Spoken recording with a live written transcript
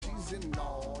Gucci's and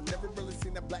all. Never really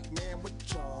seen a black man with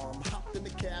charm. Hopped in the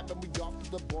cab and we off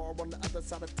to the bar on the other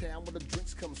side of town where the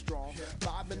drinks come strong.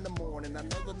 5 in the morning, I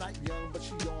know the night young, but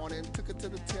she yawning. Took her to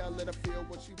the tail, let her feel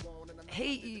what she wanted.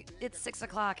 Hey, it's 6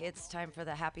 o'clock. It's time for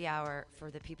the happy hour for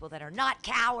the people that are not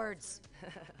cowards.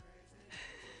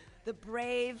 The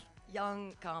brave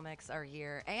young comics are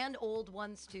here, and old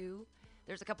ones too.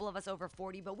 There's a couple of us over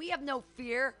 40, but we have no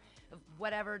fear of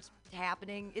whatever's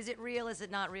happening. Is it real? Is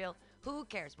it not real? Who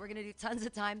cares? We're going to do tons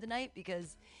of time tonight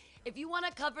because if you want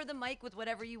to cover the mic with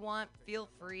whatever you want, feel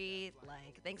free.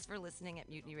 Thanks for listening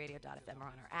at MutinyRadio.fm or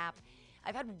on our app.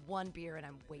 I've had one beer and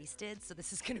I'm wasted, so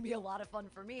this is going to be a lot of fun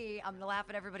for me. I'm going to laugh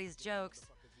at everybody's jokes.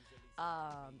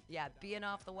 Being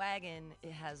off the wagon,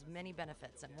 it has many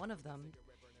benefits, and one of them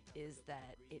is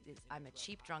that I'm a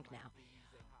cheap drunk now.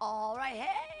 All right,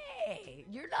 hey,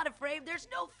 you're not afraid. There's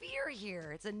no fear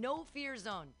here. It's a no fear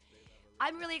zone.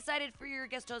 I'm really excited for your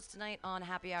guest host tonight on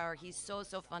Happy Hour. He's so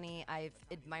funny. I've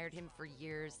admired him for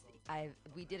years.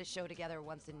 We did a show together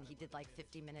once, and he did like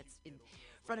 50 minutes in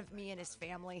front of me and his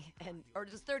family, or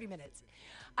just 30 minutes.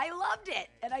 I loved it,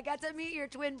 and I got to meet your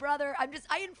twin brother. I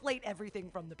inflate everything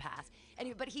from the past.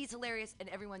 Anyway, but he's hilarious, and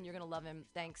everyone, you're going to love him.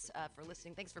 Thanks for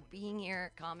listening. Thanks for being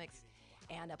here, comics.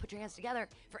 And put your hands together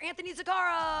for Anthony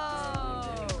Zaccaro.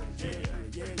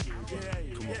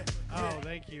 Oh,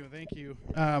 thank you.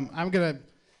 I'm gonna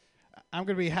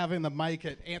be having the mic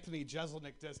at Anthony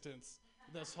Jeselnik distance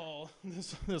this whole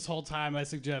time. I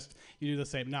suggest you do the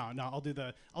same. No, I'll do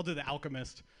the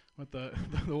alchemist with the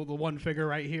one figure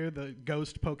right here, the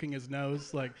ghost poking his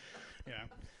nose, yeah.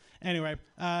 Anyway,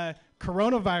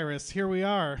 coronavirus. Here we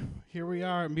are,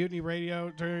 Mutiny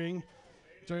Radio during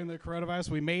the coronavirus.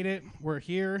 We made it. We're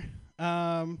here.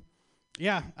 I'm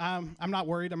not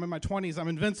worried. I'm in my 20s. I'm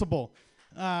invincible.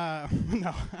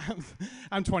 No,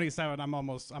 I'm 27. I'm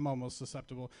almost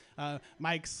susceptible.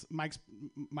 Mike's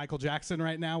Michael Jackson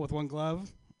right now with one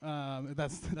glove.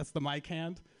 That's the mic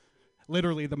hand.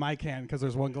 Literally the mic hand because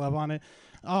there's one glove on it.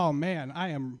 Oh man, I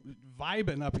am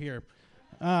vibing up here.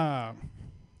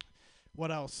 What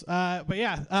else?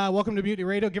 Welcome to Mutiny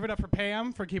Radio. Give it up for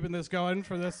Pam for keeping this going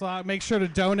for this long. Make sure to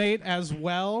donate as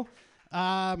well.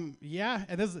 And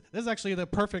this is actually the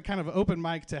perfect kind of open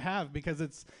mic to have because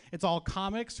it's all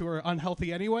comics who are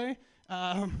unhealthy anyway.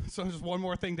 So just one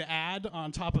more thing to add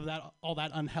on top of that, all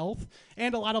that unhealth,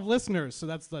 and a lot of listeners. So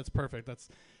that's perfect. That's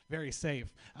very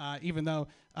safe. Even though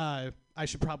I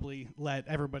should probably let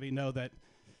everybody know that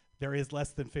there is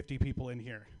less than 50 people in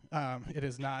here. It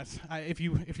is not. If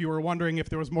you were wondering if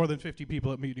there was more than 50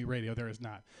 people at Mutiny Radio, there is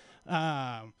not.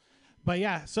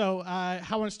 So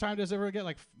how much time does everyone get?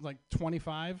 Like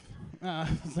 25?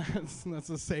 That's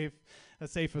a safe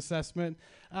assessment.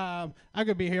 I'm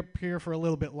gonna be here for a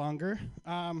little bit longer.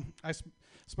 I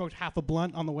smoked half a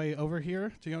blunt on the way over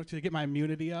here to get my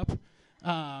immunity up.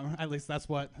 At least that's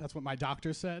what my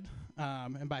doctor said.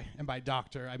 And by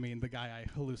doctor I mean the guy I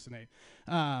hallucinate.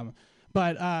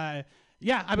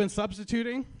 I've been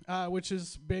substituting, which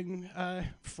has been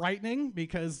frightening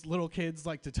because little kids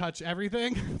like to touch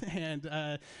everything.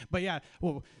 That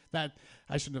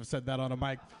I shouldn't have said that on a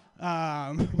mic.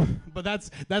 But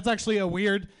that's actually a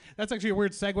weird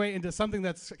segue into something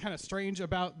that's kind of strange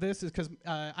about this is because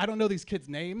I don't know these kids'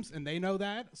 names and they know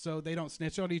that, so they don't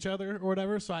snitch on each other or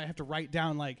whatever. So I have to write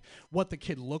down what the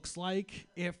kid looks like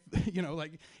if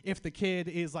if the kid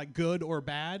is good or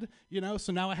bad,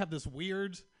 So now I have this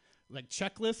weird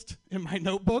checklist in my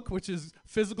notebook, which is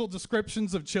physical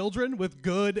descriptions of children with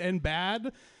good and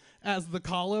bad as the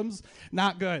columns.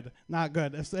 Not good.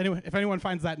 If anyone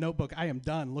finds that notebook, I am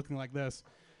done looking like this.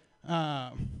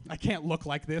 I can't look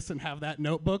like this and have that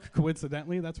notebook,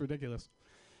 coincidentally. That's ridiculous.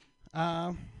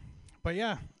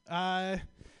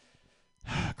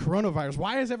 Coronavirus.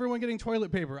 Why is everyone getting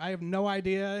toilet paper? I have no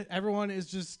idea. Everyone is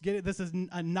just this is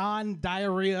a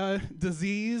non-diarrhea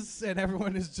disease, and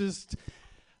everyone is just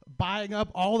buying up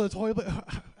all the toilet.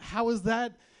 How is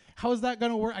that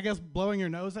going to work? I guess blowing your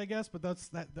nose, but that's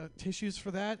the tissues for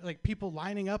that. People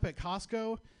lining up at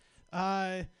Costco.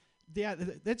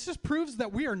 It just proves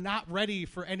that we are not ready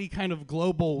for any kind of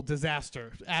global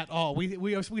disaster at all.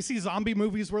 We see zombie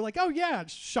movies. We're like, oh yeah,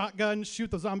 shotgun, shoot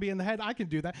the zombie in the head. I can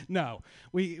do that. No,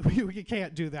 we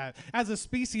can't do that. As a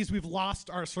species, we've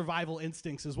lost our survival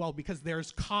instincts as well because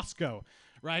there's Costco.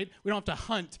 Right? We don't have to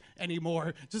hunt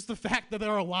anymore. Just the fact that there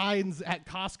are lines at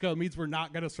Costco means we're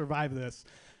not going to survive this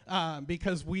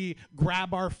because we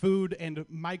grab our food and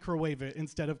microwave it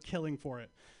instead of killing for it.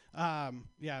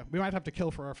 We might have to kill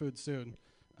for our food soon.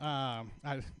 I'm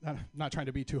not trying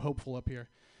to be too hopeful up here.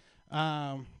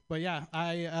 I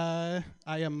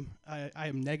am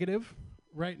negative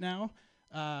right now.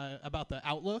 about the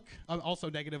outlook. I'm also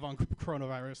negative on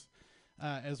coronavirus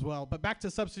as well. But back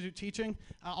to substitute teaching.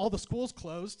 All the schools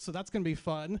closed, so that's going to be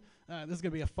fun. This is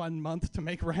going to be a fun month to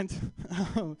make rent.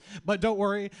 But don't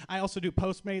worry, I also do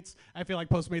Postmates. I feel like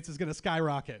Postmates is going to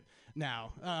skyrocket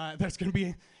now. There's going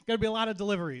to be a lot of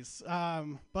deliveries.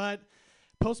 But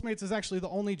Postmates is actually the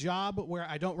only job where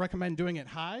I don't recommend doing it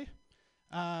high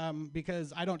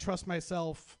because I don't trust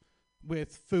myself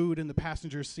with food in the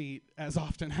passenger seat as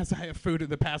often as I have food in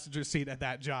the passenger seat at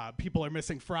that job. People are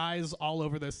missing fries all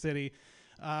over the city.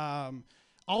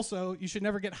 Also, you should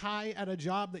never get high at a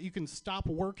job that you can stop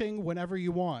working whenever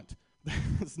you want.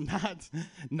 It's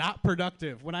not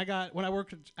productive. When I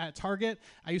worked at Target,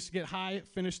 I used to get high,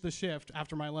 finish the shift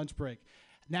after my lunch break.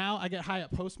 Now I get high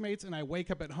at Postmates and I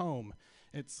wake up at home.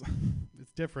 It's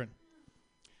different.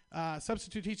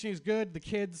 Substitute teaching is good. The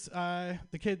kids,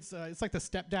 it's like the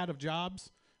stepdad of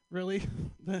jobs, really,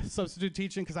 the substitute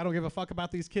teaching, because I don't give a fuck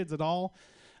about these kids at all.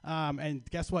 And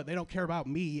guess what? They don't care about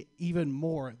me even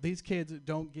more. These kids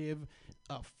don't give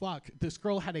a fuck. This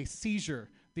girl had a seizure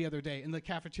the other day in the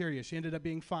cafeteria. She ended up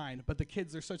being fine. But the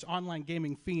kids are such online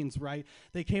gaming fiends, right?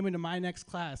 They came into my next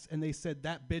class, and they said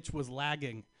that bitch was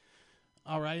lagging.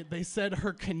 All right? They said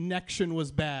her connection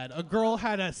was bad. A girl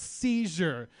had a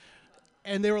seizure.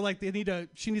 And they were like,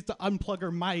 she needs to unplug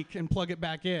her mic and plug it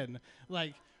back in.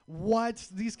 Like, what?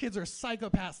 These kids are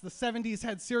psychopaths. The 70s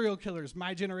had serial killers.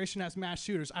 My generation has mass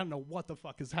shooters. I don't know what the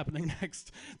fuck is happening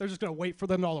next. They're just going to wait for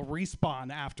them all to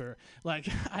respawn after. Like,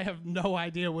 I have no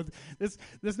idea what this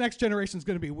next generation is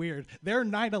going to be weird. Their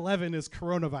 9/11 is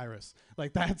coronavirus.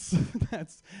 Like, that's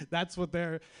what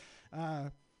they're...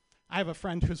 I have a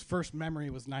friend whose first memory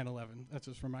was 9/11. That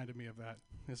just reminded me of that.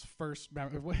 His first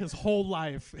memory, his whole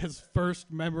life, his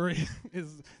first memory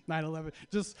is 9/11.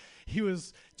 He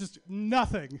was just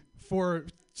nothing for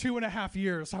 2.5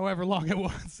 years, however long it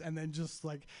was, and then just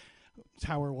like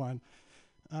Tower 1.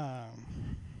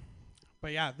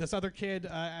 But yeah, this other kid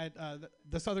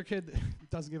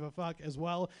doesn't give a fuck as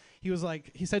well. He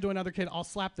said to another kid, "I'll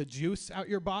slap the juice out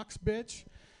your box, bitch."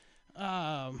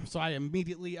 So I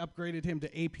immediately upgraded him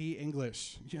to AP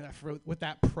English, with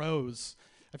that prose.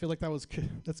 I feel like that's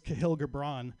Cahill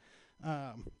Gibran,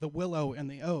 the willow and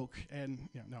the oak, and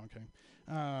no, I'm kidding.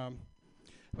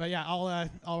 But yeah,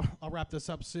 I'll wrap this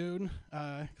up soon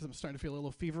because I'm starting to feel a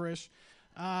little feverish.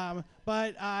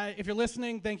 But if you're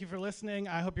listening, thank you for listening.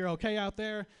 I hope you're okay out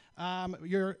there.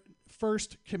 Your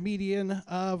first comedian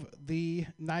of the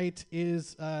night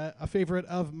is a favorite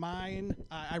of mine.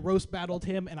 I roast battled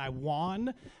him and I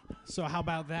won. So how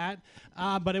about that?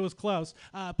 But it was close.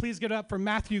 Please get up for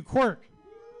Matthew Quirk.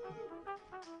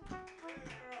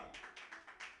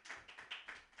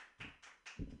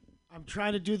 I'm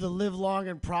trying to do the live long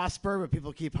and prosper, but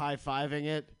people keep high-fiving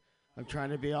it. I'm trying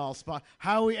to be all spot.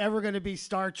 How are we ever going to be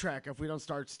Star Trek if we don't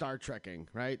start Star Trekking,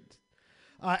 right?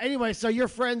 Anyway, so your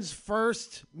friend's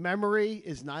first memory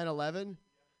is 9/11.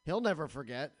 He'll never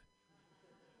forget.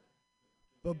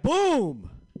 But boom!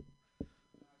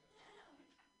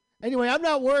 Anyway, I'm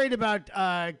not worried about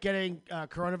getting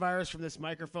coronavirus from this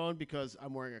microphone because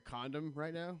I'm wearing a condom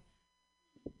right now.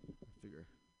 I figure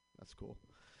that's cool.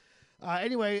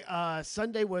 Anyway,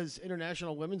 Sunday was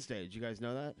International Women's Day. Did you guys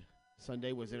know that?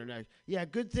 Sunday was international. Yeah,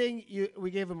 good thing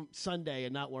we gave them Sunday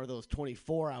and not one of those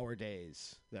 24-hour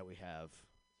days that we have.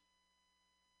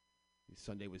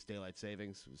 Sunday was daylight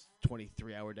savings. It was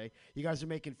 23-hour day. You guys are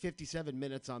making 57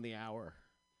 minutes on the hour.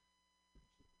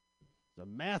 It's a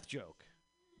math joke.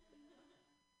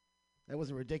 That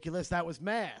wasn't ridiculous. That was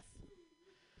math.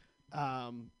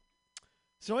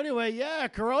 So anyway, yeah,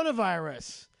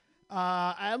 coronavirus.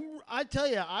 I tell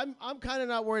you, I'm kind of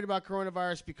not worried about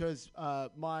coronavirus because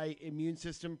my immune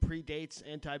system predates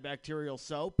antibacterial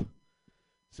soap.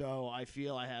 So I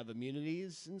feel I have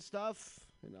immunities and stuff,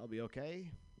 and I'll be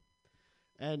okay.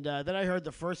 And then I heard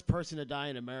the first person to die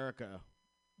in America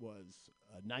was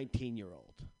a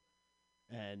 19-year-old.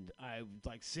 And I was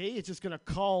like, see, it's just going to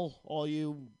call all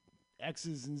you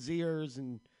X's and Zers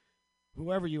and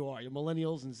whoever you are, your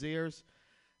millennials and Zers.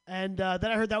 And then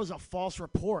I heard that was a false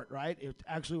report, right? It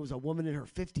actually was a woman in her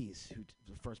 50s who was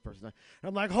the first person. And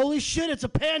I'm like, holy shit, it's a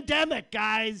pandemic,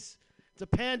 guys. It's a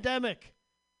pandemic.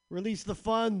 Release the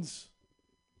funds.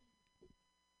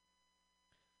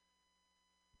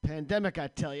 Pandemic, I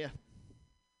tell you.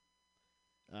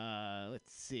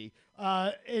 Let's see.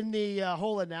 In the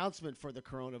whole announcement for the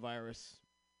coronavirus,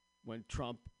 when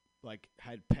Trump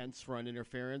had Pence run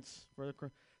interference for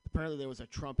apparently there was a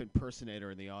Trump impersonator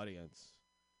in the audience,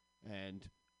 and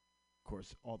of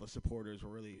course all the supporters were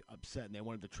really upset and they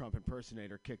wanted the Trump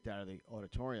impersonator kicked out of the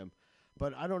auditorium.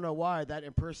 But I don't know why that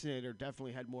impersonator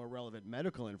definitely had more relevant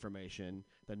medical information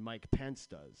than Mike Pence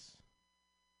does.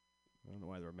 I don't know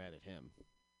why they were mad at him.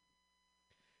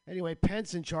 Anyway,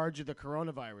 Pence in charge of the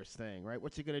coronavirus thing, right?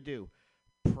 What's he going to do?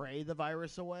 Pray the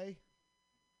virus away?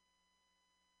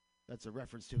 That's a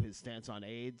reference to his stance on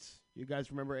AIDS. You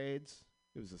guys remember AIDS?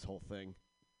 It was this whole thing.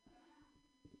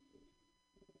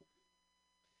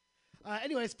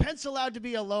 Anyways, Pence allowed to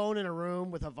be alone in a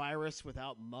room with a virus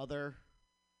without mother.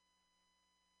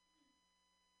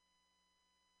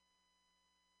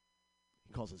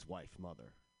 He calls his wife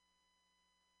mother.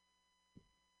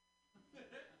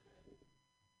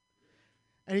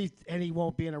 And he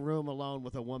won't be in a room alone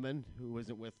with a woman who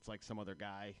isn't with like some other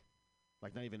guy,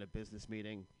 like not even a business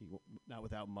meeting. Not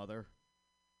without mother.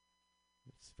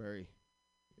 It's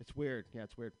weird. Yeah,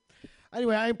 it's weird.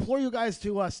 Anyway, I implore you guys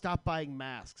to stop buying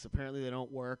masks. Apparently, they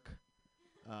don't work,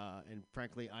 and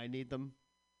frankly, I need them.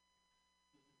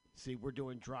 See, we're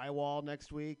doing drywall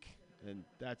next week, and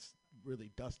that's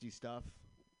really dusty stuff.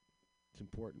 It's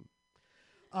important.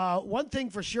 One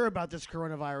thing for sure about this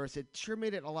coronavirus, it sure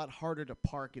made it a lot harder to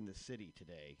park in the city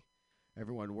today.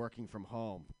 Everyone working from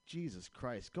home. Jesus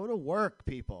Christ. Go to work,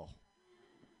 people.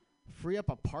 Free up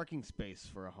a parking space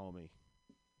for a homie.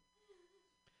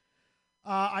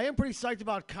 I am pretty psyched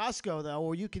about Costco, though,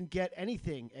 where you can get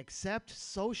anything except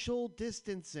social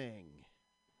distancing.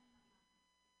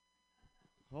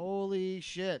 Holy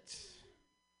shit.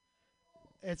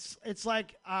 It's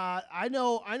like I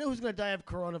know who's going to die of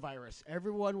coronavirus.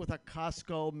 Everyone with a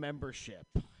Costco membership.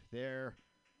 They're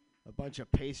a bunch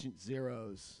of patient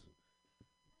zeros.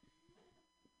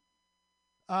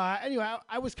 Anyway,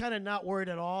 I was kind of not worried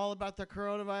at all about the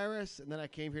coronavirus, and then I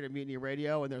came here to Mutiny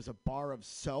Radio, and there's a bar of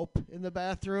soap in the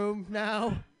bathroom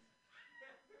now.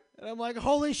 And I'm like,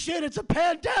 holy shit, it's a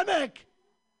pandemic!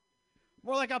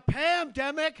 More like a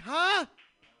Pam-demic, huh?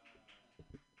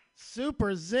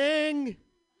 Super zing!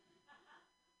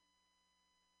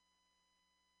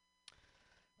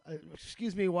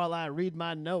 Excuse me while I read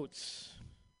my notes.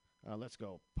 Let's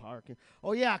go parking.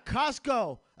 Oh, yeah,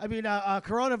 Costco.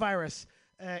 Coronavirus.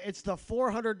 It's the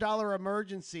 $400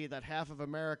 emergency that half of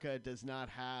America does not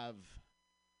have.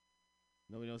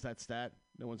 Nobody knows that stat?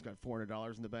 No one's got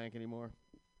 $400 in the bank anymore?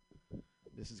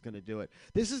 This is going to do it.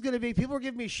 This is going to be, people are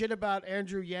giving me shit about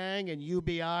Andrew Yang and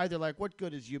UBI. They're like, what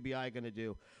good is UBI going to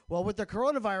do? Well, with the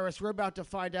coronavirus, we're about to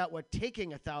find out what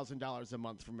taking $1,000 a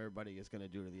month from everybody is going to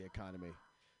do to the economy.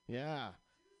 Yeah,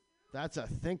 that's a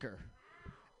thinker.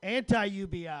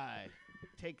 Anti-UBI.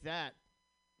 Take that.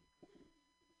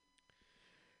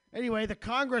 Anyway, the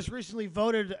Congress recently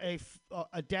voted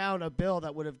down a bill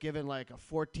that would have given like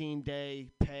a 14-day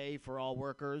pay for all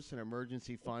workers, an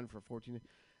emergency fund for 14 days.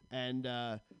 And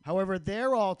however,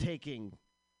 they're all taking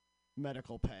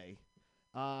medical pay.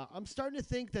 I'm starting to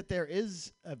think that there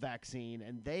is a vaccine,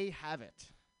 and they have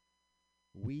it.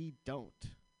 We don't.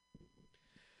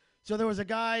 So there was a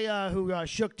guy who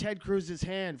shook Ted Cruz's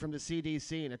hand from the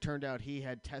CDC, and it turned out he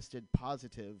had tested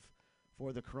positive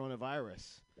for the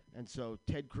coronavirus. And so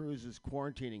Ted Cruz is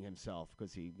quarantining himself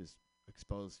because he was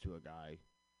exposed to a guy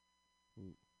who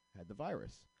had the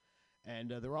virus.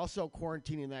 And they're also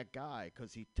quarantining that guy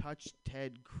because he touched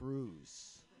Ted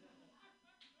Cruz.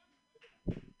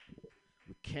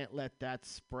 We can't let that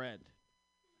spread.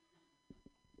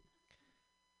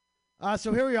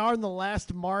 So here we are in the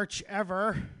last March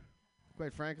ever,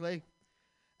 quite frankly.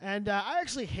 And I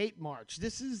actually hate March.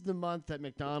 This is the month that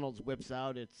McDonald's whips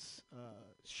out its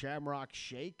Shamrock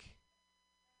Shake.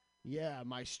 Yeah,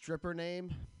 my stripper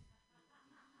name.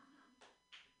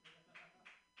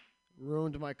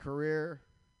 Ruined my career.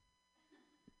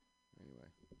 Anyway.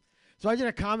 So I did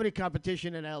a comedy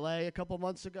competition in L.A. a couple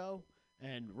months ago,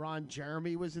 and Ron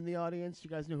Jeremy was in the audience. You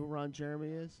guys know who Ron Jeremy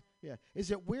is? Yeah. Is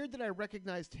it weird that I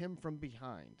recognized him from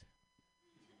behind?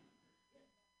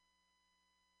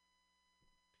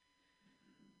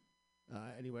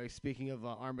 Anyway, speaking of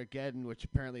Armageddon, which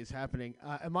apparently is happening,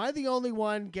 am I the only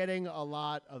one getting a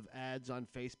lot of ads on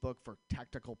Facebook for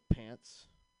tactical pants?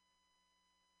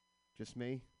 Just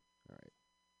me? All right.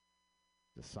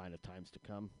 The sign of times to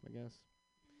come, I guess.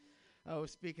 Oh,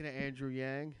 speaking of Andrew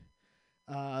Yang,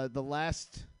 who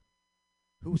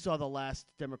saw the last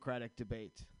Democratic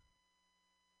debate?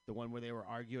 The one where they were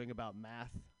arguing about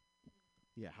math?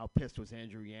 Yeah, how pissed was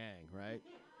Andrew Yang, right?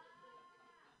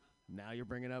 Now you're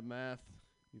bringing up math,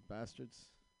 you bastards.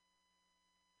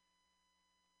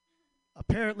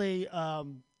 Apparently,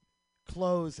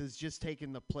 clothes has just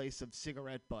taken the place of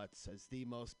cigarette butts as the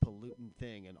most pollutant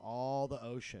thing in all the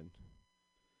ocean.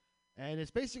 And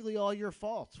it's basically all your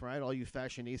fault, right? All you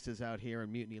fashionistas out here in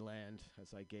Mutiny Land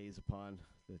as I gaze upon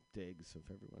the digs of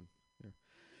everyone here.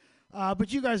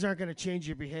 But you guys aren't going to change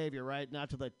your behavior, right? Not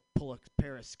to like pull a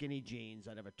pair of skinny jeans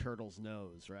out of a turtle's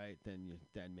nose, right? Then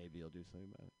maybe you'll do something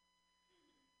about it.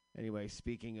 Anyway,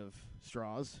 speaking of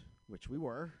straws, which we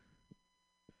were,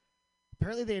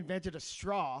 apparently they invented a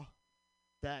straw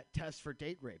that tests for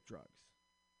date rape drugs.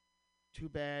 Too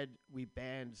bad we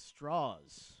banned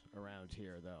straws around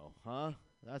here, though, huh?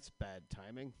 That's bad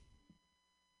timing.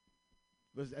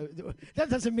 That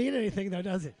doesn't mean anything, though,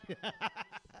 does it?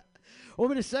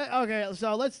 Want me to say? Okay,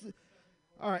 so let's.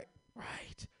 All right,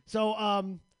 right. So,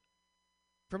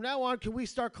 from now on, can we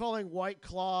start calling White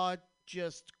Claw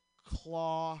just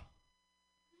Claw?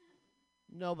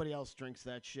 Nobody else drinks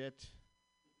that shit.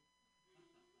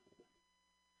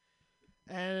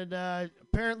 And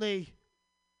apparently,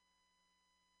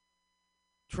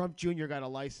 Trump Jr. got a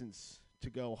license to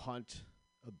go hunt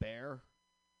a bear.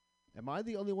 Am I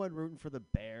the only one rooting for the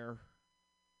bear?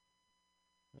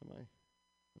 Am I?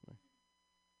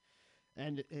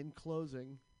 And in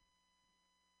closing,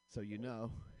 so you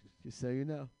know, just so you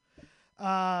know,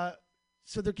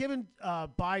 so they're giving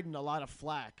Biden a lot of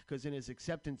flack because in his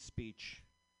acceptance speech,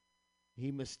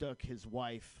 he mistook his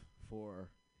wife for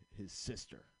his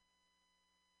sister.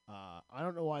 I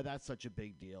don't know why that's such a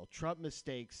big deal. Trump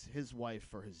mistakes his wife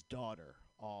for his daughter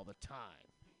all the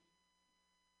time.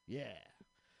 Yeah.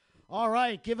 All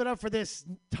right, give it up for this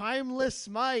timeless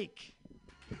mic.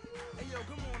 Hey, yo,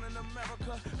 good morning,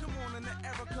 America. Good morning to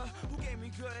Erica, who gave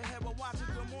me good head while watching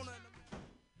Good Morning.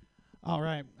 All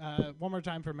right. One more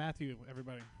time for Matthew,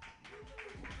 everybody.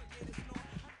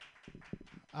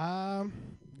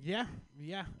 Yeah.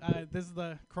 This is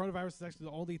the coronavirus is actually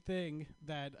the only thing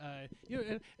that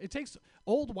it takes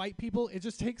old white people. It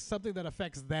just takes something that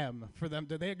affects them for them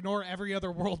to they ignore every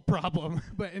other world problem.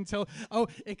 But until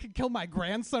it could kill my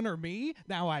grandson or me,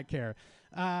 now I care.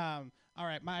 All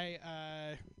right,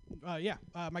 my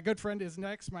good friend is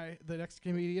next. The next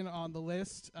comedian on the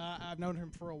list. I've known him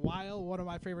for a while. One of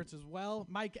my favorites as well,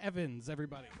 Mike Evans.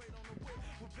 Everybody.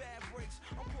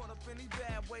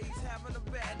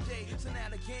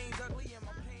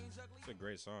 It's a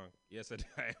great song. Yes,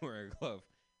 I am wearing a glove.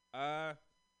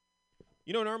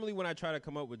 Normally when I try to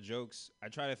come up with jokes, I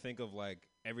try to think of like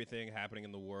everything happening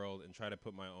in the world and try to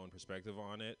put my own perspective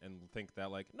on it and think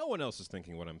that like no one else is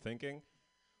thinking what I'm thinking.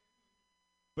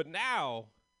 But now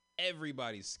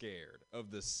everybody's scared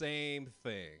of the same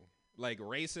thing. Like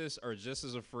racists are just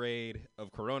as afraid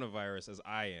of coronavirus as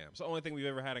I am. It's the only thing we've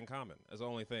ever had in common. That's the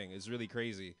only thing. It's really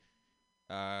crazy.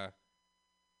 Yeah,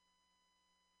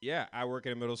 I work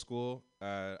at a middle school.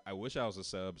 I wish I was a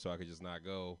sub so I could just not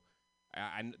go.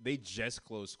 They just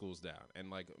closed schools down. And,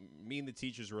 like, me and the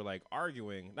teachers were, like,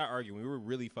 arguing. Not arguing. We were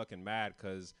really fucking mad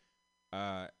because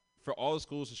for all the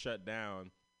schools to shut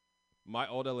down, my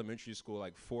old elementary school,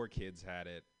 like, 4 kids had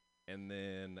it. And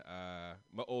then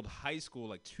my old high school,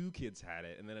 like, 2 kids had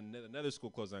it. And then another school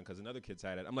closed down because another kid's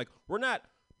had it. I'm like, we're not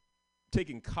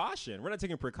taking caution. We're not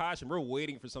taking precaution. We're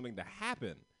waiting for something to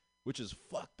happen, which is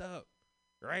fucked up,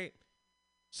 right?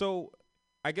 So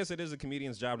I guess it is a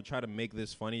comedian's job to try to make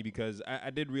this funny because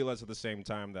I did realize at the same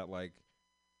time that, like,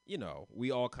 you know,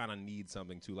 we all kind of need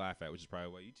something to laugh at, which is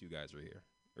probably why you two guys are here,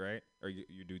 right? Or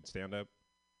you doing stand-up?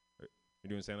 You're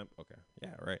doing stand-up? Okay.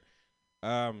 Yeah, right.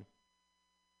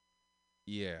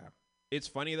 Yeah. It's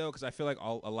funny, though, because I feel like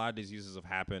a lot of diseases have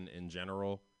happened in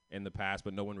general in the past,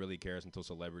 but no one really cares until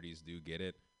celebrities do get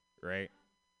it, right?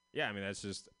 Yeah, I mean, that's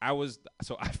just, I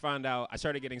found out, I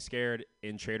started getting scared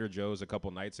in Trader Joe's a couple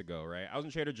nights ago, right? I was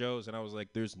in Trader Joe's, and I was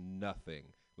like, there's nothing.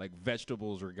 Like,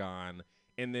 vegetables were gone.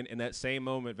 And then in that same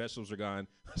moment, vegetables were gone.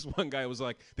 This one guy was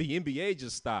like, the NBA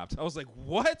just stopped. I was like,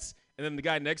 what? And then the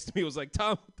guy next to me was like,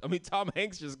 Tom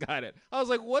Hanks just got it. I was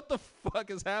like, what the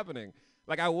fuck is happening?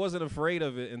 Like, I wasn't afraid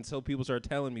of it until people started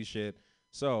telling me shit.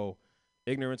 So,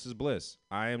 ignorance is bliss.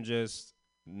 I am just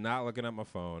not looking at my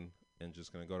phone and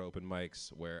just going to go to open mics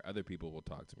where other people will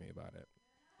talk to me about it.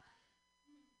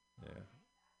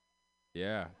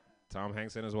 Yeah. Tom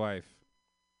Hanks and his wife.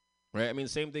 Right? I mean,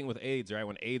 same thing with AIDS, right?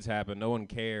 When AIDS happened, no one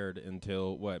cared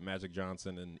until, Magic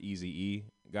Johnson and Eazy-E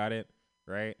got it,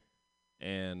 right?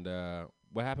 And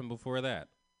what happened before that?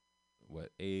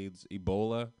 AIDS,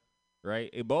 Ebola,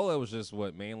 right? Ebola was just,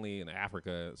 mainly in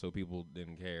Africa, so people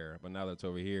didn't care. But now that's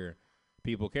over here,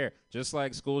 people care. Just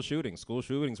like school shootings. School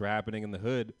shootings were happening in the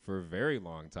hood for a very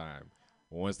long time.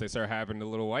 Once they start happening to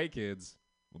little white kids,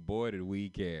 boy, did we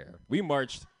care. We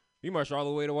marched all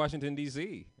the way to Washington,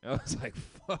 D.C. I was like,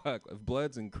 fuck, if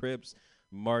Bloods and Crips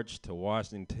marched to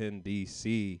Washington,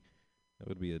 D.C., that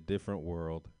would be a different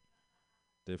world.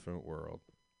 Different world.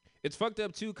 It's fucked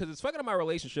up too because it's fucking up my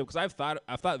relationship. Because I've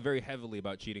thought very heavily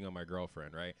about cheating on my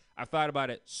girlfriend. Right? I've thought about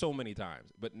it so many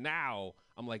times, but now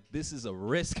I'm like, this is a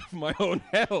risk of my own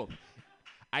health.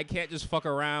 I can't just fuck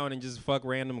around and just fuck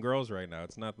random girls right now.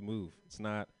 It's not the move. It's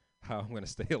not how I'm gonna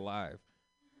stay alive.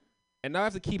 And now I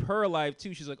have to keep her alive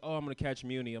too. She's like, oh, I'm gonna catch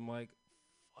Muni. I'm like,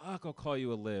 fuck, I'll call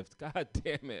you a lift. God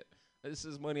damn it. This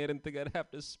is money I didn't think I'd have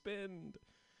to spend.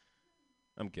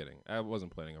 I'm kidding. I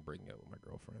wasn't planning on breaking up with my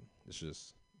girlfriend. It's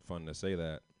just fun to say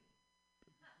that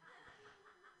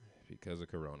because of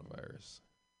coronavirus.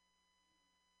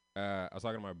 I was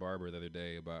talking to my barber the other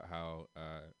day about how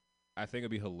I think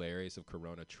it'd be hilarious if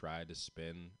Corona tried to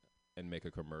spin and make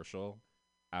a commercial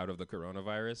out of the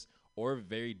coronavirus, or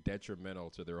very detrimental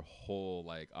to their whole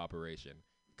like operation.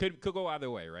 Could go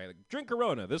either way, right? Like, drink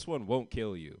Corona. This one won't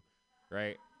kill you,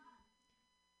 right?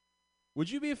 Would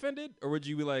you be offended, or would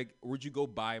you be like, would you go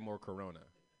buy more Corona?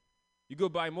 You go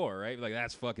buy more, right? Like,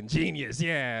 that's fucking genius.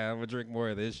 Yeah, I'm gonna drink more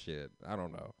of this shit. I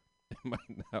don't know. It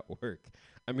might not work.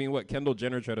 I mean, what? Kendall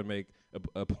Jenner tried to make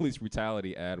a police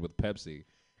brutality ad with Pepsi,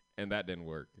 and that didn't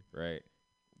work, right?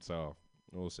 So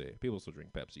we'll see. People still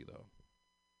drink Pepsi though.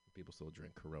 People still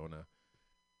drink Corona.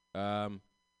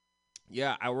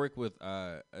 Yeah, I work with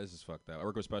this is fucked up. I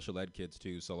work with special ed kids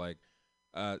too. So like,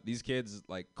 these kids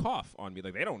like cough on me.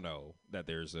 Like they don't know that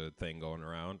there's a thing going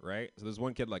around, right? So this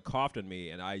one kid like coughed on me,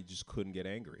 and I just couldn't get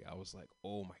angry. I was like,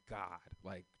 oh my god,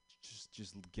 like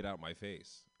just get out my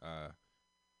face.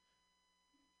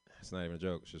 It's not even a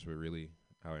joke. It's just really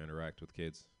how I interact with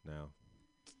kids now.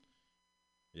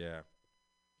 Yeah.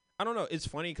 I don't know. It's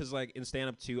funny because, like, in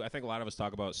stand-up, too, I think a lot of us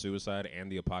talk about suicide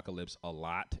and the apocalypse a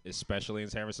lot, especially in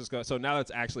San Francisco. So now that's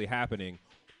actually happening,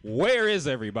 where is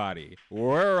everybody?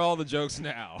 Where are all the jokes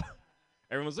now?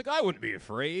 Everyone's like, I wouldn't be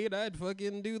afraid. I'd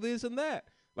fucking do this and that.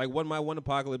 Like, my one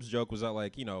apocalypse joke was that,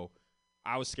 like, you know,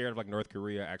 I was scared of, like, North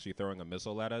Korea actually throwing a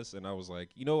missile at us. And I was like,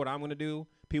 you know what I'm going to do?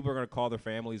 People are going to call their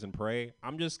families and pray.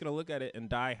 I'm just going to look at it and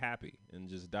die happy. And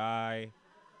just die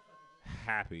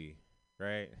happy,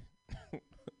 right?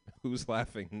 Who's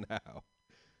laughing now?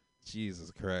 Jesus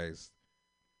Christ.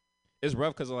 It's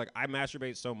rough because like I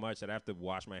masturbate so much that I have to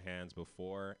wash my hands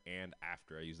before and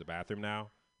after I use the bathroom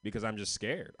now because I'm just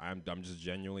scared. I'm just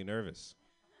genuinely nervous.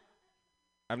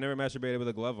 I've never masturbated with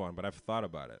a glove on, but I've thought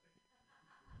about it.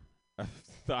 I've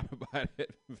thought about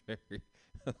it very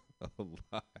a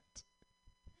lot.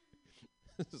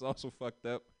 This is also fucked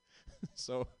up.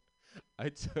 So I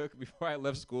took, before I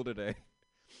left school today,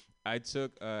 I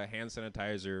took hand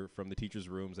sanitizer from the teachers'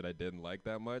 rooms that I didn't like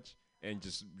that much and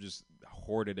just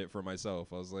hoarded it for myself.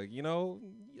 I was like, you know,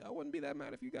 I wouldn't be that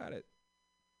mad if you got it.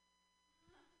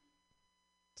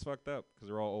 It's fucked up because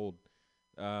they're all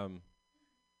old.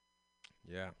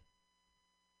 Yeah.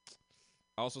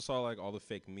 I also saw like all the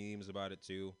fake memes about it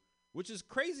too, which is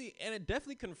crazy, and it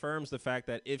definitely confirms the fact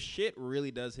that if shit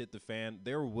really does hit the fan,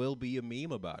 there will be a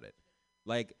meme about it.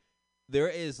 Like, there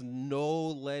is no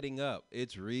letting up.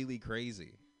 It's really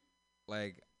crazy.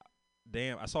 Like,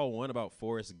 damn, I saw one about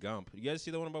Forrest Gump. You guys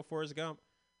see the one about Forrest Gump?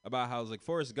 About how, like,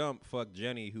 Forrest Gump fucked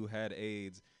Jenny, who had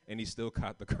AIDS, and he still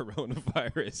caught the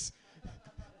coronavirus.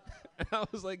 And I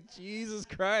was like, Jesus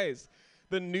Christ.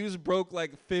 The news broke,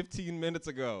 like, 15 minutes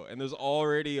ago, and there's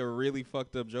already a really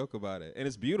fucked up joke about it. And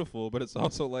it's beautiful, but it's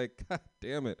also like, God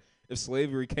damn it. If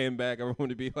slavery came back, everyone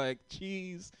would be like,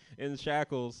 cheese in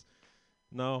shackles.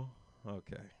 No?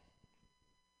 Okay.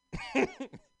 No,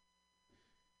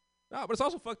 but it's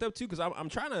also fucked up too because I'm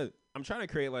trying to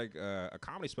create like a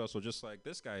comedy special just like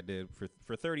this guy did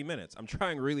for 30 minutes. I'm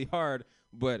trying really hard,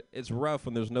 but it's rough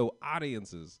when there's no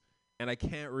audiences, and I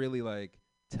can't really like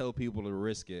tell people to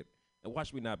risk it. And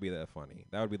watch me not be that funny.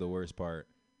 That would be the worst part,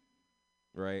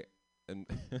 right? And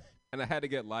and I had to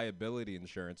get liability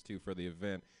insurance too for the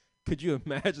event. Could you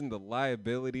imagine the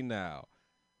liability now?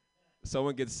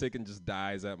 Someone gets sick and just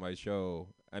dies at my show.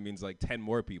 That means like 10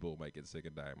 more people might get sick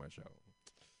and die at my show.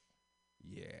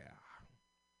 Yeah.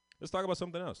 Let's talk about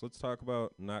something else. Let's talk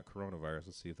about not coronavirus.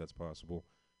 Let's see if that's possible.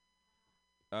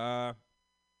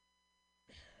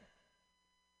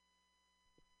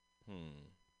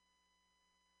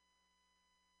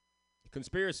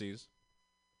 Conspiracies.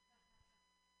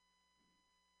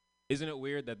 Isn't it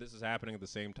weird that this is happening at the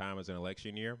same time as an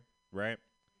election year, right?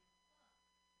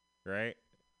 Right?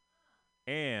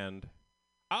 And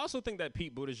I also think that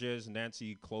Pete Buttigieg,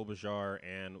 Nancy Klobuchar,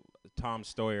 and Tom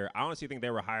Steyer, I honestly think they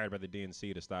were hired by the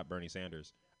DNC to stop Bernie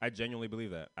Sanders. I genuinely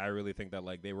believe that. I really think that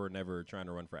like they were never trying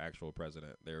to run for actual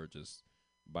president. They were just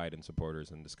Biden supporters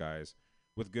in disguise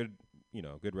with good,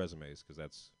 good resumes, because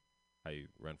that's how you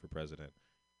run for president.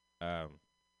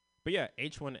 But yeah,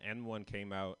 H1N1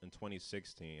 came out in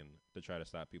 2016 to try to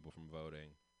stop people from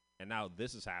voting. And now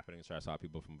this is happening, so I stop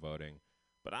people from voting.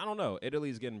 But I don't know.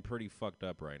 Italy's getting pretty fucked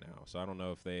up right now, so I don't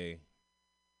know if they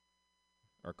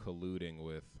are colluding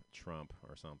with Trump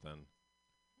or something.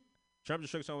 Trump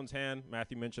just shook someone's hand.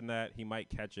 Matthew mentioned that. He might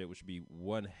catch it, which would be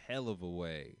one hell of a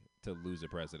way to lose a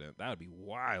president. That would be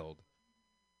wild.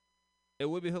 It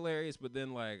would be hilarious, but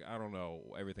then, like, I don't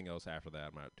know. Everything else after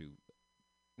that, I'm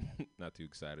not too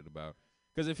excited about.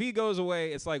 Because if he goes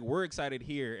away, it's like we're excited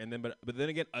here, and then but then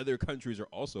again, other countries are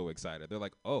also excited. They're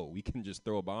like, oh, we can just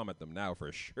throw a bomb at them now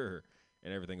for sure,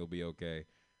 and everything will be okay.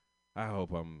 I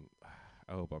hope I'm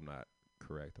not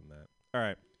correct on that. All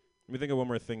right, let me think of one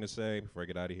more thing to say before I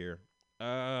get out of here.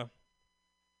 Do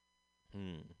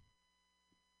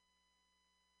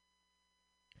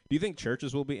you think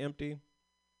churches will be empty,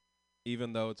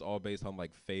 even though it's all based on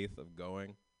like faith of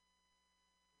going?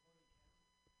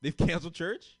 They've canceled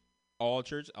church? All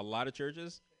church? A lot of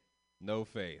churches? No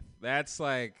faith. That's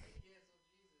like...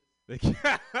 They canceled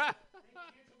a faith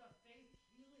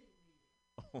healing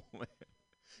meeting. Oh, man.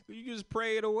 You just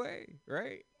pray it away,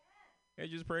 right? Yeah,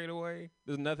 you just pray it away.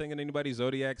 There's nothing in anybody's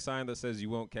zodiac sign that says you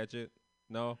won't catch it?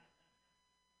 No?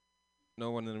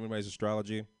 No one in anybody's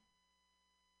astrology?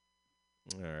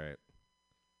 All right.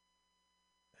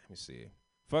 Let me see.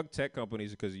 Fuck tech companies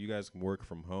because you guys can work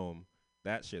from home.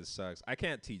 That shit sucks. I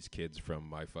can't teach kids from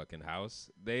my fucking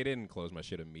house. They didn't close my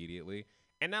shit immediately.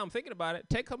 And now I'm thinking about it.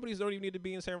 Tech companies don't even need to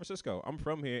be in San Francisco. I'm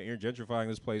from here, and you're gentrifying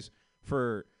this place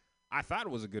for, I thought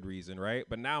it was a good reason, right?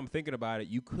 But now I'm thinking about it.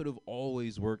 You could have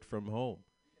always worked from home.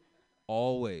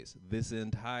 Always. This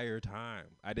entire time.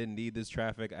 I didn't need this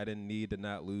traffic. I didn't need to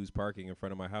not lose parking in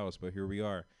front of my house, but here we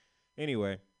are.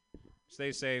 Anyway,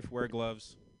 stay safe. Wear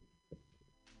gloves.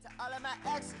 To all of my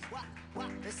exes,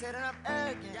 they said that I'm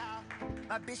arrogant.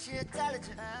 My bitch, she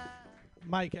intelligent.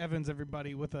 Mike Evans,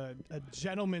 everybody, with a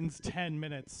gentleman's 10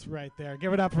 minutes right there.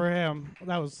 Give it up for him.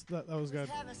 That was good.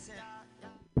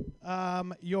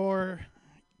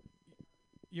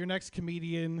 Your next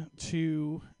comedian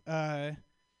to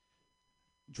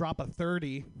drop a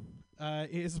 30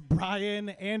 is Brian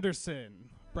Anderson.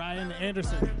 Brian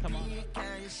Anderson, come on.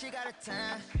 She got a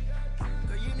time.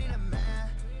 Girl, you need a man.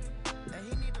 And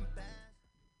he need them bands.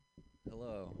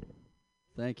 Hello.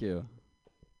 Thank you.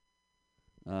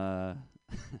 So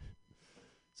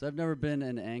I've never been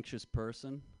an anxious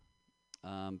person,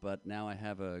 but now I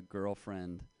have a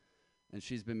girlfriend, and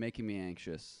she's been making me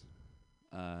anxious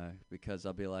because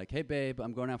I'll be like, hey, babe,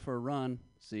 I'm going out for a run.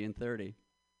 See you in 30.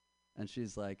 And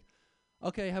she's like,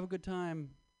 okay, have a good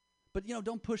time. But,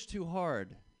 don't push too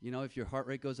hard. If your heart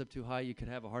rate goes up too high, you could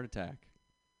have a heart attack.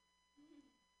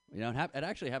 It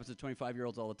actually happens to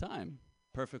 25-year-olds all the time.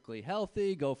 Perfectly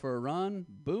healthy, go for a run,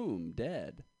 boom,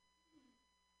 dead.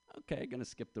 Okay, gonna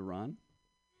skip the run.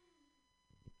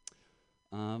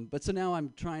 But so now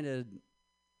I'm trying to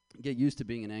get used to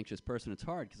being an anxious person. It's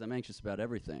hard because I'm anxious about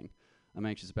everything. I'm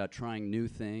anxious about trying new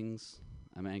things.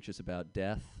 I'm anxious about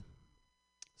death.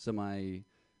 So my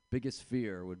biggest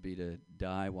fear would be to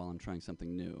die while I'm trying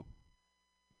something new.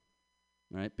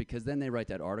 Right? Because then they write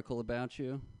that article about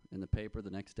you in the paper the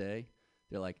next day.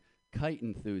 They're like, kite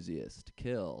enthusiast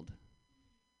killed.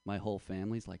 My whole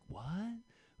family's like, what?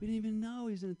 We didn't even know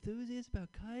he's an enthusiast about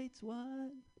kites.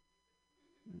 What?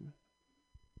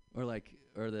 Or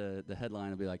the headline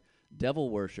will be like, devil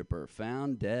worshiper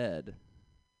found dead.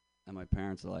 And my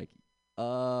parents are like,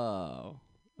 oh,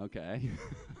 okay.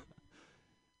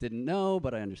 Didn't know,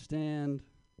 but I understand.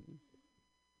 And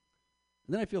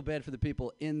then I feel bad for the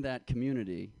people in that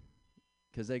community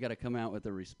because they got to come out with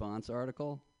a response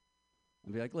article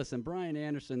and be like, listen, Brian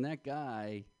Anderson, that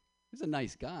guy, he's a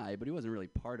nice guy, but he wasn't really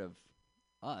part of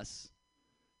us.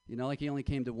 He only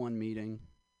came to one meeting.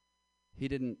 He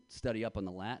didn't study up on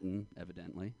the Latin,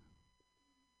 evidently.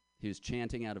 He was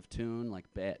chanting out of tune, like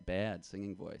bad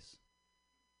singing voice.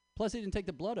 Plus, he didn't take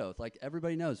the blood oath. Like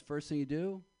everybody knows, first thing you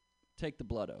do, take the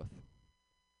blood oath.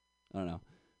 I don't know.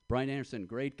 Brian Anderson,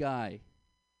 great guy.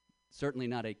 Certainly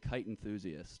not a kite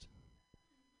enthusiast.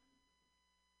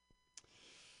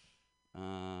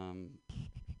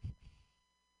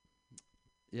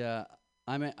 Yeah,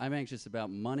 I'm anxious about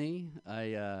money.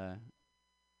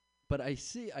 But I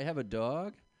have a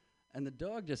dog, and the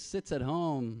dog just sits at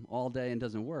home all day and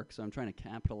doesn't work. So I'm trying to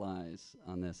capitalize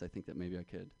on this. I think that maybe I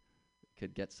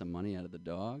could get some money out of the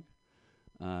dog.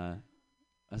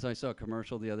 So I saw a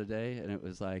commercial the other day, and it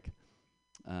was like,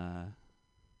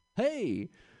 hey,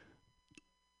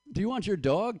 do you want your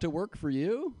dog to work for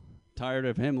you? Tired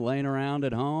of him laying around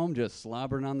at home just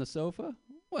slobbering on the sofa?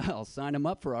 Well, sign him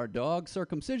up for our dog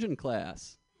circumcision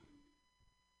class.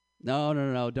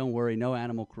 No, don't worry, no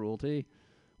animal cruelty.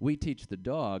 We teach the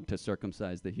dog to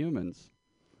circumcise the humans.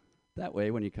 That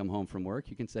way, when you come home from work,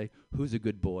 you can say, "Who's a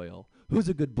good boil? Who's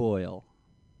a good boil?"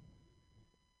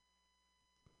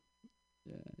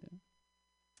 Yeah,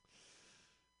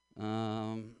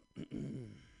 yeah.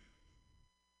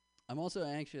 I'm also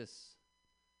anxious.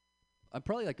 I'm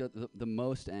probably like the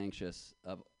most anxious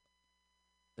of.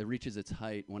 It reaches its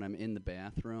height when I'm in the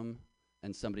bathroom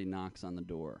and somebody knocks on the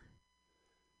door.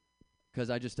 'Cause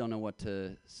I just don't know what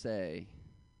to say.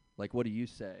 Like, what do you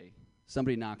say?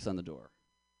 Somebody knocks on the door.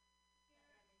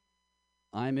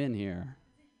 I'm in here.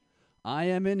 I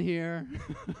am in here.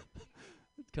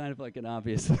 It's kind of like an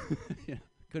obvious,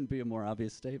 couldn't be a more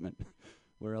obvious statement.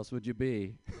 Where else would you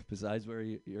be besides where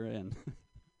you're in?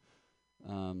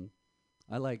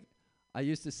 I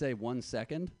used to say 1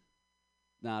 second,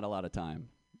 not a lot of time.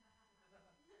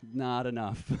 Not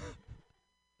enough.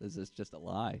 This is just a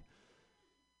lie.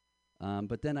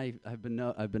 But then I've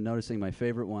been noticing my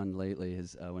favorite one lately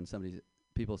is when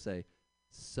people say,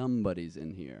 "Somebody's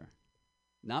in here."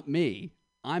 Not me.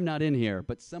 I'm not in here,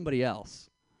 but somebody else.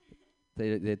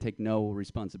 They take no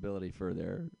responsibility for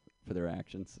their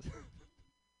actions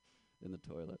in the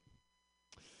toilet.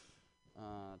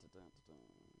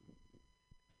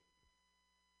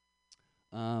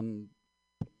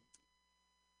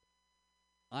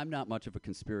 I'm not much of a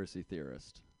conspiracy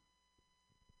theorist.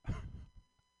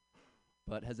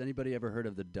 But has anybody ever heard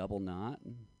of the double knot?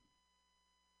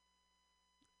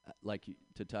 Like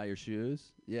to tie your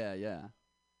shoes? Yeah, yeah.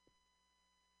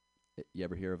 You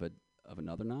ever hear of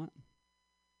another knot?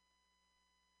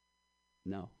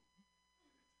 No.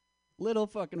 Little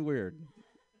fucking weird.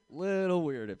 Little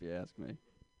weird if you ask me.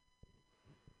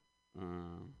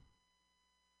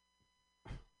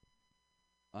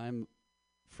 I'm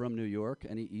from New York.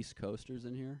 Any East Coasters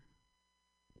in here?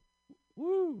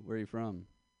 Woo! Where are you from?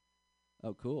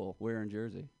 Oh, cool. Where in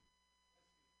Jersey?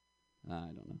 I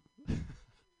don't know.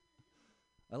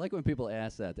 I like when people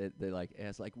ask that. They like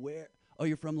ask like, where? Oh,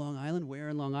 you're from Long Island? Where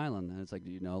in Long Island? And it's like, do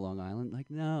you know Long Island?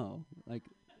 Like, no. Like,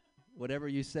 whatever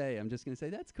you say, I'm just going to say,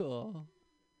 that's cool.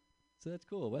 So that's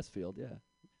cool. Westfield, yeah.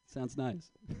 Sounds nice.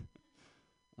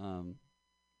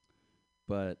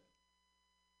 But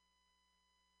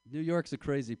New York's a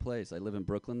crazy place. I live in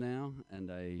Brooklyn now, and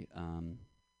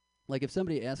like if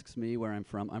somebody asks me where I'm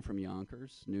from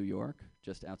Yonkers, New York,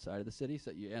 just outside of the city.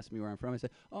 So you ask me where I'm from, I say,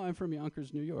 oh, I'm from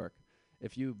Yonkers, New York.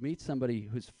 If you meet somebody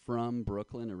who's from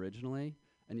Brooklyn originally,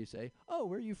 and you say, oh,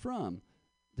 where are you from?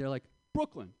 They're like,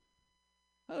 Brooklyn.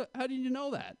 How do you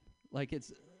know that? Like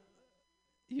it's,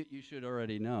 you should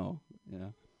already know, you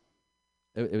know.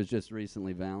 It was just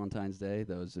recently Valentine's Day,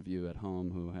 those of you at home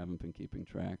who haven't been keeping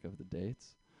track of the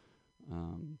dates.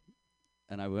 And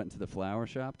I went to the flower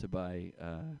shop to buy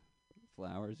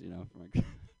flowers, you know, for my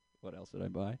what else would I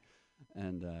buy?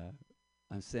 And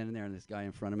I'm standing there, and this guy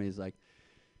in front of me is like,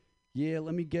 yeah,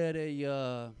 let me get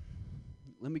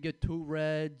 2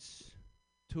 reds,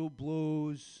 2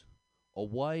 blues, a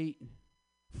white,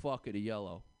 fuck it, a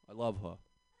yellow. I love her.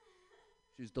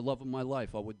 She's the love of my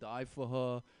life. I would die for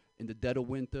her. In the dead of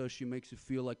winter, she makes it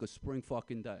feel like a spring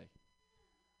fucking day.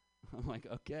 I'm like,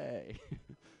 okay.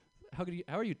 How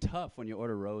are you tough when you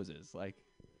order roses? Like,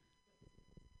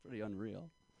 pretty unreal.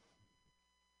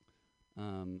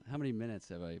 How many minutes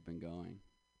have I been going?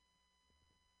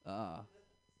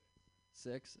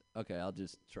 6? Okay, I'll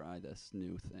just try this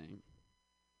new thing.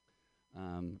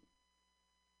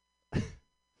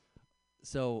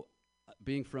 So,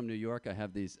 being from New York, I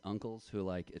have these uncles who,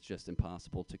 like, it's just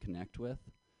impossible to connect with,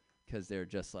 'cause they're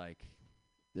just like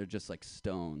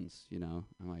stones, you know?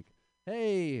 I'm like,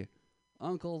 hey,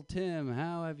 Uncle Tim,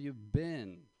 how have you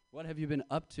been? What have you been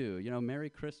up to? You know, Merry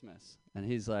Christmas. And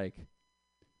he's like,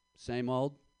 same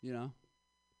old, you know?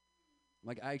 I'm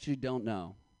like, I actually don't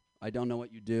know. I don't know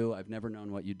what you do. I've never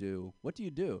known what you do. What do you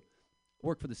do?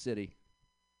 Work for the city.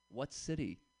 What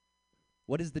city?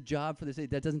 What is the job for the city?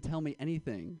 That doesn't tell me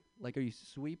anything. Like, are you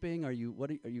sweeping? Are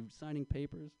you signing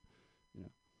papers? You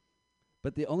know.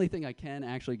 But the only thing I can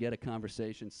actually get a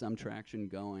conversation, some traction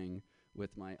going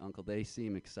with my uncle, they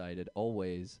seem excited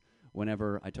always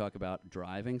whenever I talk about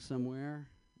driving somewhere,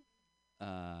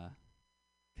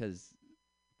 'cause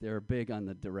they're big on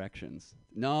the directions.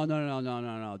 No,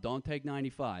 don't take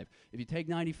 95. If you take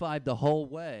 95 the whole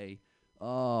way,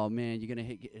 oh man, you're going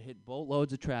to hit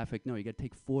boatloads of traffic. No, you got to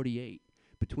take 48.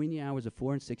 Between the hours of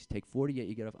 4 and 6, you take 48,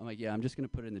 you get off. I'm like, yeah, I'm just going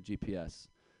to put it in the GPS.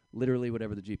 Literally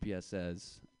whatever the GPS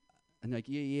says. I'm like,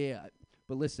 yeah.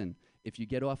 But listen, if you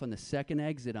get off on the second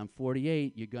exit on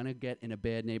 48, you're going to get in a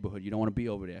bad neighborhood. You don't want to be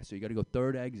over there. So you got to go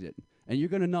third exit. And you're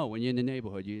going to know when you're in the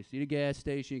neighborhood. You see the gas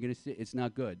station, you're going to see it's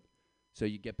not good. So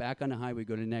you get back on the highway,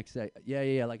 go to the next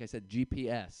yeah. Like I said,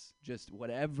 GPS, just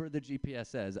whatever the GPS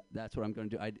says, that's what I'm going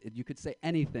to do. You could say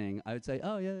anything. I would say,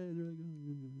 oh yeah,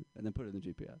 and then put it in the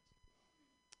GPS.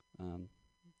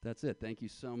 That's it. Thank you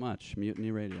so much,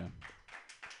 Mutiny Radio.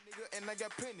 And I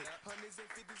got plenty, hundreds and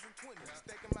fifties and twenties,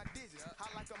 stacking my digits,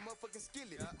 hot like a motherfucking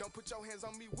skillet. Don't put your hands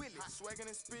on me, Willie, swagging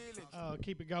and spilling. Oh,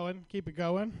 keep it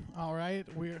going. All right,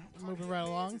 we're moving right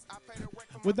along.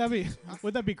 Would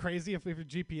that be crazy if your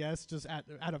GPS just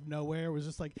out of nowhere was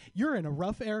just like, you're in a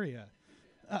rough area?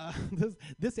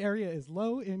 This area is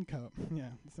low income.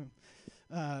 Yeah, so,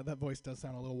 that voice does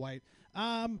sound a little white.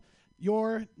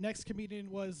 Your next comedian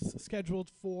was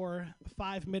scheduled for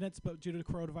 5 minutes, but due to the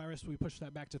coronavirus, we pushed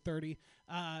that back to 30.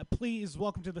 Please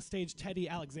welcome to the stage Teddy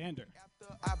Alexander.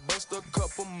 After I bust a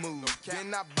couple moves,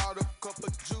 then I bought a couple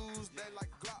Jews. They like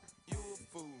Glock, you a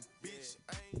fool, bitch.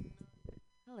 Ain't.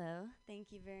 Hello,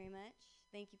 thank you very much.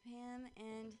 Thank you, Pam,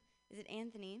 and is it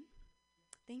Anthony?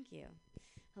 Thank you.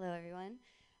 Hello, everyone.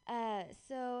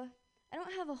 So I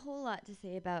don't have a whole lot to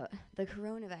say about the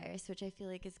coronavirus, which I feel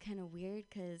like is kind of weird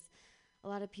because a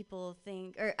lot of people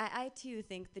think, or I too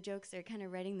think the jokes are kind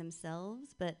of writing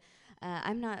themselves, but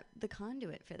I'm not the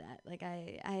conduit for that. Like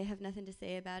I have nothing to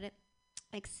say about it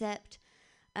except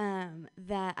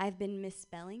that I've been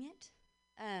misspelling it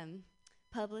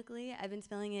publicly. I've been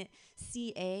spelling it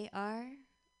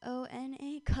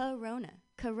Carona,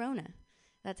 Corona.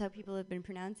 That's how people have been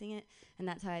pronouncing it, and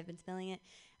that's how I've been spelling it.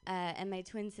 And my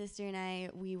twin sister and I,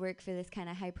 we work for this kind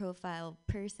of high-profile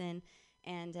person,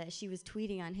 and she was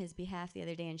tweeting on his behalf the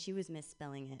other day, and she was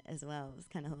misspelling it as well. It was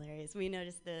kind of hilarious. We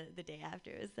noticed the day after.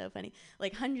 It was so funny.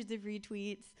 Like hundreds of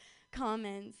retweets,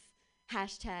 comments,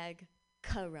 hashtag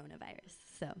coronavirus.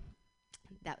 So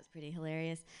that was pretty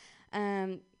hilarious.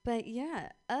 But yeah,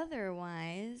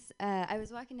 otherwise, I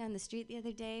was walking down the street the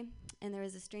other day, and there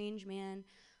was a strange man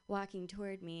walking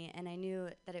toward me, and I knew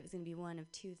that it was going to be one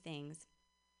of two things.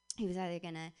 He was either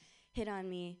going to hit on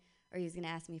me or he was going to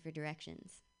ask me for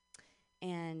directions.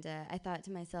 And I thought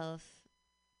to myself,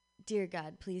 dear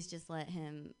God, please just let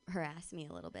him harass me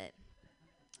a little bit.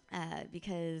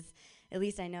 Because at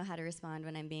least I know how to respond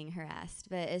when I'm being harassed.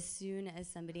 But as soon as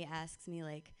somebody asks me,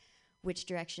 like, which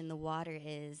direction the water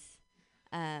is,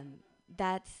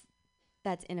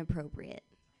 that's inappropriate.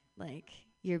 Like,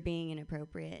 you're being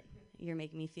inappropriate. You're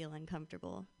making me feel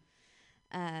uncomfortable.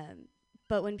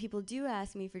 But when people do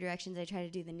ask me for directions, I try to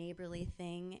do the neighborly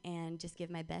thing and just give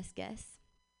my best guess.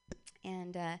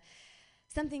 And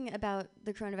something about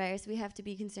the coronavirus, we have to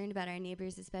be concerned about our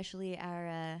neighbors, especially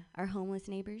our homeless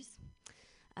neighbors.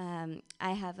 I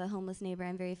have a homeless neighbor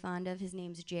I'm very fond of. His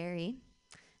name's Jerry,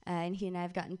 and he and I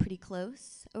have gotten pretty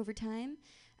close over time.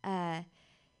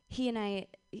 He and I,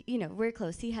 we're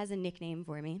close. He has a nickname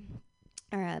for me,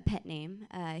 or a pet name.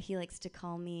 He likes to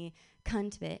call me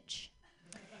Cunt Bitch.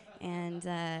 And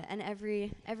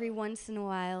every once in a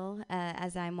while,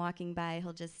 as I'm walking by,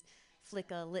 he'll just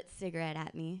flick a lit cigarette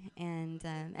at me, and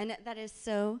that is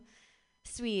so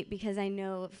sweet because I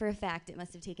know for a fact it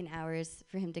must have taken hours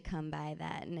for him to come by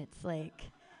that, and it's like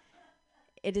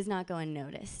it does not go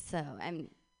unnoticed. So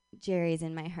Jerry's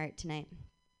in my heart tonight.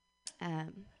 Something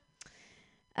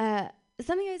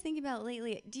I was thinking about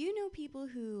lately. Do you know people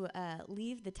who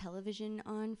leave the television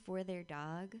on for their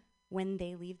dog when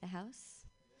they leave the house?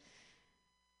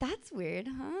 That's weird,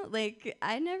 huh? Like,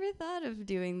 I never thought of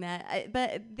doing that.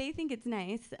 But they think it's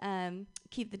nice,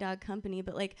 keep the dog company.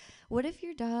 But, like, what if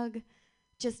your dog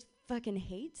just fucking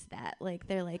hates that? Like,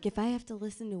 they're like, if I have to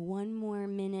listen to one more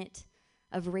minute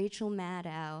of Rachel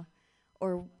Maddow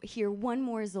or hear one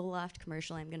more Zoloft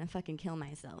commercial, I'm going to fucking kill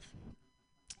myself.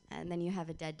 And then you have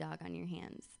a dead dog on your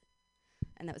hands.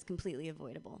 And that was completely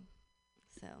avoidable.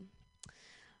 So,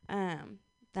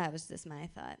 that was just my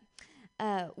thought.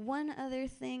 One other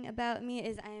thing about me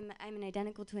is I'm an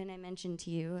identical twin. I mentioned to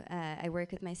you. I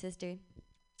work with my sister,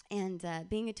 and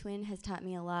being a twin has taught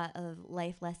me a lot of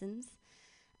life lessons.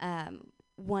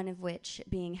 One of which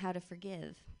being how to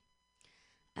forgive,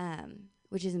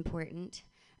 which is important.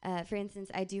 For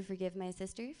instance, I do forgive my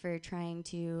sister for trying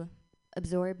to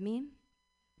absorb me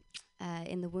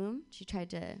in the womb. She trying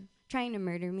to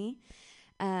murder me,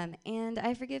 and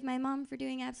I forgive my mom for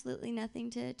doing absolutely nothing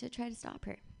to try to stop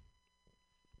her.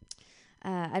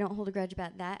 I don't hold a grudge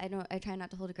about that. I try not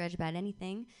to hold a grudge about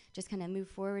anything. Just kind of move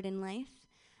forward in life.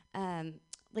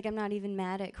 Like I'm not even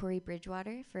mad at Corey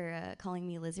Bridgewater for calling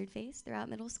me lizard face throughout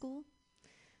middle school.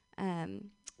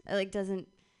 It doesn't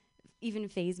even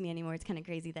faze me anymore. It's kind of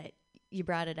crazy that you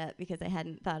brought it up because I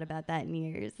hadn't thought about that in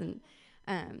years. And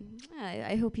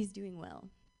I hope he's doing well.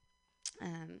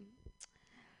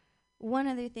 One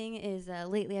other thing is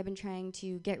lately I've been trying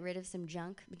to get rid of some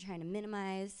junk. I've been trying to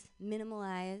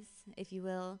minimalize, if you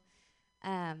will.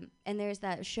 And there's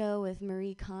that show with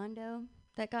Marie Kondo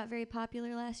that got very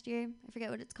popular last year. I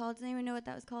forget what it's called. Does anyone know what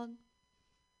that was called?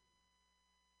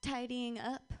 Tidying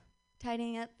Up.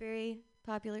 Tidying Up, very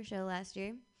popular show last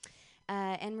year.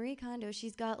 And Marie Kondo,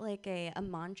 she's got like a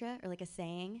mantra or like a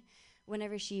saying.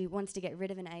 Whenever she wants to get rid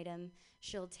of an item,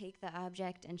 she'll take the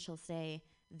object and she'll say,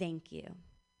 "Thank you."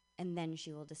 And then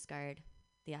she will discard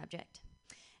the object.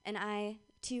 And I,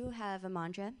 too, have a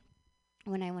mantra.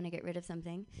 When I want to get rid of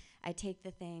something, I take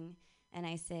the thing and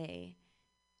I say,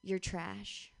 "You're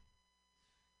trash.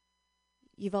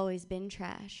 You've always been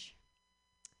trash.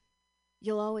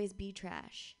 You'll always be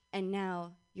trash. And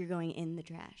now you're going in the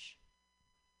trash."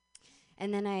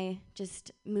 And then I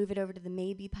just move it over to the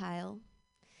maybe pile.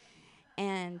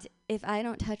 And if I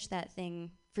don't touch that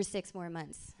thing for 6 more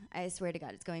months, I swear to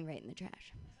God, it's going right in the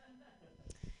trash.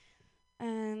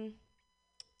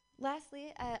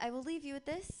 Lastly, I will leave you with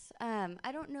this.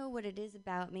 I don't know what it is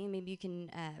about me. Maybe you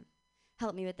can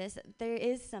help me with this. There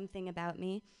is something about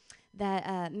me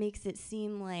that makes it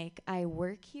seem like I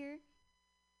work here.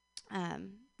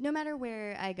 No matter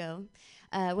where I go,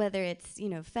 whether it's,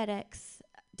 FedEx,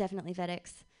 definitely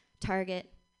FedEx,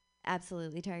 Target,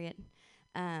 absolutely Target,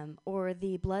 or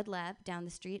the blood lab down the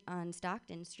street on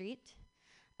Stockton Street.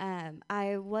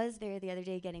 I was there the other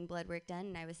day getting blood work done,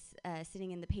 and I was sitting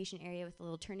in the patient area with a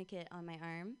little tourniquet on my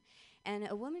arm, and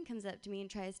a woman comes up to me and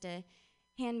tries to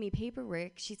hand me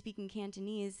paperwork. She's speaking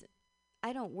Cantonese.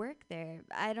 I don't work there.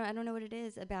 I don't know what it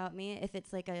is about me, if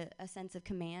it's like a sense of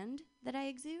command that I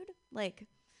exude, like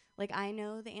I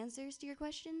know the answers to your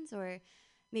questions, or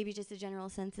maybe just a general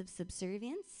sense of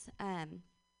subservience.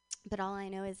 But all I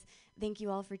know is thank you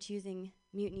all for choosing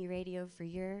Mutiny Radio for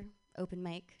your open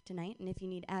mic tonight. And if you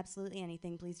need absolutely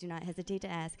anything, please do not hesitate to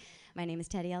ask. My name is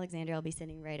Teddy Alexander. I'll be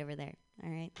sitting right over there. All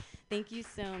right. Thank you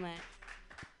so much.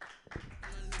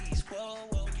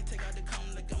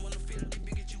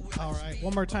 All right.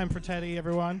 One more time for Teddy,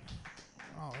 everyone.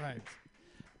 All right.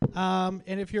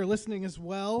 And if you're listening as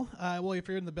well, if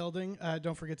you're in the building,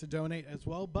 don't forget to donate as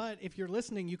well. But if you're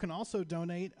listening, you can also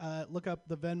donate. Look up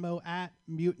the Venmo at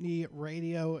Mutiny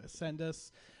Radio. Send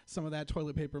us some of that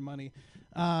toilet paper money.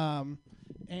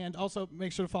 And also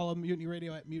make sure to follow Mutiny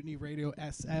Radio at Mutiny Radio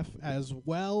SF as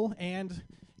well. And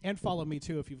follow me,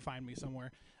 too, if you find me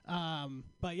somewhere.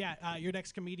 But yeah, your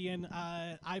next comedian,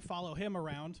 I follow him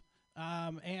around.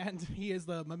 And he is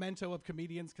the memento of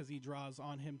comedians because he draws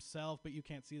on himself, but you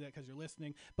can't see that because you're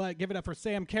listening. But give it up for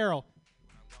Sam Carroll.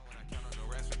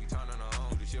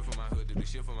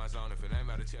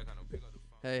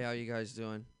 Hey, how you guys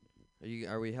doing?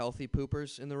 Are we healthy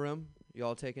poopers in the room? You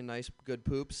all taking nice, good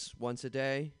poops once a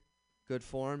day? Good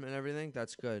form and everything?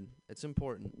 That's good. It's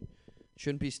important.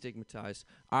 Shouldn't be stigmatized.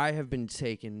 I have been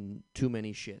taking too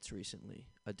many shits recently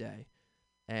a day.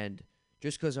 And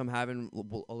just because I'm having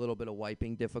a little bit of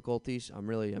wiping difficulties,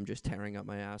 I'm just tearing up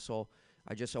my asshole.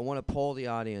 I want to poll the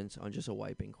audience on just a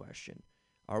wiping question.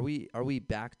 Are we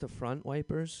back to front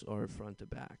wipers or front to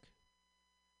back?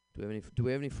 Do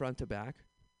we have any front to back?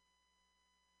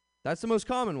 That's the most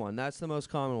common one.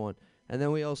 And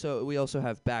then we also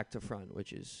have back to front,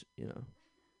 which is,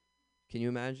 can you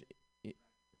imagine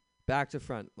back to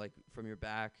front, like from your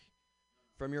back?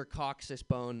 From your coccyx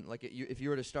bone, like if you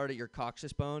were to start at your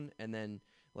coccyx bone and then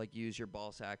like use your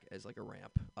ball sack as like a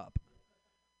ramp up.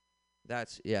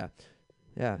 That's yeah.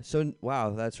 So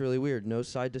wow, that's really weird. No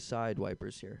side to side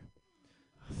wipers here.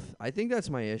 I think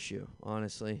that's my issue,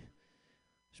 honestly.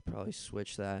 Should probably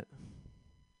switch that.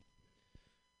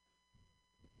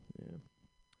 Yeah.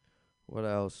 What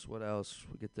else?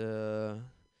 We get the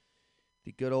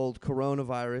good old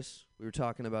coronavirus. We were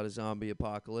talking about a zombie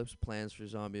apocalypse, plans for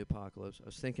zombie apocalypse. I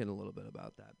was thinking a little bit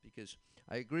about that because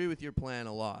I agree with your plan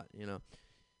a lot,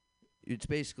 It's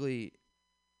basically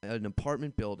an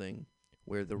apartment building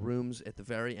where the room's at the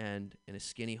very end in a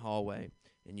skinny hallway,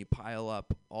 and you pile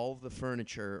up all of the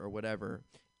furniture or whatever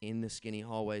in the skinny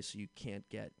hallway so you can't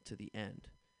get to the end.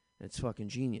 And it's fucking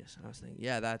genius. And I was thinking,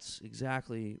 yeah, that's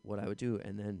exactly what I would do.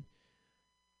 And then,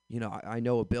 I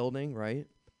know a building, right,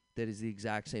 that is the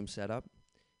exact same setup,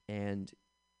 and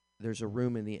there's a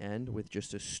room in the end with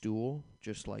just a stool,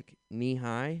 just like knee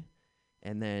high,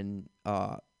 and then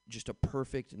just a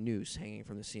perfect noose hanging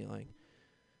from the ceiling.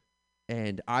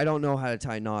 And I don't know how to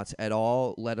tie knots at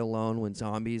all, let alone when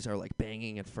zombies are like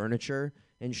banging at furniture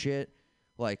and shit.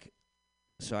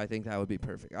 So I think that would be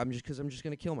perfect. I'm just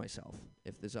gonna kill myself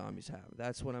if the zombies have.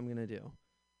 That's what I'm gonna do.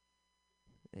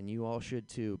 And you all should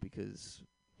too, because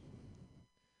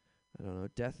I don't know,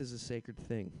 death is a sacred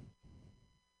thing.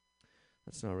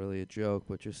 That's not really a joke,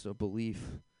 but just a belief.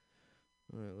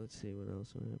 All right, let's see what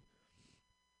else I have.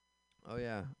 Oh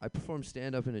yeah, I performed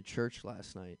stand-up in a church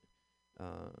last night,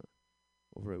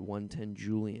 over at 110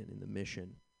 Julian in the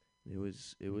Mission. It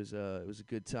was a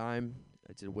good time.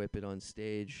 I did whip it on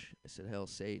stage. I said "Hail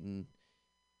Satan."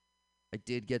 I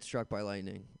did get struck by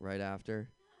lightning right after.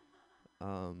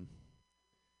 But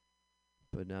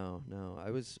no, I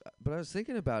was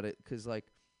thinking about it, 'cause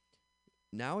like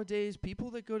nowadays people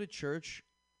that go to church,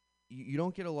 you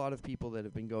don't get a lot of people that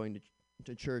have been going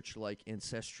to church like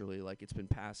ancestrally, like it's been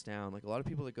passed down. Like a lot of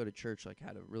people that go to church like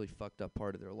had a really fucked up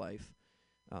part of their life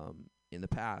in the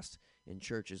past, and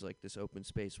church is like this open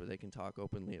space where they can talk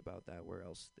openly about that, where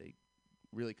else they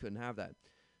really couldn't have that.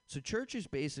 So church is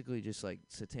basically just like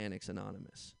Satanics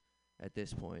Anonymous at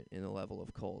this point in the level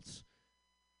of cults.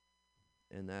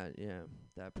 And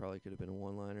that probably could have been a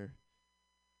one-liner.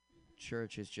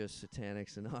 Church is just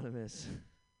Satanics Anonymous.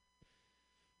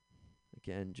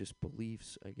 Again, just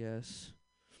beliefs, I guess.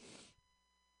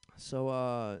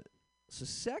 So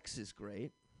sex is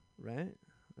great, right?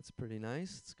 That's pretty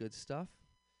nice. It's good stuff.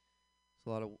 It's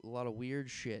a lot of weird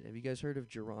shit. Have you guys heard of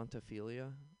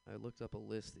gerontophilia? I looked up a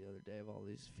list the other day of all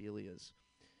these philias.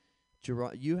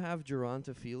 You have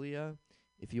gerontophilia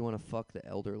if you want to fuck the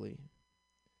elderly.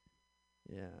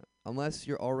 Yeah. Unless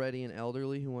you're already an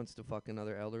elderly who wants to fuck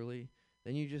another elderly,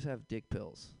 then you just have dick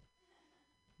pills.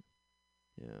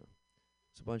 Yeah.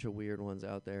 There's a bunch of weird ones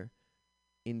out there.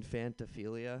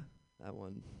 Infantophilia. That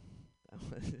one.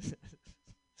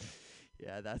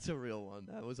 Yeah, that's a real one.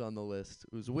 That was on the list.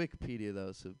 It was Wikipedia,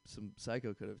 though, so some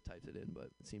psycho could have typed it in, but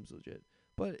it seems legit.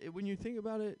 But when you think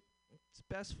about it, it's the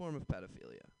best form of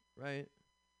pedophilia, right?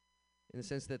 In the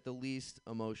sense that the least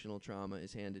emotional trauma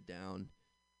is handed down.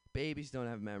 Babies don't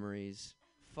have memories.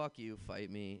 Fuck you,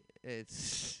 fight me.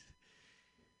 It's...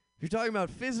 If you're talking about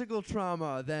physical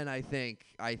trauma, then I think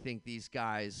these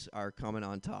guys are coming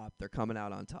on top. They're coming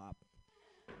out on top.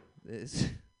 Yeah.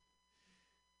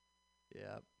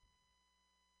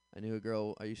 I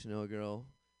used to know a girl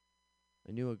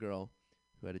who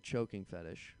had a choking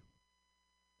fetish.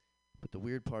 But the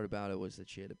weird part about it was that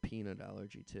she had a peanut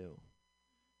allergy too.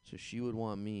 So she would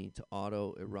want me to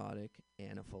autoerotic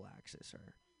anaphylaxis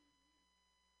her.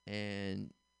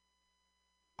 And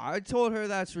I told her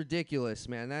that's ridiculous,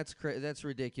 man. That's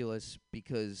ridiculous,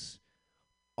 because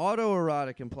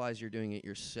autoerotic implies you're doing it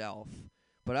yourself.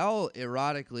 But I'll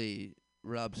erotically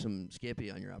rub some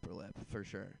Skippy on your upper lip for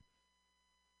sure.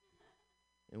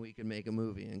 And we can make a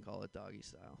movie and call it Doggy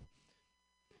Style.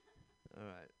 All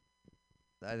right.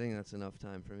 I think that's enough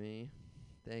time for me.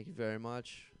 Thank you very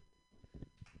much.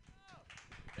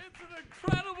 It's an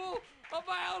incredible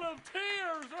amount of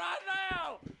tears right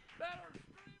now that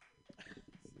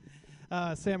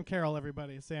are Sam Carroll,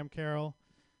 everybody. Sam Carroll.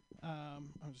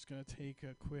 I'm just going to take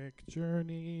a quick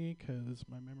journey because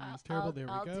my memory is terrible. There we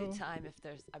go. I'll do time if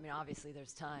there's... I mean, obviously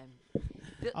there's time.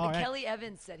 All right. Kelly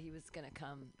Evans said he was going to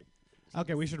come.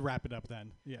 Okay, we should wrap it up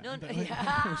then. Yeah. No,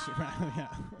 yeah. We should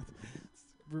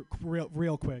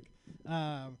real quick.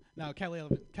 Now, Kelly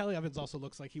Evans also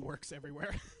looks like he works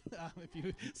everywhere. If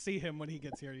you see him when he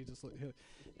gets here, he just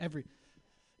every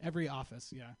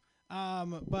office, yeah.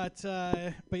 But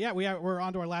yeah, we're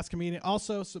on to our last comedian.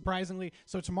 Also, surprisingly,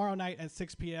 so tomorrow night at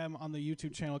 6 p.m. on the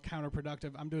YouTube channel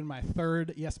Counterproductive, I'm doing my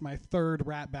third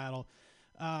rap battle.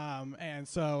 And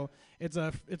so it's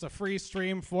a free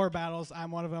stream, 4 battles.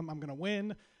 I'm one of them. I'm gonna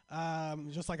win.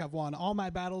 Just like I've won all my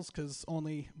battles, because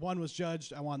only one was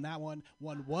judged. I won that one.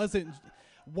 One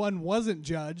wasn't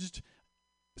judged,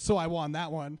 so I won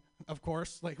that one. Of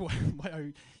course, like what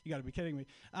you got to be kidding me.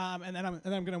 And then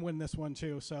I'm gonna win this one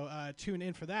too. So tune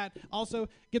in for that. Also,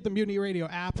 get the Mutiny Radio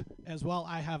app as well.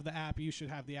 I have the app. You should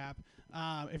have the app.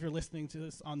 If you're listening to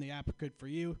this on the app, good for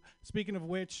you. Speaking of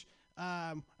which,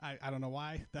 I don't know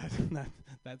why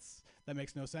that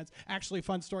makes no sense. Actually,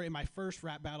 fun story. In my first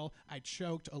rap battle, I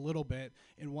choked a little bit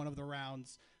in one of the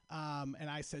rounds, and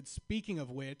I said "speaking of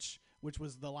which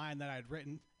was the line that I had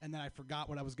written, and then I forgot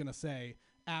what I was gonna say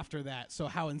after that. So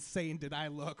how insane did I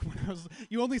look when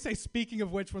you only say "speaking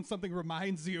of which" when something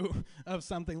reminds you of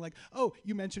something, like, oh,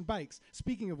 you mentioned bikes.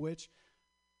 Speaking of which,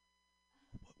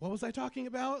 what was I talking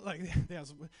about? Like,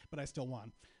 but I still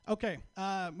won. Okay,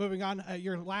 moving on.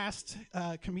 Your last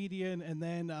comedian, and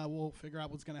then we'll figure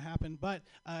out what's going to happen. But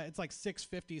it's like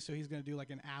 6:50, so he's going to do like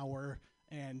an hour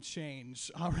and change.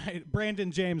 All right,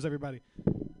 Brandon James, everybody.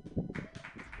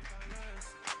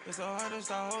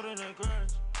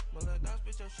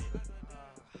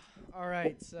 All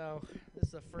right, so this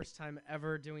is the first time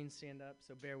ever doing stand-up,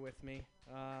 so bear with me.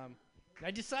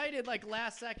 I decided like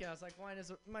last second, I was like, might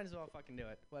as well fucking do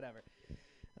it, whatever.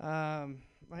 I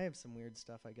have some weird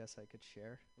stuff I guess I could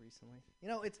share recently. You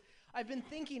know, I've been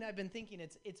thinking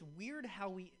it's weird how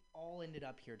we all ended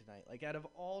up here tonight. Like out of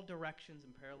all directions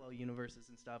and parallel universes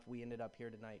and stuff, we ended up here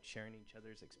tonight sharing each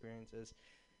other's experiences.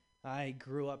 I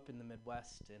grew up in the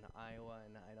Midwest in Iowa,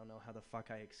 and I don't know how the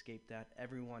fuck I escaped that.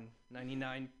 Everyone,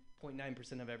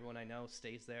 99.9% of everyone I know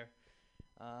stays there.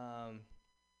 And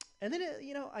then,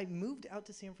 I moved out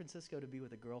to San Francisco to be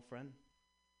with a girlfriend.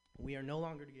 We are no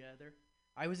longer together.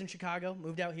 I was in Chicago,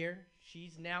 moved out here.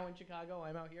 She's now in Chicago.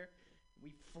 I'm out here.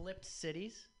 We flipped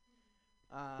cities,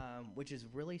 which is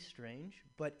really strange.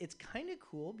 But it's kind of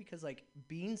cool because, like,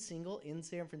 being single in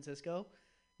San Francisco,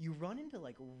 you run into,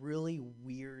 like, really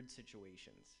weird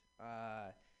situations.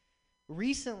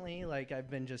 Recently, like, I've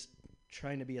been just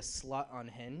trying to be a slut on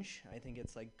Hinge. I think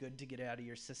it's, like, good to get out of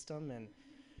your system and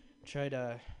try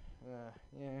to,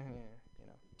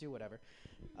 do whatever.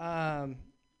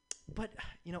 But,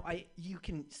 you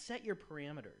can set your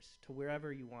parameters to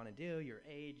wherever you want to do, your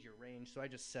age, your range. So I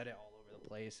just set it all over the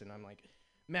place, and I'm, like,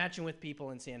 matching with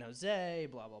people in San Jose,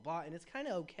 blah, blah, blah. And it's kind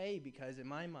of okay because in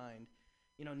my mind,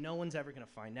 no one's ever going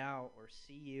to find out or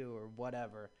see you or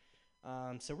whatever.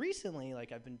 So recently,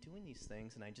 like, I've been doing these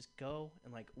things, and I just go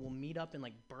and, like, we'll meet up in,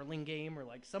 like, Burlingame or,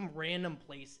 like, some random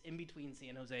place in between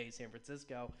San Jose and San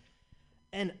Francisco.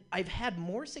 And I've had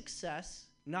more success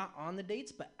not on the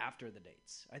dates, but after the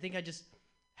dates. I think I just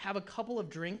have a couple of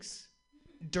drinks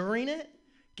during it,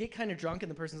 get kind of drunk,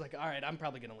 and the person's like, all right, I'm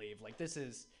probably going to leave. Like, this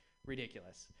is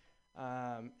ridiculous.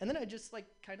 And then I just, like,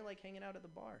 kind of like hanging out at the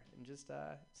bar and just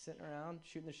sitting around,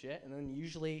 shooting the shit. And then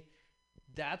usually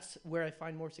that's where I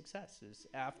find more success is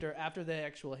after the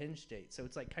actual Hinge date. So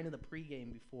it's, like, kind of the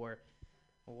pregame before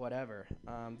whatever.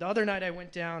 The other night I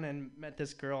went down and met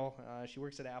this girl. She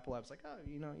works at Apple. I was like, oh,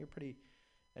 you're pretty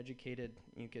educated.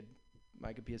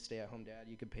 I could be a stay-at-home dad.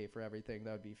 You could pay for everything.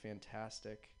 That would be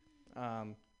fantastic.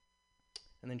 And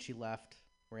then she left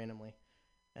randomly.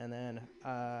 And then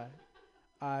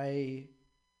I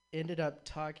ended up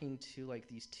talking to, like,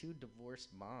 these two divorced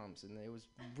moms, and it was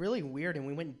really weird. And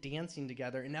we went dancing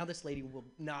together. And now this lady will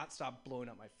not stop blowing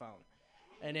up my phone.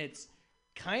 And it's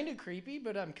kind of creepy,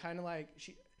 but I'm kind of like,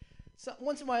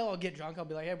 once in a while I'll get drunk. I'll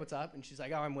be like, hey, what's up? And she's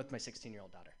like, oh, I'm with my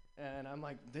 16-year-old daughter. And I'm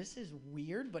like, this is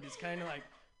weird, but it's kind of like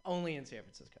only in San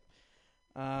Francisco.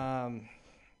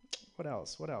 What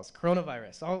else?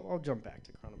 Coronavirus. I'll jump back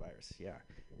to coronavirus. Yeah.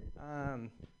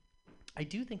 I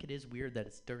do think it is weird that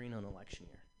it's during an election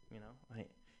year.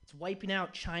 It's wiping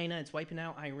out China. It's wiping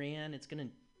out Iran. It's going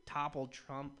to topple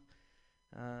Trump.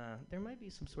 There might be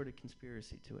some sort of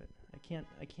conspiracy to it. I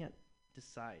can't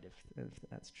decide if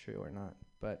that's true or not.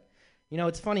 But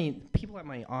it's funny. People at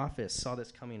my office saw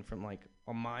this coming from like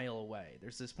a mile away.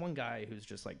 There's this one guy who's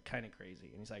just like kind of crazy,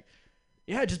 and he's like,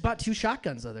 "Yeah, I just bought 2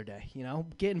 shotguns the other day.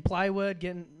 Getting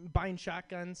plywood, buying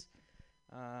shotguns."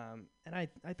 And I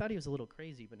thought he was a little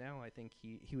crazy, but now I think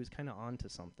he was kind of onto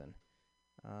something.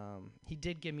 He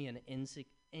did give me an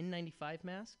N95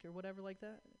 mask or whatever like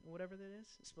that. Whatever that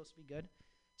is. It's supposed to be good.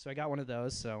 So I got one of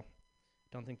those, so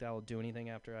don't think that will do anything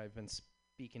after I've been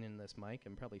speaking in this mic.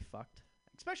 I'm probably fucked.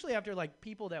 Especially after, like,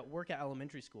 people that work at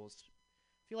elementary schools.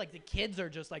 I feel like the kids are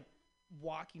just, like,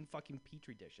 walking fucking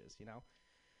Petri dishes,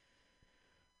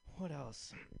 What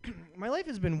else? My life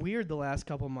has been weird the last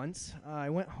couple months. I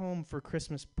went home for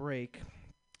Christmas break.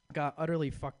 Got utterly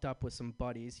fucked up with some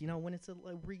buddies. When it's a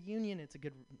reunion, it's a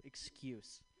good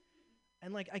excuse.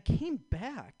 And, like, I came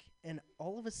back, and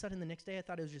all of a sudden the next day I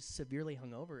thought I was just severely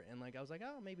hungover. And, like, I was like,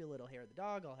 oh, maybe a little hair of the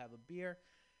dog. I'll have a beer.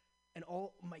 And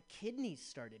all my kidneys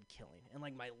started killing. And,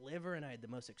 like, my liver, and I had the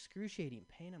most excruciating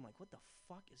pain. I'm like, what the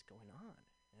fuck is going on?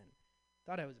 And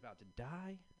thought I was about to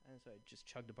die. And so I just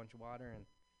chugged a bunch of water, and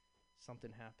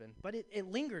something happened. But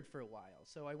it lingered for a while.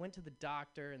 So I went to the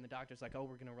doctor, and the doctor's like, oh,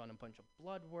 we're going to run a bunch of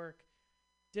blood work.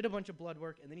 Did a bunch of blood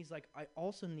work. And then he's like, I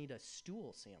also need a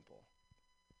stool sample.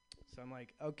 So I'm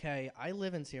like, okay, I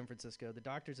live in San Francisco. The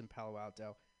doctor's in Palo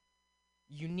Alto.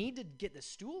 You need to get the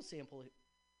stool sample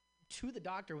to the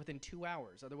doctor within 2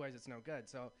 hours. Otherwise, it's no good.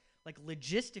 So, like,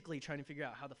 logistically trying to figure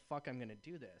out how the fuck I'm going to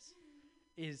do this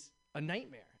is a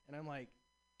nightmare. And I'm like,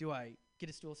 do I get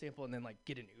a stool sample and then, like,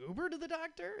 get an Uber to the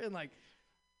doctor? And, like,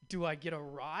 do I get a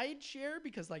ride share?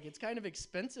 Because, like, it's kind of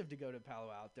expensive to go to Palo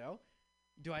Alto.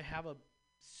 Do I have a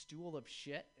stool of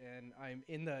shit and I'm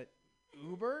in the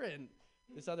Uber and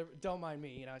this other, don't mind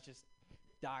me, it's just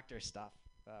doctor stuff,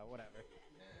 whatever.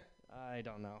 I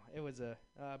don't know. It was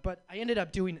but I ended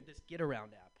up doing this Get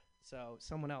Around app. So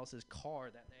someone else's car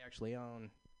that they actually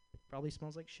own probably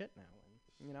smells like shit now.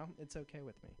 And, it's okay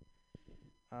with me.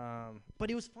 But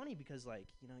it was funny because, like,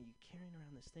 you're carrying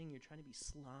around this thing. You're trying to be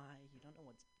sly. You don't know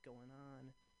what's going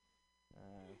on.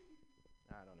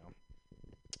 I don't know.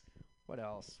 What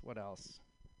else?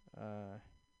 I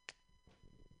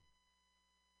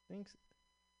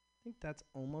think that's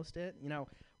almost it. You know,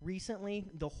 recently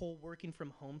the whole working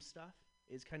from home stuff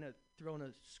is kind of throwing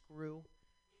a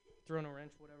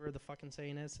wrench, whatever the fucking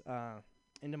saying is,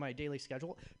 into my daily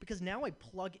schedule. Because now I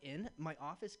plug in. My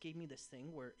office gave me this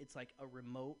thing where it's like a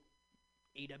remote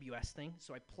AWS thing.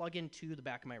 So I plug into the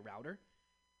back of my router,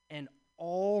 and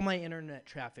all my internet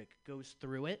traffic goes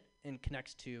through it and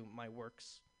connects to my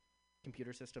work's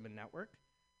computer system and network.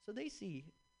 So they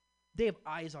have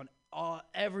eyes on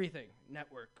everything,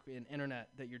 network and internet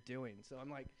that you're doing. So I'm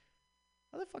like,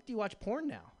 how the fuck do you watch porn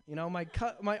now? You know, my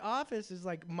office is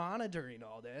like monitoring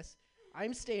all this.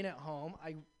 I'm staying at home.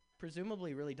 I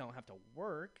presumably really don't have to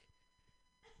work.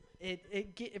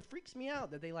 It freaks me out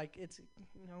that they like, it's,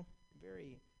 you know,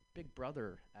 very Big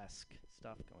Brother-esque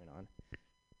stuff going on.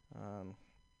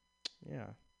 Yeah.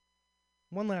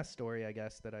 One last story, I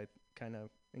guess, that I kind of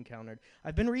encountered.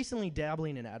 I've been recently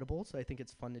dabbling in edibles, so I think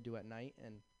it's fun to do at night,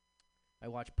 and I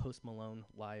watch Post Malone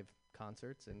live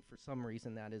concerts, and for some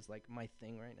reason that is like my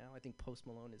thing right now. I think Post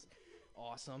Malone is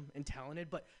awesome and talented,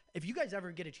 but if you guys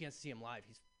ever get a chance to see him live,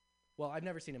 I've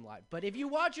never seen him live, but if you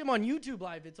watch him on YouTube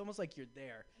live, it's almost like you're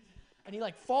there. And he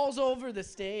like falls over the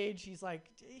stage.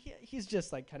 He's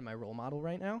just like kind of my role model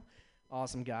right now.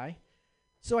 Awesome guy.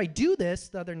 So I do this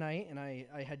the other night, and I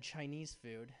had Chinese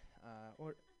food,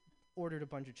 ordered a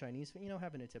bunch of Chinese food, you know,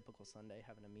 having a typical Sunday,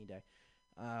 having a me day.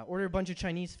 Ordered a bunch of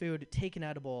Chinese food, take an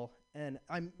edible, and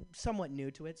I'm somewhat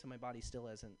new to it, so my body still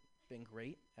hasn't been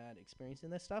great at experiencing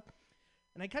this stuff.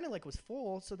 And I kind of like was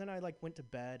full, so then I like went to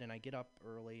bed, and I get up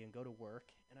early and go to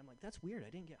work, and I'm like, that's weird, I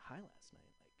didn't get high last night.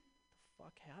 Like, the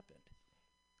fuck happened?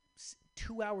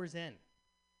 2 hours in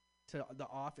to the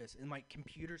office, and my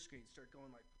computer screen start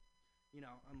going like, you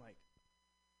know, I'm like,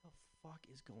 what the fuck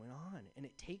is going on? And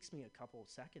it takes me a couple of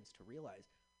seconds to realize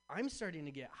I'm starting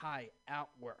to get high at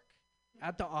work,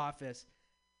 at the office,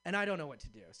 and I don't know what to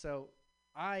do. So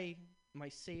my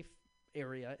safe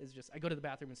area is just, I go to the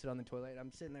bathroom and sit on the toilet, and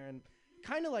I'm sitting there and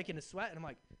kind of like in a sweat, and I'm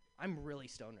like, I'm really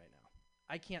stoned right now.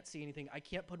 I can't see anything. I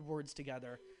can't put words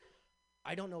together.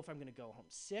 I don't know if I'm going to go home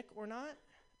sick or not,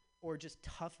 or just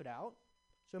tough it out.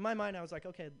 So in my mind, I was like,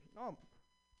 okay, I'll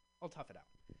tough it out.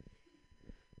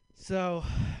 So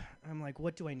I'm like,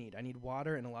 what do I need? I need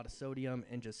water and a lot of sodium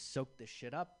and just soak this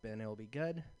shit up and it'll be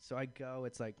good. So I go,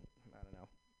 it's like, I don't know,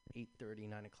 8:30,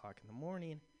 9 o'clock in the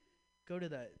morning, go to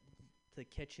the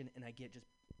kitchen, and I get just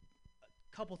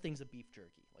a couple things of beef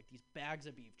jerky, like these bags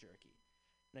of beef jerky.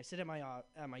 And I sit at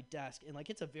my desk, and like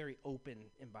it's a very open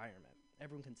environment.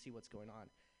 Everyone can see what's going on.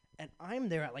 And I'm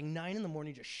there at like 9 in the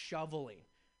morning just shoveling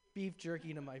beef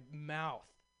jerky into my mouth.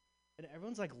 And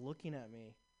everyone's like looking at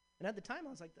me. And at the time, I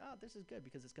was like, oh, this is good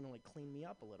because it's going to like clean me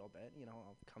up a little bit. You know,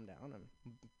 I'll come down and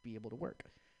be able to work.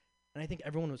 And I think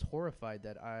everyone was horrified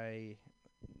that they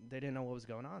didn't know what was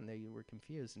going on. They were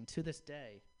confused. And to this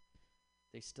day,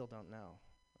 they still don't know.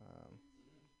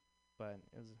 But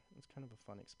it was kind of a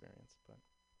fun experience. But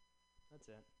that's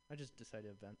it. I just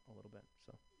decided to vent a little bit.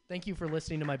 So thank you for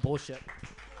listening to my bullshit.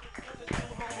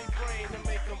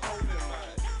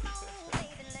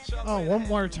 Oh, one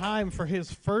more time for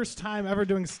his first time ever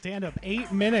doing stand-up.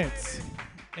 8 minutes.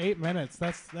 8 minutes.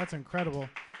 That's incredible.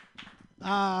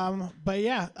 But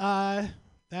yeah,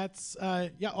 that's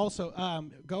yeah. Also,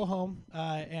 go home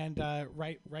and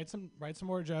write some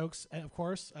more jokes, and of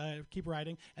course, keep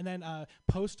writing, and then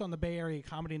post on the Bay Area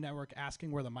Comedy Network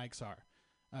asking where the mics are.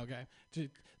 Okay,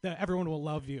 everyone will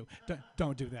love you.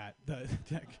 Don't do that.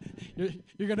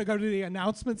 You're gonna go to the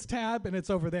announcements tab, and it's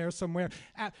over there somewhere.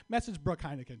 Message Brooke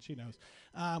Heineken, she knows,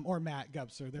 or Matt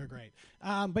Gubser, they're great.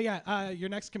 But yeah, your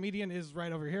next comedian is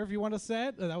right over here. If you want to say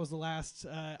it, that was the last.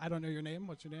 I don't know your name.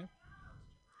 What's your name?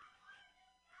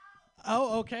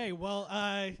 Oh, okay. Well,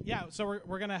 yeah. So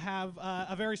we're gonna have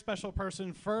a very special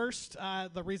person first.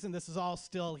 The reason this is all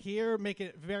still here, make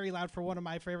it very loud for one of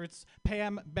my favorites,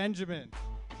 Pam Benjamin.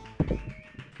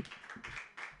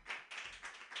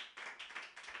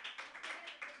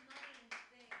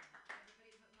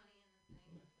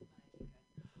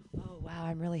 Oh wow,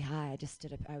 I'm really high. I just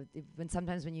did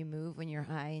sometimes when you move when you're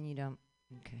high and you don't.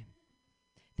 Okay.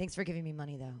 Thanks for giving me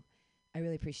money though. I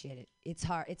really appreciate it. It's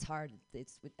hard. It's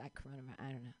with that coronavirus.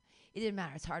 I don't know. It didn't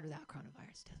matter. It's hard without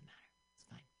coronavirus. Doesn't matter. It's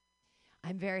fine.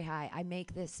 I'm very high. I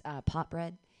make this pot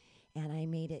bread, and I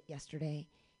made it yesterday,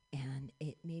 and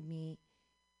it made me.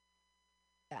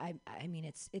 I mean,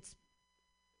 it's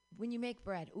when you make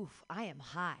bread. Oof! I am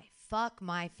high. Fuck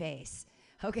my face.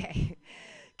 Okay.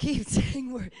 Keep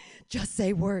saying words. Just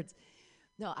say words.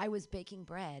 No, I was baking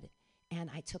bread, And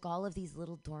I took all of these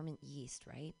little dormant yeast,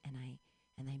 right? And I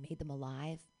made them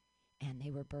alive, and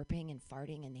they were burping and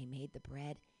farting, and they made the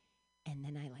bread. And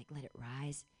then I like let it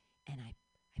rise, and I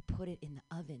put it in the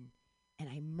oven, and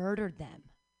I murdered them.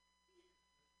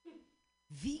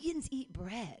 Vegans eat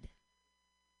bread.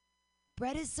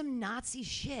 Bread is some Nazi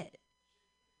shit.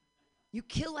 You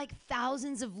kill like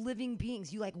thousands of living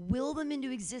beings. You like will them into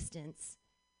existence,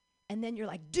 and then you're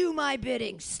like, do my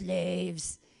bidding,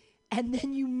 slaves. And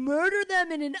then you murder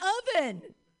them in an oven.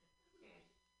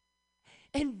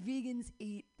 And vegans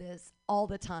eat this all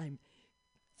the time.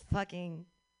 Fucking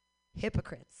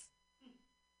hypocrites.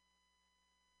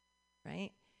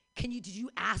 Right? Did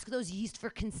you ask those yeast for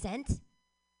consent?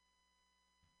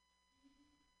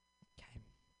 Okay.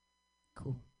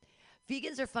 Cool.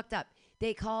 Vegans are fucked up.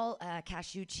 They call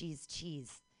cashew cheese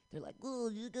cheese. They're like, oh,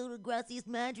 you go to Gracias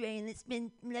Madre and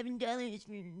spend $11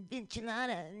 for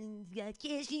enchilada and it's got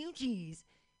cashew cheese.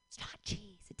 It's not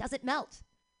cheese. It doesn't melt.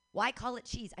 Why call it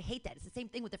cheese? I hate that. It's the same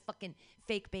thing with the fucking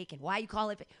fake bacon. Why you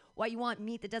call it? Why you want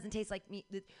meat that doesn't taste like meat?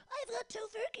 I've got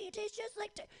turkey. It tastes just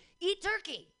like eat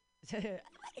turkey. I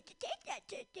wanted to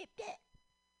take that.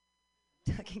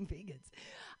 Fucking vegans.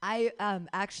 I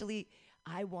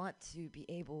want to be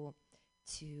able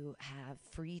to have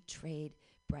free trade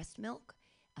breast milk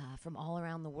from all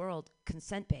around the world,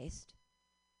 consent-based,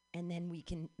 and then we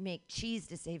can make cheese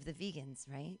to save the vegans,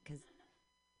 right? Because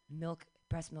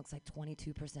breast milk's like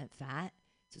 22% fat,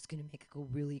 so it's going to make a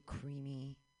really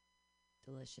creamy,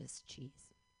 delicious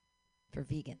cheese for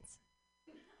vegans.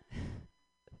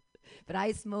 But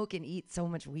I smoke and eat so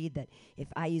much weed that if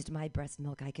I used my breast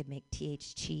milk, I could make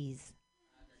TH cheese.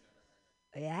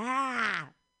 Yeah!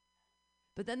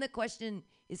 But then the question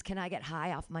is, can I get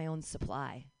high off my own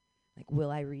supply? Like,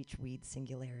 will I reach weed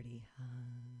singularity?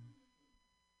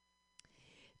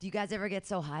 Do you guys ever get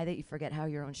so high that you forget how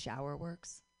your own shower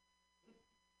works?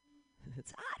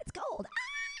 It's hot, it's cold.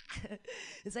 Ah!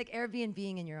 It's like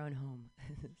Airbnb-ing in your own home.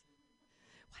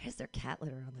 Why is there cat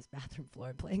litter on this bathroom floor?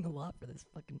 I'm playing a lot for this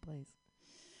fucking place.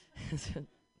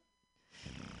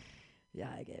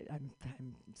 Yeah, I'm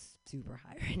super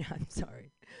high right now. I'm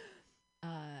sorry.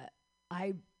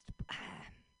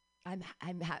 I don't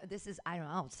know,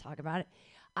 I'll just talk about it.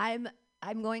 I'm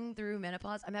going through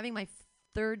menopause. I'm having my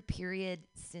third period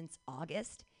since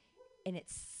August, and it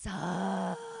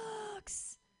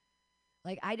sucks.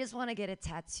 Like, I just want to get a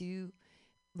tattoo,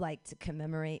 like, to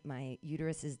commemorate my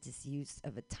uterus's disuse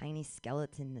of a tiny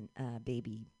skeleton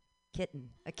baby kitten.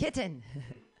 A kitten.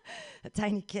 A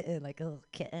tiny kitten, like a little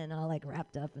kitten, all, like,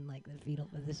 wrapped up in, like, the fetal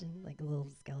position, like a little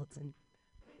skeleton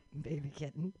baby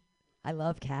kitten. I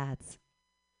love cats.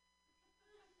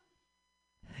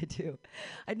 I do.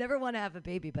 I'd never want to have a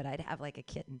baby, but I'd have like a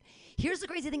kitten. Here's the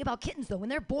crazy thing about kittens, though. When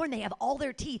they're born, they have all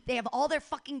their teeth. They have all their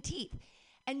fucking teeth.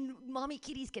 And mommy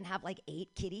kitties can have like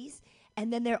 8 kitties,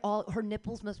 and then her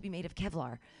nipples must be made of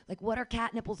Kevlar. Like, what are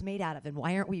cat nipples made out of, and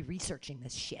why aren't we researching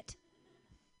this shit?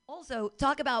 Also,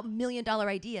 talk about $1 million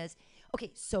ideas.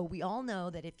 Okay, so we all know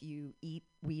that if you eat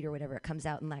weed or whatever, it comes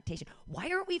out in lactation. Why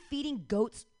aren't we feeding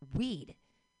goats weed?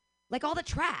 Like all the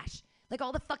trash, like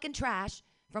all the fucking trash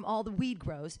from all the weed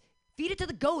grows, feed it to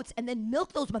the goats and then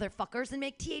milk those motherfuckers and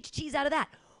make TH cheese out of that.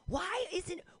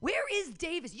 Where is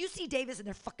Davis? You see Davis in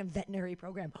their fucking veterinary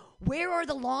program. Where are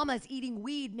the llamas eating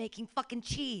weed making fucking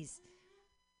cheese?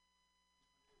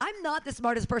 I'm not the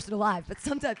smartest person alive, but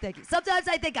sometimes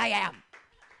I think I am.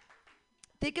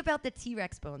 Think about the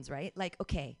T-Rex bones, right? Like,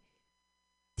 okay,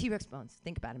 T-Rex bones,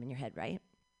 think about them in your head, right?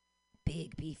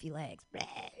 Big, beefy legs,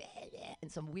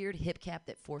 and some weird hip cap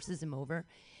that forces him over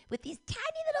with these tiny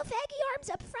little faggy arms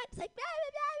up front. It's like, blah,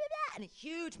 blah, blah, blah, and a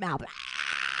huge mouth.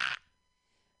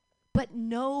 But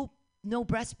no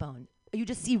breastbone. You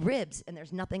just see ribs, and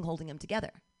there's nothing holding them together,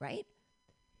 right?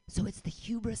 So it's the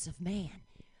hubris of man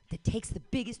that takes the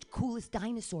biggest, coolest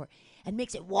dinosaur and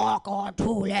makes it walk on 2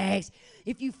 legs.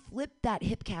 If you flip that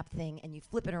hip cap thing and you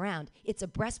flip it around, it's a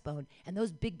breastbone, and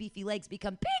those big, beefy legs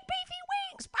become big, beefy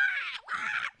wings.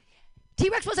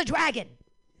 T-Rex was a dragon.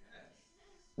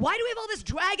 Why do we have all this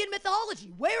dragon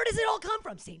mythology? Where does it all come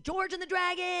from? St. George and the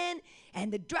dragon,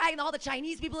 all the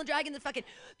Chinese people and dragons, the fucking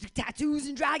tattoos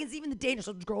and dragons, even the Danish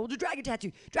girl with the dragon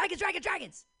tattoo. Dragons.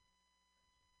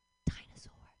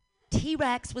 Dinosaur.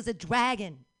 T-Rex was a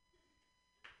dragon.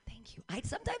 Thank you.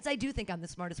 Sometimes I do think I'm the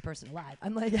smartest person alive.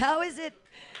 I'm like, how is it?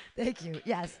 Thank you.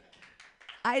 Yes.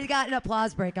 I got an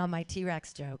applause break on my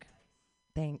T-Rex joke.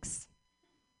 Thanks.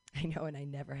 I know, and I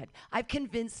never had. I've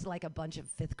convinced like a bunch of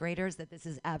 5th graders that this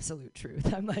is absolute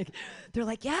truth. I'm like, they're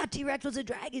like, yeah, T-Rex was a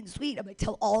dragon, sweet. I'm like,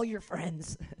 tell all your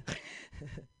friends.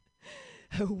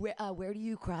 Where do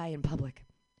you cry in public?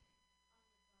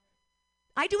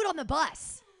 I do it on the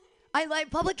bus. I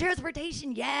like public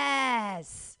transportation,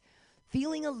 yes.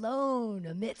 Feeling alone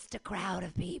amidst a crowd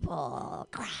of people,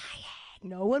 crying.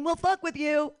 No one will fuck with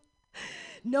you.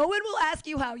 No one will ask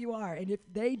you how you are. And if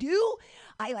they do,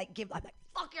 I'm like,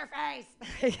 fuck your face.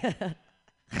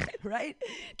 Right?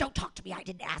 Don't talk to me. I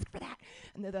didn't ask for that.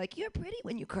 And they're like, you're pretty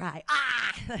when you cry.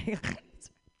 Ah!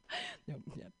 No,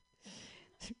 yeah.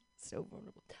 So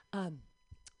vulnerable.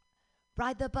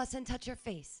 Ride the bus and touch your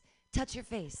face. Touch your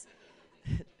face.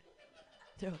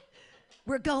 So,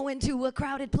 we're going to a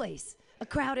crowded place. A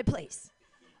crowded place.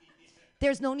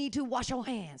 There's no need to wash your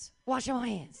hands. Wash your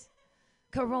hands.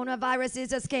 Coronavirus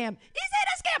is a scam. Is it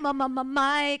a scam?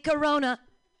 My corona.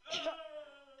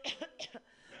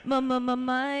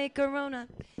 My corona.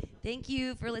 Thank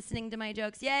you for listening to my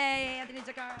jokes. Yay, Anthony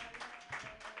Zakar.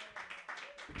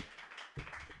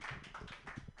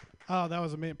 Oh, that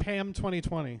was amazing. Pam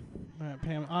 2020.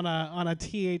 Pam on a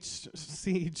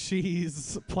THC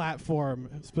cheese platform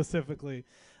specifically,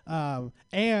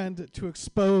 and to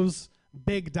expose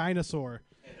Big Dinosaur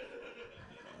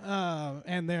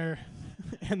and their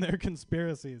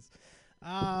conspiracies.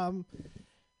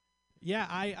 Yeah,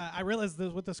 I realized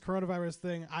that with this coronavirus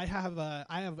thing, I have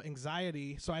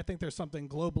anxiety, so I think there's something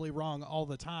globally wrong all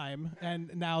the time, and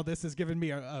now this has given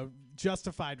me a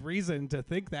justified reason to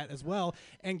think that as well.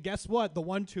 And guess what? The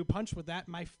 1-2 punch with that,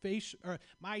 my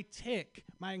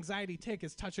anxiety tick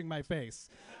is touching my face,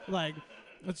 like.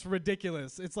 It's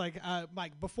ridiculous. It's like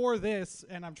before this,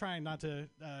 and I'm trying not to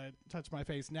touch my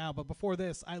face now, but before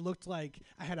this, I looked like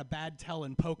I had a bad tell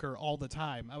in poker all the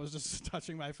time. I was just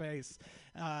touching my face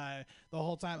the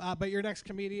whole time. But your next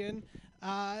comedian,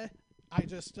 I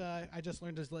just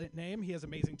learned his name. He has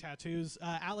amazing tattoos.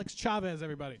 Alex Chavez,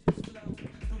 everybody.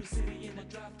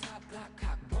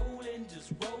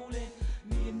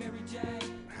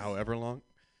 However long.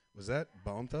 Was that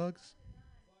Bone Thugs?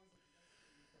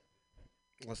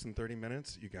 Less than 30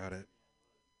 minutes? You got it.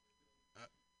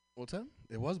 What's that?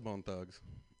 It was Bone Thugs.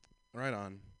 Right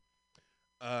on.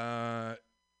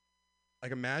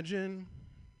 Like, imagine...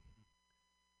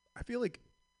 I feel like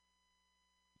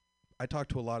I talk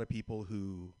to a lot of people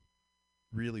who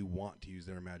really want to use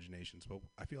their imaginations, but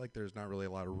I feel like there's not really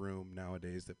a lot of room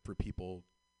nowadays for people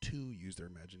to use their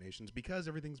imaginations because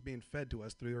everything's being fed to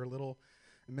us through our little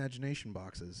imagination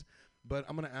boxes. But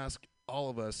I'm going to ask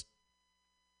all of us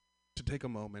to take a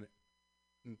moment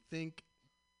and think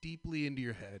deeply into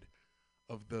your head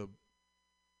of the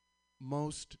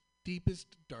most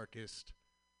deepest, darkest,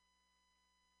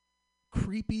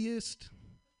 creepiest,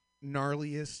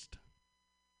 gnarliest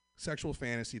sexual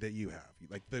fantasy that you have.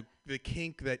 Like the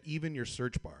kink that even your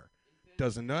search bar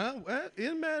doesn't know.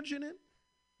 Imagine it.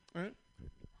 All right.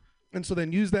 And so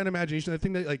then use that imagination. I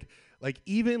think that like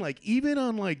even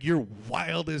on like your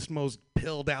wildest, most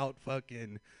pilled out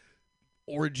fucking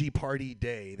orgy party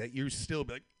day that you still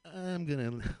be like, I'm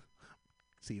gonna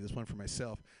see this one for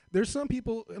myself. There's some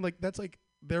people like that's like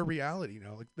their reality, you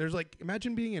know. Like there's like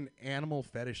imagine being an animal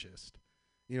fetishist.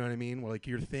 You know what I mean? Where like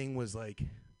your thing was like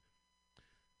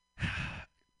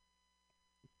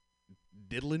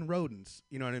diddling rodents.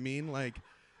 You know what I mean? Like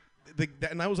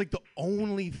and that was like the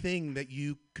only thing that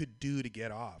you could do to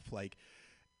get off. Like,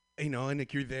 you know, and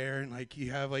like you're there and like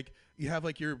you have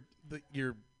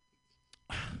your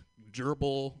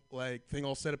gerbil like thing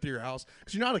all set up to your house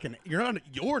because you're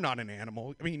not an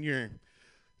animal. I mean,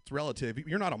 it's relative.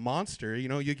 You're not a monster. You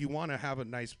know, you want to have a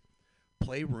nice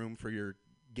playroom for your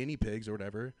guinea pigs or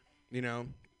whatever. You know,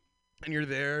 and you're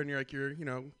there and you're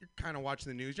kind of watching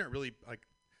the news. You're not really like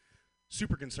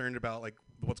super concerned about like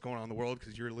what's going on in the world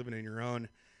because you're living in your own.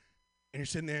 And you're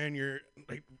sitting there and you're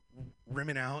like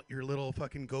rimming out your little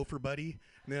fucking gopher buddy,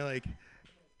 and they're like,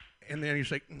 and then you're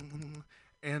just like.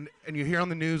 And you hear on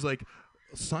the news like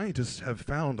scientists have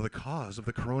found the cause of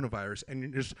the coronavirus, and you're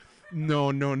just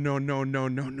no,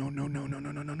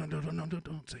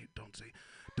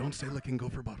 don't say licking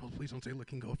gopher bottles, please don't say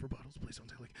licking gopher bottles, please don't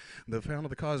say licking. The found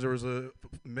of the cause there was a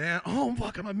man. Oh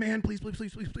fuck, I'm a man. Please don't say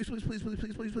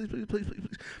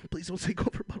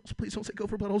gopher bottles. Please don't say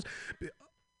gopher bottles.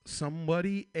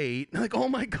 Somebody ate. Like, oh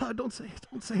my God, don't say it.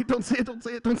 I just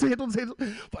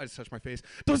touched my face.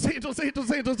 Don't say it.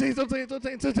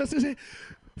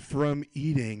 From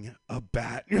eating a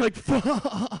bat. You're like,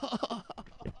 fuck.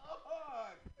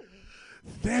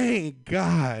 Thank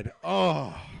God.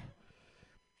 Oh.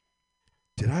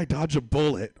 Did I dodge a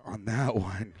bullet on that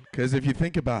one? Because if you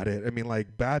think about it, I mean,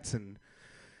 like, bats and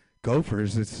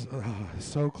gophers, it's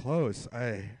so close.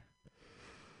 I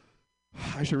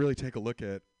should really take a look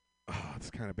at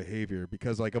this kind of behavior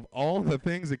because, like, of all the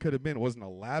things it could have been, it wasn't a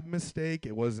lab mistake.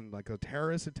 It wasn't like a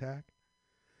terrorist attack.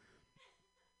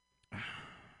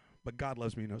 But God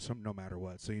loves me no matter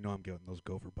what. So I'm getting those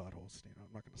gopher buttholes.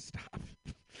 I'm not gonna stop.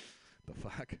 The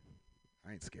fuck?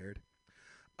 I ain't scared.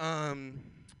 The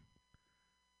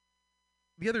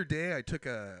other day I took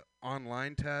a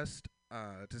online test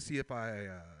to see if I'm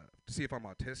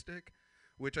autistic,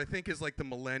 which I think is like the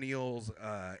millennials.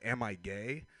 Am I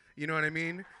gay? You know what I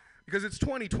mean? Because it's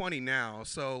 2020 now,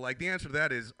 so like the answer to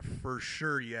that is for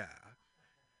sure, yeah.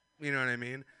 You know what I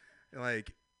mean?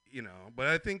 Like. But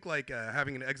I think like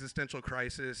having an existential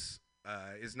crisis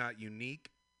is not unique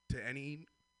to any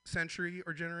century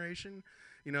or generation,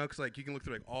 because like you can look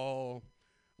through like all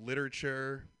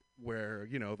literature where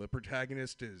the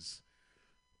protagonist is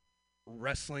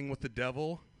wrestling with the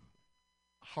devil.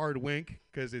 Hard wink,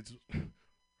 because it's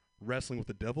wrestling with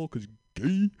the devil, because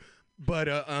gay. But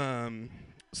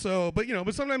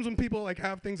but sometimes when people like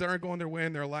have things that aren't going their way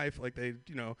in their life, like they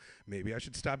maybe I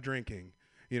should stop drinking,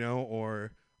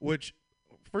 or. Which,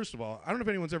 first of all, I don't know if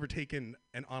anyone's ever taken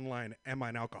an online "Am I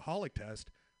an alcoholic?"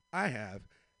 test. I have.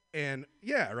 And,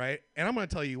 yeah, right? And I'm going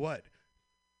to tell you what.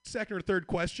 Second or third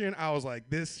question, I was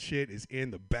like, this shit is in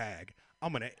the bag.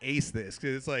 I'm going to ace this.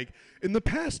 Because it's like, in the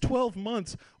past 12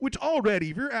 months, which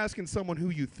already, if you're asking someone who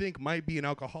you think might be an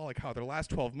alcoholic how their last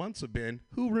 12 months have been,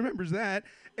 who remembers that?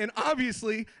 And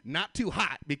obviously, not too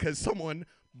hot because someone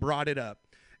brought it up.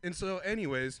 And so,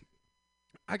 anyways,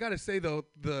 I got to say, though,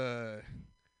 the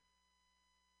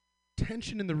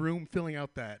tension in the room filling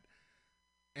out that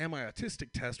 "Am I autistic?"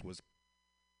 test was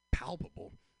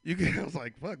palpable. I was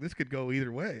like, fuck, this could go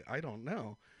either way. I don't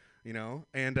know,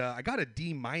 And I got a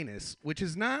D-, which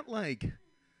is not like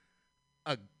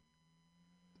I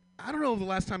don't know the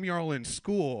last time you're all in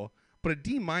school, but a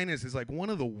D- is like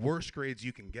one of the worst grades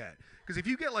you can get. Because if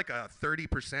you get like a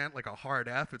 30%, like a hard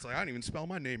F, it's like, I didn't even spell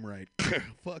my name right.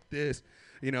 Fuck this,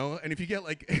 And if you get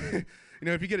like,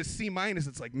 if you get a C-,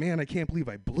 it's like, man, I can't believe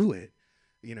I blew it,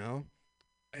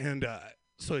 And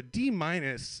so a D-,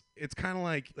 it's kind of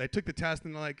like, I took the test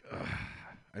and they're like,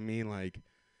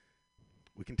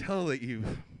 we can tell that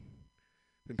you've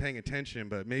been paying attention,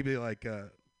 but maybe like,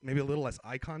 maybe a little less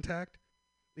eye contact,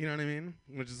 you know what I mean?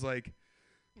 Which is like,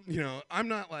 I'm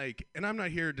not like, and I'm not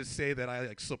here to say that I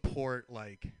like support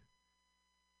like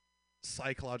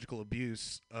psychological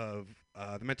abuse of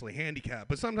the mentally handicapped,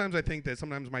 but sometimes I think that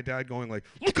sometimes my dad going like,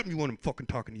 look at me when I'm fucking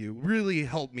talking to you, really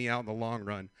helped me out in the long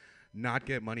run, not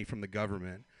get money from the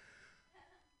government.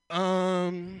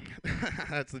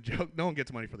 That's the joke. No one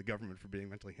gets money from the government for being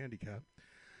mentally handicapped.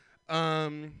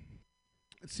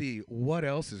 Let's see, what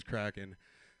else is cracking?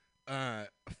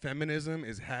 Feminism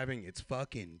is having its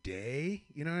fucking day.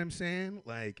 You know what I'm saying?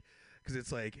 Like, because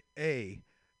it's like, hey,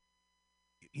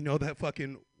 that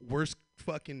fucking worst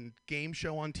fucking game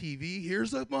show on TV?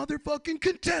 Here's a motherfucking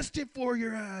contestant for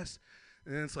your ass.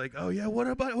 And it's like, oh yeah, what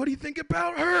do you think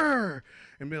about her?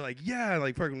 And be like, yeah,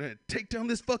 like fucking gonna take down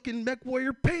this fucking mech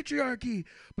warrior patriarchy.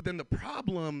 But then the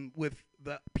problem with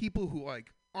the people who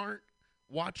like aren't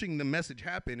watching the message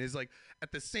happen is like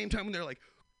at the same time when they're like,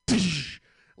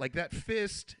 like that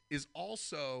fist is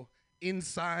also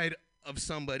inside of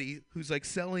somebody who's like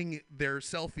selling their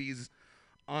selfies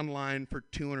online for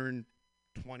 $220.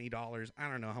 I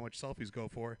don't know how much selfies go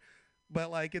for,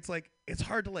 but like it's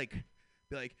hard to like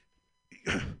be like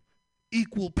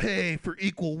equal pay for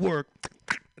equal work.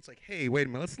 It's like, hey, wait a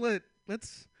minute,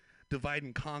 let's divide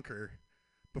and conquer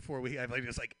before we have like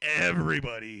just like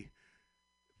everybody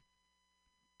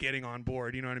getting on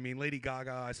board. You know what I mean? Lady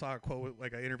Gaga, I saw a quote,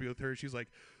 like I interviewed with her. She's like,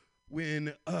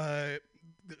 when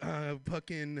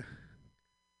fucking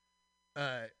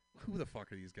who the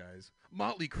fuck are these guys?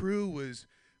 Motley Crue was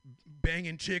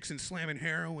banging chicks and slamming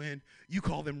heroin. You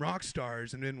call them rock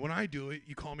stars, and then when I do it,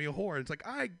 you call me a whore. It's like,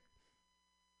 I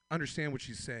understand what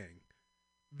she's saying.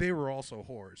 They were also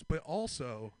whores, but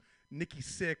also Nikki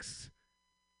Sixx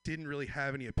didn't really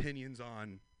have any opinions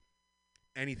on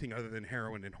anything other than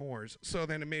heroin and whores. So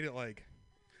then it made it like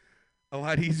a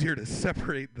lot easier to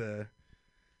separate the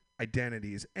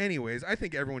identities. Anyways, I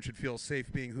think everyone should feel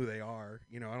safe being who they are.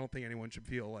 I don't think anyone should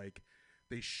feel like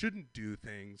they shouldn't do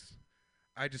things.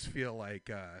 I just feel like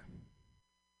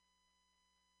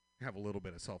have a little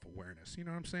bit of self-awareness. You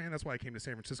know what I'm saying? That's why I came to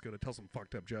San Francisco, to tell some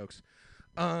fucked up jokes.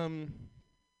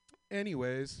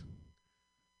 Anyways,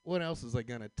 what else is I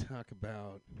gonna talk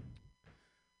about?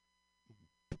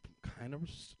 Kind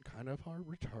of hard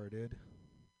retarded.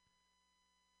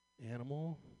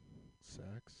 Animal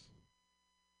sex.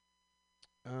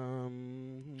 I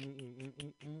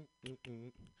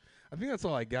think that's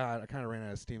all I got. I kind of ran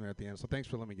out of steam at the end, so thanks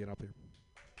for letting me get up here.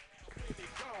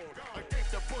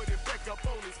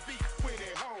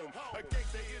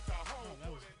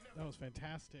 That was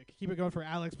fantastic. Keep it going for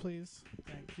Alex, please.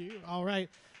 Thank you. All right.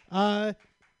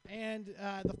 And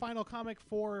the final comic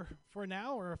for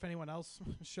now, or if anyone else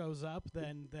shows up,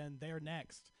 then they're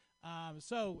next.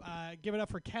 So give it up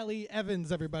for Kelly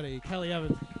Evans, everybody. Kelly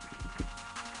Evans.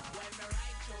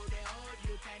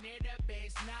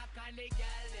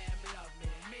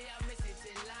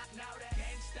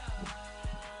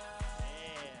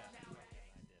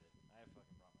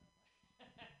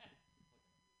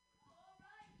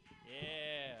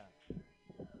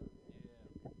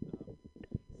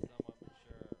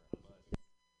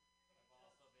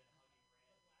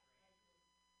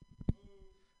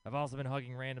 I've also been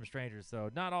hugging random strangers, so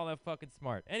not all that fucking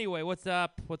smart. Anyway, what's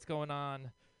up? What's going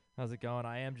on? How's it going?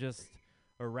 I am just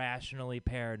irrationally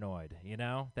paranoid, you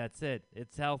know? That's it.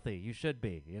 It's healthy. You should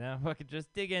be, you know? Fucking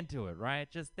just dig into it, right?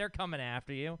 Just, they're coming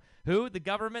after you. Who? The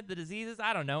government? The diseases?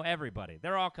 I don't know. Everybody.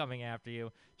 They're all coming after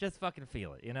you. Just fucking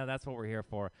feel it, you know? That's what we're here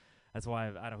for. That's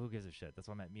why, I don't who gives a shit? That's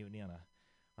why I'm at Mutiny on a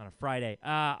Friday.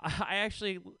 I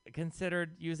actually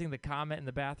considered using the comment in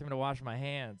the bathroom to wash my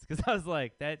hands because I was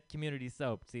like, that community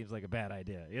soap seems like a bad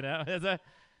idea, you know? It's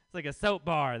like a soap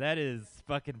bar. That is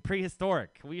fucking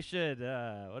prehistoric. We should,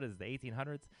 what is it, the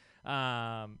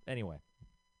 1800s? Anyway.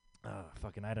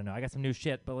 Fucking, I don't know. I got some new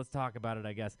shit, but let's talk about it,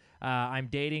 I guess. I'm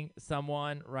dating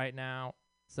someone right now,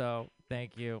 so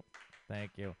thank you. Thank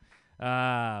you.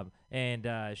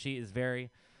 And she is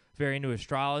very into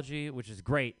astrology, which is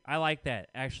great. I like that,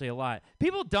 actually, a lot.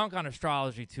 People dunk on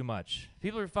astrology too much.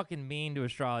 People are fucking mean to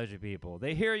astrology people.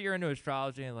 They hear you're into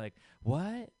astrology and like,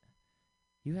 what?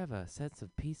 You have a sense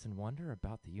of peace and wonder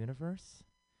about the universe?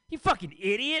 You fucking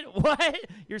idiot! What?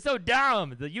 You're so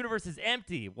dumb. The universe is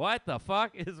empty. What the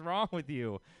fuck is wrong with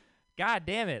you? God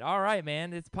damn it. All right,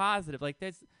 man. It's positive. Like,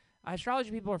 this. Astrology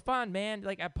people are fun, man.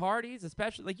 Like, at parties,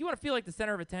 especially. Like, you want to feel like the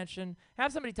center of attention.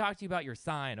 Have somebody talk to you about your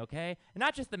sign, okay? And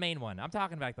not just the main one. I'm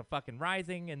talking about the fucking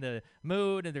rising and the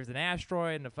moon, and there's an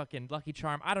asteroid and a fucking lucky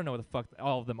charm. I don't know what the fuck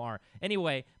all of them are.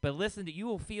 Anyway, but listen, you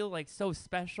will feel, like, so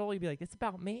special. You'll be like, it's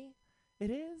about me?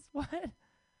 It is? What?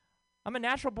 I'm a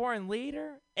natural-born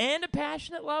leader and a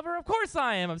passionate lover? Of course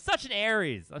I am. I'm such an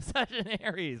Aries.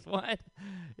 What?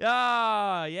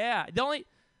 Yeah.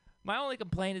 My only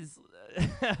complaint is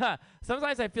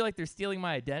sometimes I feel like they're stealing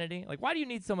my identity. Like, why do you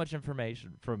need so much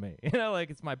information from me? You know, like,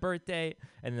 it's my birthday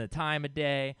and the time of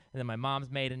day and then my mom's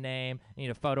maiden name. I need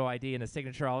a photo ID and a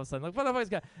signature all of a sudden. Like, what the fuck's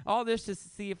got all this just to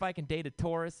see if I can date a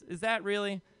Taurus? Is that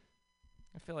really?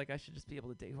 I feel like I should just be able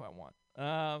to date who I want.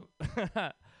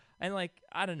 And, like,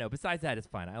 I don't know. Besides that, it's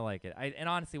fine. I like it. And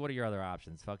honestly, what are your other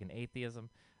options? Fucking atheism?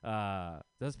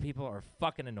 Those people are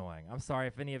fucking annoying. I'm sorry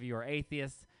if any of you are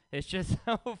atheists. It's just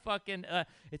so fucking,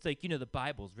 it's like, you know, the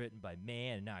Bible's written by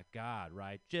man, not God,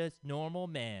 right? Just normal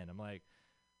man. I'm like,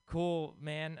 cool,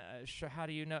 man. How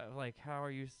do you know? Like, how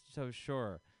are you so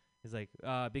sure? He's like,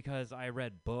 because I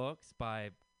read books by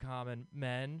common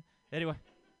men. Anyway,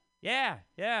 yeah.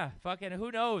 Fucking,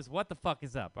 who knows what the fuck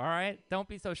is up, all right? Don't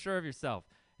be so sure of yourself.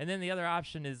 And then the other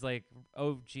option is, like,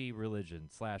 OG religion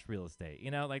 / real estate. You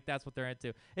know, like, that's what they're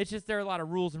into. It's just there are a lot of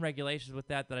rules and regulations with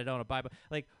that I don't abide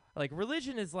by. Like,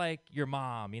 religion is like your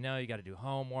mom, you know? You got to do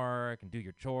homework and do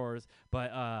your chores.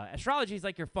 But astrology is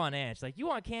like your fun aunt. She's like, you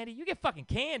want candy? You get fucking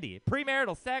candy.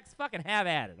 Premarital sex? Fucking have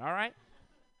at it, all right?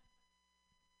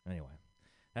 Anyway,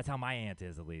 that's how my aunt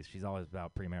is, at least. She's always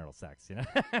about premarital sex, you know?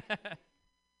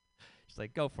 She's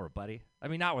like, go for it, buddy. I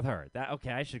mean, not with her.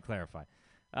 Okay, I should clarify.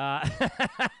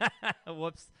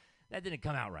 Whoops, that didn't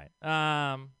come out right.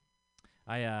 I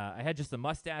had just a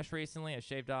mustache recently. I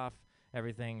shaved off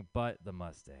everything but the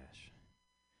mustache.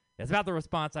 That's about the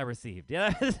response I received.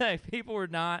 Yeah, people were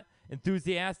not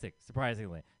enthusiastic.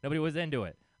 Surprisingly, nobody was into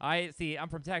it. I'm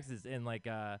from Texas, and like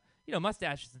you know,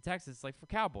 mustaches in Texas, like for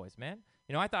cowboys, man.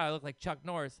 You know, I thought I looked like Chuck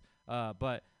Norris,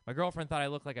 but my girlfriend thought I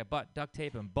looked like I bought duct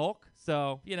tape in bulk.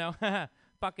 So you know,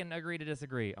 fucking agree to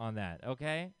disagree on that,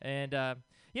 okay? And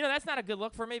you know, that's not a good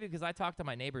look for me because I talk to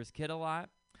my neighbor's kid a lot.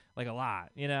 Like, a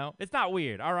lot, you know? It's not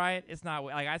weird, all right? It's not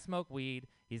like, I smoke weed.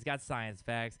 He's got science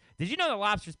facts. Did you know that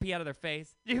lobsters pee out of their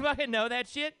face? Did you fucking know that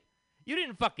shit? You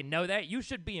didn't fucking know that. You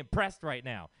should be impressed right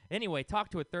now. Anyway,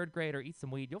 talk to a third grader, eat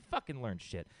some weed. You'll fucking learn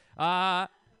shit.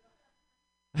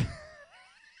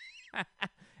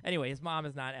 Anyway, his mom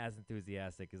is not as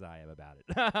enthusiastic as I am about it.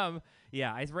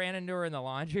 Yeah, I ran into her in the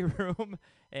laundry room,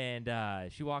 and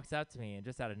she walks up to me, and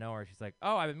just out of nowhere, she's like,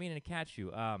 oh, I've been meaning to catch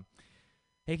you.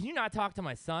 Hey, can you not talk to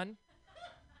my son?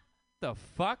 The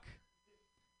fuck?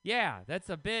 Yeah, that's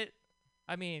a bit,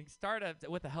 I mean, start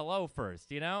with a hello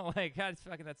first, you know? Like, that's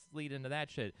lead into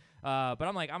that shit. But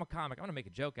I'm like, I'm a comic. I'm going to make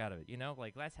a joke out of it, you know?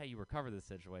 Like, that's how you recover this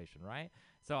situation, right?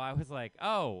 So I was like,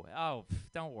 oh,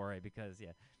 don't worry, because,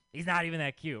 yeah. He's not even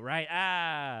that cute, right?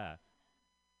 Ah.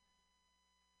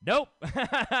 Nope.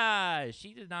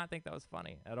 She did not think that was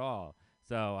funny at all.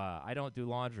 So I don't do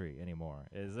laundry anymore.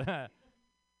 I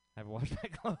haven't washed my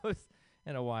clothes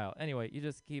in a while. Anyway, you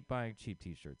just keep buying cheap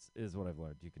T-shirts is what I've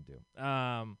learned you can do.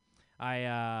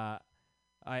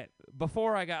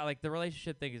 Before I got, like, the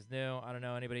relationship thing is new. I don't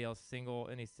know anybody else single,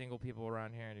 any single people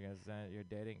around here. You guys, you're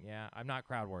dating? Yeah, I'm not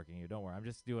crowd working you. Don't worry. I'm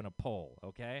just doing a poll.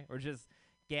 Okay, we're just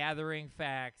gathering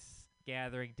facts,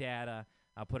 gathering data.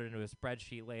 I'll put it into a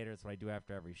spreadsheet later. That's what I do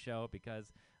after every show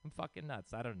because I'm fucking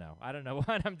nuts. I don't know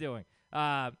what I'm doing.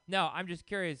 No, I'm just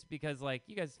curious because, like,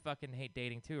 you guys fucking hate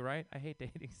dating too, right? I hate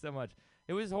dating so much.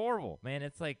 It was horrible, man.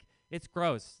 It's like, it's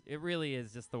gross. It really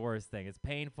is just the worst thing. It's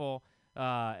painful.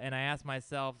 And I ask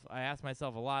myself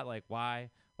a lot, like, why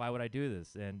would I do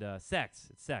this? And sex.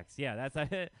 It's sex. Yeah, that's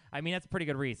I mean, that's a pretty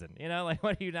good reason. You know, like,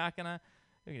 what are you not gonna?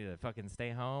 You're gonna fucking stay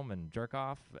home and jerk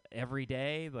off every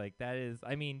day? Like, that is,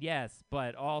 I mean, yes,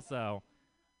 but also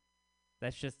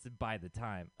that's just to buy the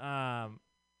time.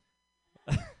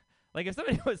 Like, if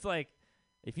somebody was like,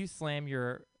 if you slam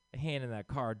your hand in that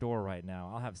car door right now,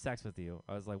 I'll have sex with you.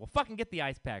 I was like, well, fucking get the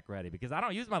ice pack ready because I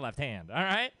don't use my left hand. All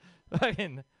right,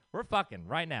 fucking, we're fucking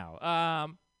right now.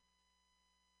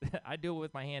 I do it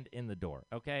with my hand in the door.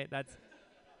 Okay, that's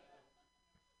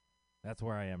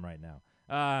where I am right now.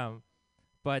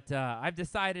 But I've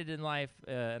decided in life,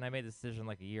 and I made this decision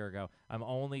like a year ago, I'm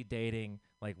only dating,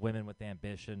 like, women with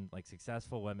ambition, like,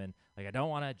 successful women. Like, I don't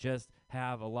want to just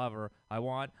have a lover. I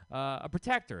want a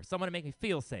protector, someone to make me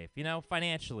feel safe, you know,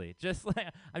 financially. Just like,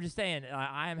 I'm just saying,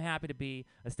 I am happy to be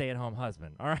a stay-at-home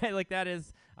husband, all right? Like, that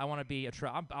is, I want to be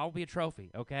I'll be a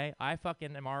trophy, okay? I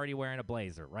fucking am already wearing a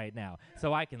blazer right now,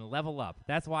 so I can level up.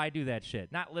 That's why I do that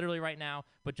shit. Not literally right now,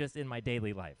 but just in my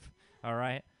daily life, all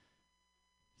right?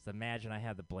 Just imagine I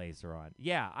had the blazer on.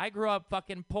 Yeah, I grew up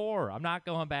fucking poor. I'm not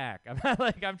going back.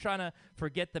 I'm trying to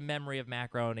forget the memory of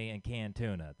macaroni and canned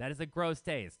tuna. That is a gross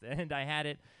taste, and I had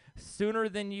it sooner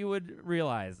than you would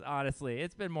realize, honestly.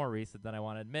 It's been more recent than I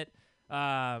want to admit.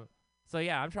 So,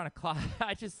 yeah, I'm trying to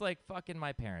I just, like, fucking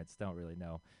my parents don't really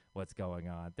know what's going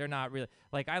on. They're not really,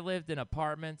 like, I lived in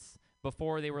apartments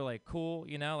before they were, like, cool,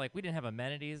 you know? Like, we didn't have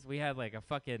amenities. We had, like, a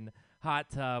fucking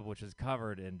hot tub, which was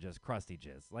covered in just crusty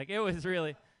jizz. Like, it was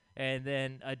really... And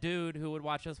then a dude who would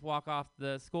watch us walk off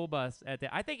the school bus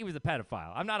I think he was a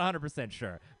pedophile. I'm not 100%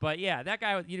 sure. But, yeah, that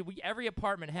guy, every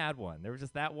apartment had one. There was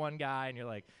just that one guy, and you're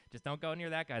like, just don't go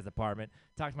near that guy's apartment.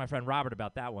 Talk to my friend Robert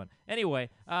about that one. Anyway,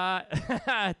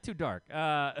 too dark.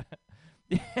 Yeah,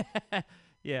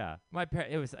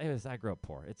 it was. I grew up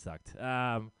poor. It sucked.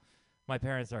 My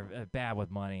parents are bad with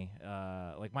money.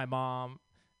 Like, my mom,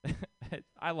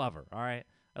 I love her, all right?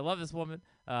 I love this woman,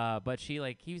 but she,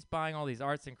 like, keeps buying all these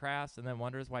arts and crafts and then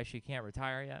wonders why she can't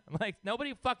retire yet. I'm like,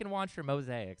 nobody fucking wants your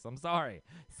mosaics. I'm sorry.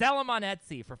 Sell them on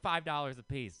Etsy for $5 a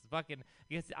piece. Fucking,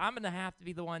 I'm going to have to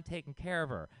be the one taking care of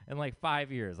her in, like, 5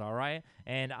 years, all right?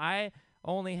 And I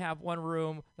only have one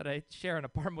room that I share an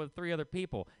apartment with 3 other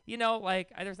people. You know,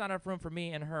 like, there's not enough room for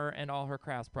me and her and all her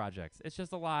crafts projects. It's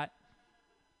just a lot.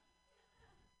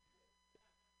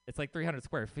 It's like 300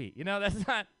 square feet. You know, that's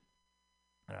not...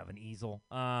 I don't have an easel.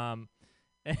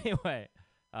 Anyway,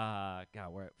 God,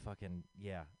 we're fucking,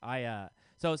 yeah.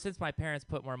 So since my parents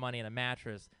put more money in a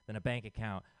mattress than a bank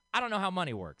account, I don't know how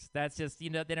money works. That's just, you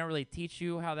know, they don't really teach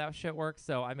you how that shit works.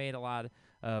 So I made a lot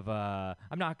of,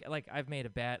 I've made a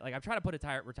bad, like, I've tried to put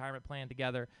a retirement plan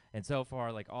together. And so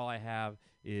far, like, all I have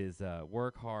is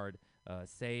work hard,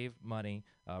 save money,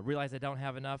 realize I don't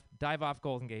have enough, dive off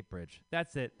Golden Gate Bridge.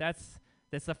 That's it. That's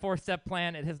a 4-step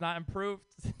plan. It has not improved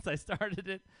since I started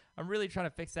it. I'm really trying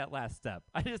to fix that last step.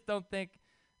 I just don't think.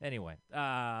 Anyway,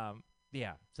 yeah.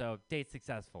 So date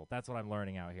successful. That's what I'm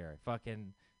learning out here.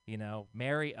 Fucking, you know,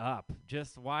 marry up.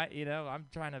 Just why, you know, I'm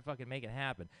trying to fucking make it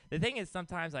happen. The thing is,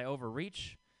 sometimes I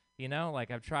overreach. You know,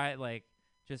 like, I've tried, like,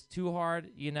 just too hard.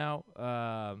 You know,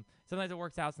 sometimes it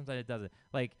works out, sometimes it doesn't.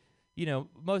 Like, you know,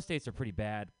 most dates are pretty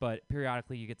bad, but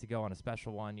periodically you get to go on a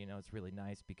special one. You know, it's really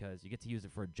nice because you get to use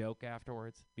it for a joke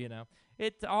afterwards. You know,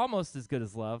 it's almost as good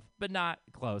as love, but not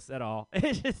close at all.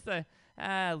 It's just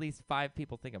at least 5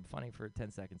 people think I'm funny for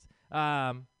 10 seconds.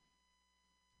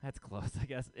 That's close, I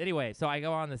guess. Anyway, so I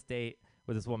go on this date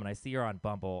with this woman. I see her on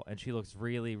Bumble, and she looks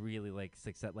really, really, like,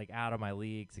 out of my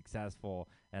league, successful.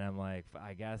 And I'm like,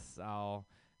 I guess I'll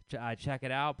check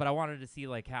it out, but I wanted to see,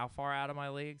 like, how far out of my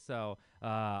league. So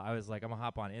I was like, I'm gonna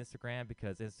hop on Instagram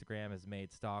because Instagram has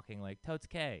made stalking, like, totes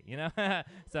K, you know.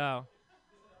 So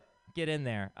get in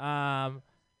there.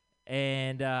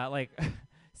 And like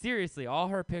seriously, all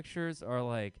her pictures are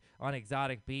like on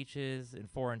exotic beaches and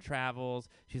foreign travels.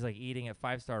 She's like eating at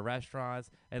 5-star restaurants.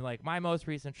 And like my most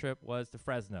recent trip was to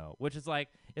Fresno, which is like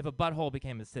if a butthole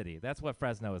became a city. That's what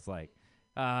Fresno is like.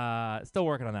 Still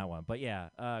working on that one. But yeah,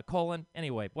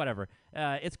 anyway, whatever.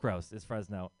 It's gross. It's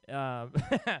Fresno.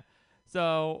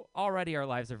 So already our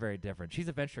lives are very different. She's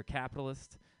a venture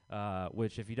capitalist,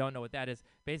 which if you don't know what that is,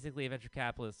 basically a venture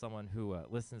capitalist is someone who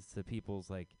listens to people's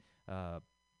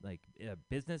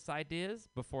business ideas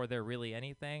before they're really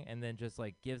anything, and then just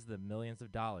like gives them millions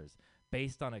of dollars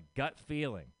based on a gut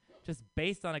feeling. Just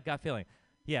based on a gut feeling.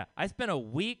 Yeah, I spent a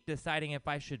week deciding if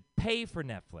I should pay for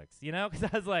Netflix, because I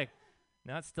was like,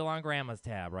 no, it's still on grandma's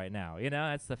tab right now.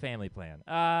 That's the family plan.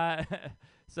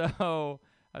 So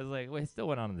I was like, well, it still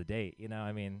went on the date.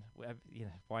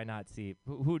 Why not see?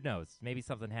 Who knows? Maybe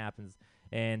something happens.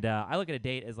 And I look at a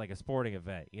date as like a sporting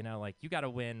event. Like you got to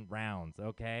win rounds,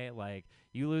 okay? Like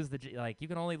you lose you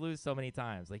can only lose so many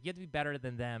times. Like you have to be better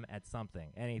than them at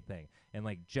something, anything. And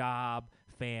like job,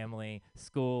 family,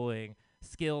 schooling,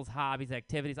 skills, hobbies,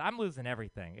 activities. I'm losing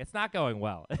everything. It's not going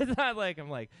well. It's not like I'm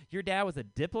like, your dad was a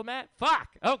diplomat? Fuck.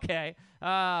 Okay.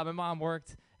 My mom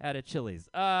worked at a Chili's.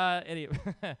 Anyway,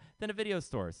 then a video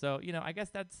store. So, I guess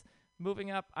that's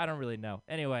moving up. I don't really know.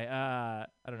 Anyway, I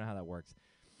don't know how that works.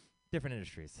 Different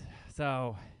industries.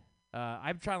 So,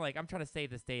 I'm trying to save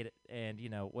this date, and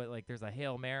there's a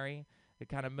Hail Mary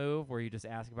kind of move where you just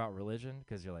ask about religion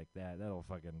because you're like that'll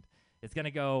fucking. It's going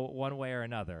to go one way or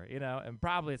another, and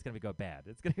probably it's going to go bad.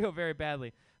 It's going to go very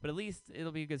badly, but at least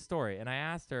it'll be a good story. And I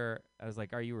asked her, I was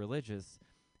like, are you religious?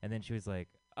 And then she was like,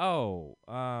 oh,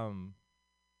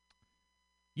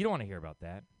 you don't want to hear about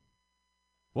that.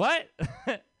 What?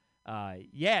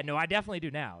 Yeah, no, I definitely do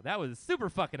now. That was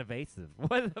super fucking evasive.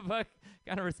 What the fuck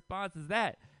kind of response is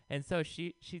that? And so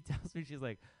she tells me, she's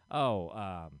like,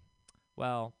 oh,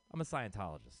 well, I'm a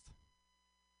Scientologist.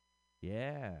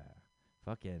 Yeah,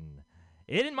 fucking...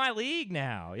 It in my league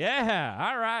now. Yeah.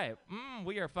 All right.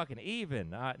 We are fucking even.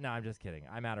 No, I'm just kidding.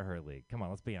 I'm out of her league. Come on,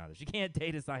 let's be honest. You can't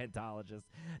date a Scientologist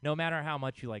no matter how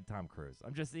much you like Tom Cruise.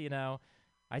 I'm just, I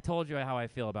told you how I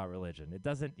feel about religion. It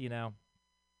doesn't,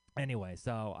 Anyway,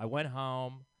 so I went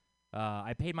home.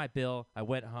 I paid my bill. I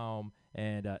went home,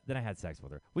 and then I had sex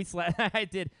with her. We slept. I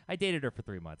dated her for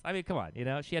 3 months. I mean, come on.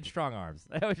 She had strong arms.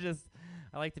 I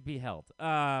like to be held.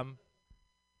 Yeah,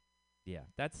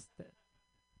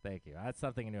 thank you. That's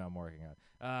something new I'm working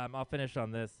on. I'll finish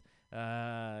on this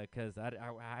because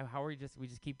how are we just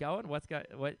keep going?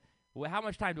 How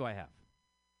much time do I have?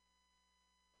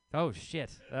 Oh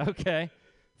shit. Okay.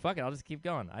 Fuck it. I'll just keep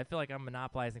going. I feel like I'm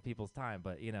monopolizing people's time,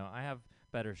 but I have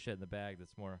better shit in the bag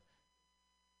that's more.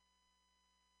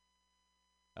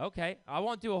 Okay. I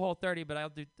won't do a whole 30, but I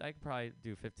can probably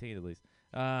do 15 at least.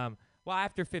 Well,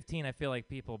 after 15, I feel like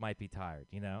people might be tired.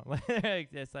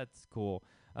 That's cool.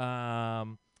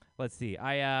 Let's see.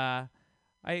 I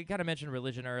kind of mentioned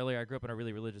religion earlier. I grew up in a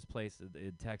really religious place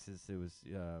in Texas. It was,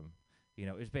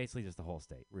 it was basically just the whole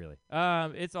state, really.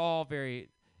 It's all very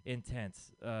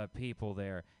intense people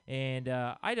there. And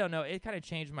I don't know. It kind of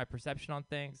changed my perception on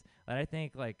things. And I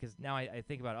think, because now I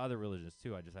think about other religions,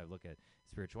 too. I look at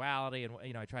spirituality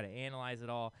and, I try to analyze it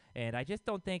all. And I just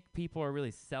don't think people are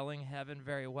really selling heaven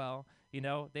very well.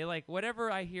 They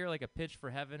whatever I hear a pitch for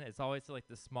heaven, it's always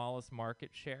the smallest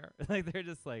market share. They're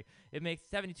just it makes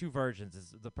 72 virgins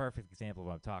is the perfect example of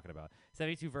what I'm talking about.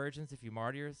 72 virgins if you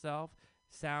martyr yourself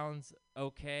sounds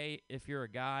okay if you're a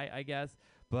guy, I guess.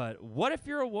 But what if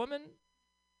you're a woman? Do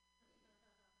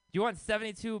you want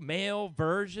 72 male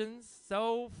virgins?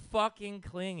 So fucking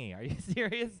clingy. Are you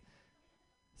serious?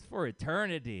 It's for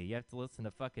eternity. You have to listen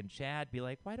to fucking Chad be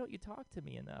like, why don't you talk to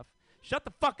me enough? Shut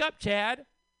the fuck up, Chad.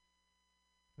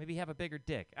 Maybe have a bigger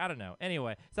dick. I don't know.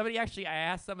 Anyway, I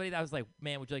asked somebody that was like,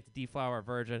 man, would you like to deflower a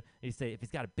virgin? And he said, if he's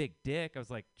got a big dick. I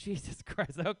was like, Jesus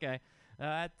Christ, okay.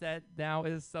 That now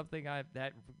is something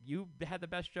that you had the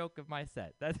best joke of my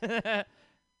set.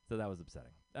 So that was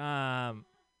upsetting.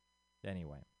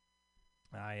 Anyway,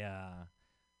 what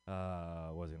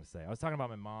was I going to say? I was talking about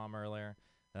my mom earlier.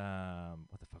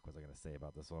 What the fuck was I going to say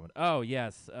about this woman? Oh,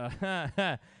 yes.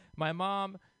 My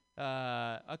mom,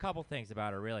 a couple things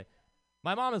about her, really.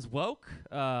 My mom is woke,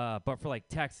 but for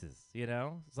Texas,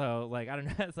 So I don't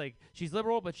know. It's she's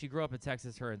liberal, but she grew up in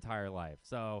Texas her entire life.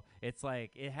 So it's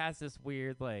it has this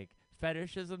weird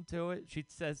fetishism to it. She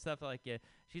says stuff like, yeah,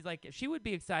 she's she would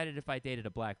be excited if I dated a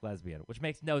black lesbian, which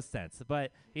makes no sense. But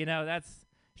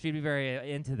she'd be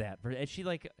very into that. And she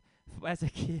as a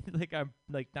kid, I'm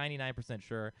 99%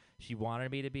 sure she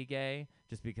wanted me to be gay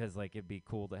just because it'd be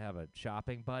cool to have a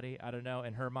shopping buddy. I don't know,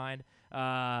 in her mind.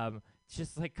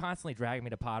 just like constantly dragging me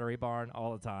to Pottery Barn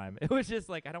all the time. It was just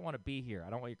like, I don't want to be here. I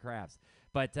don't want your crafts.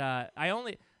 But I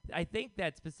think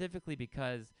that specifically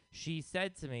because she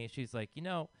said to me, she's like,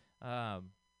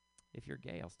 if you're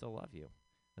gay, I'll still love you.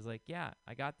 I was like, yeah,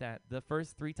 I got that the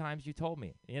first 3 times you told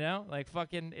me, like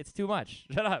fucking, it's too much.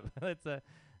 Shut up.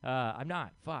 I'm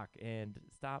not. Fuck. And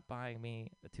stop buying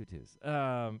me tutus.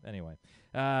 Anyway,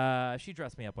 she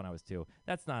dressed me up when I was 2.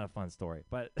 That's not a fun story,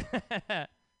 but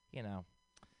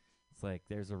it's like,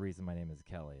 there's a reason my name is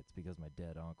Kelly. It's because my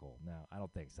dead uncle. No, I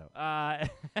don't think so.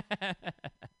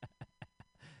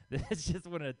 This just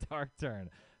went a dark turn.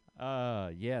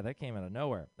 Yeah, that came out of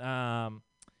nowhere.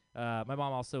 My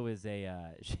mom also is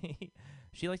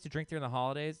she likes to drink during the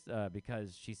holidays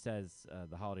because she says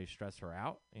the holidays stress her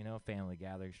out. Family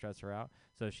gatherings stress her out.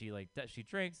 So she she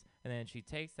drinks and then she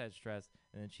takes that stress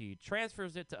and then she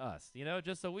transfers it to us.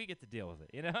 Just so we get to deal with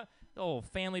it. The old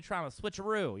family trauma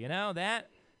switcheroo.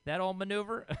 That old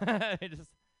maneuver.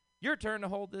 Just your turn to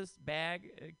hold this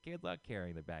bag. Good luck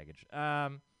carrying the baggage.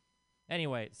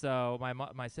 Anyway, so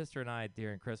my sister and I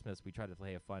during Christmas we tried to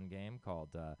play a fun game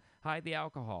called Hide the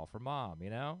Alcohol for Mom.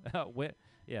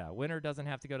 Winter doesn't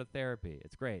have to go to therapy.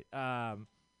 It's great.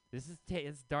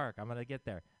 It's dark. I'm gonna get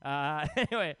there.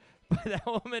 Anyway, but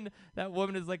that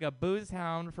woman is like a booze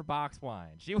hound for box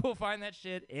wine. She will find that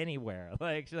shit anywhere.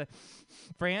 Like she's like,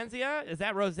 Franzia, is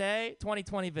that rosé?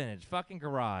 2020 vintage, fucking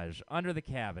garage under the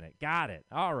cabinet. Got it.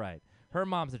 All right. Her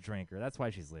mom's a drinker. That's why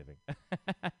she's leaving.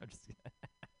 I'm just kidding.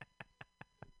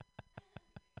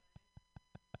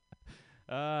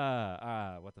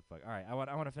 What the fuck? All right, I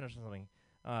want to finish on something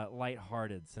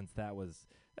lighthearted since that was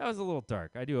a little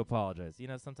dark. I do apologize.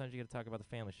 Sometimes you got to talk about the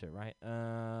family shit, right?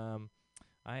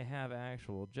 I have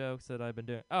actual jokes that I've been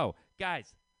doing. Oh,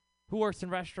 guys, who works in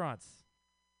restaurants?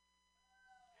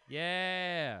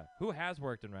 Yeah, who has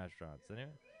worked in restaurants?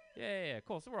 Anyway? Yeah,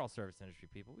 cool. So we're all service industry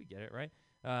people. We get it, right?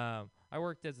 I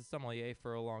worked as a sommelier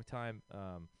for a long time.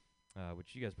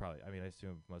 Which you guys probably, I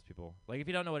assume most people, like, if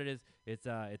you don't know what it is, it's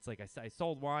like I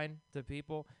sold wine to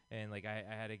people, and like I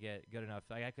had to get good enough,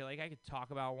 like I could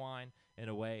talk about wine in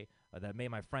a way that made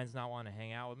my friends not want to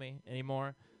hang out with me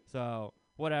anymore. So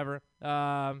whatever.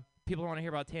 People don't want to hear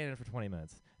about tannin for 20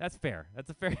 minutes. That's fair. That's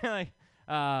a fair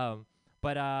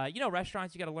but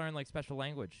restaurants, you got to learn like special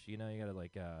language. You got to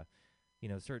like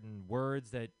certain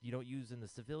words that you don't use in the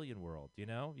civilian world.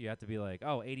 You have to be like,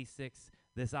 86.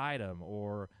 This item,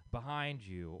 or behind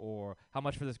you, or how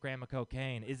much for this gram of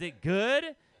cocaine? Is it good?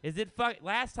 Is it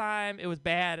last time it was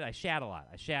bad. I shat a lot.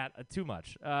 I shat too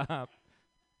much.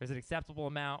 There's an acceptable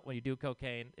amount when you do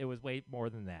cocaine. It was way more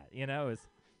than that. It was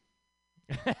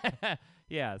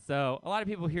yeah. So a lot of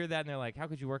people hear that and they're like, "How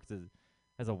could you work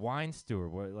as a wine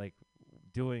steward, like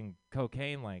doing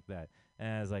cocaine like that?"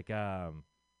 And I was like,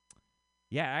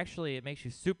 yeah, actually, it makes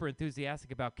you super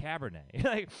enthusiastic about Cabernet.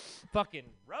 Like, fucking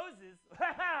roses.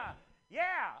 Yeah,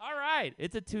 all right.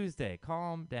 It's a Tuesday.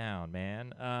 Calm down,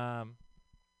 man. All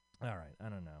right, I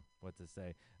don't know what to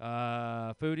say.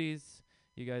 Foodies.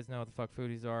 You guys know what the fuck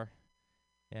foodies are?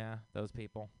 Yeah, those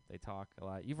people. They talk a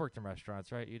lot. You've worked in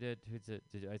restaurants, right? You did?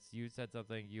 You said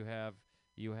something. You have.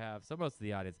 So most of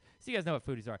the audience. So you guys know what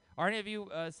foodies are. Are any of you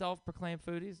self-proclaimed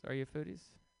foodies? Are you foodies?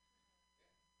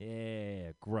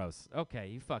 Yeah, gross. Okay,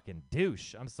 you fucking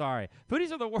douche. I'm sorry.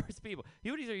 Foodies are the worst people.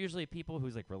 Foodies are usually people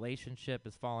whose like relationship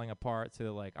is falling apart. So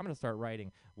they're like, I'm gonna start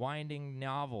writing winding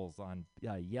novels on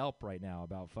Yelp right now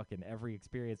about fucking every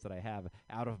experience that I have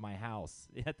out of my house.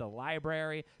 At the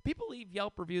library, people leave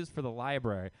Yelp reviews for the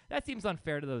library. That seems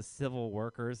unfair to those civil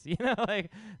workers.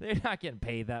 Like they're not getting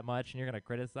paid that much, and you're gonna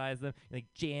criticize them. Like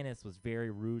Janice was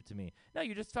very rude to me. No,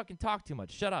 you just fucking talk too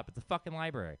much. Shut up. It's a fucking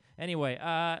library. Anyway,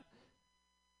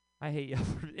 I hate Yelp.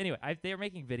 Anyway, they're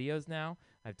making videos now.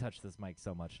 I've touched this mic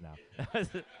so much now.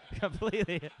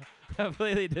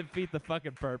 completely defeat the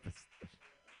fucking purpose.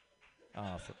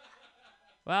 Awesome.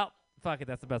 Well, fuck it.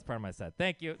 That's the best part of my set.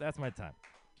 Thank you. That's my time.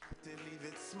 To leave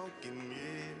it smoking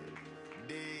red,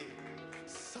 dead,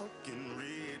 soaking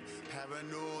red.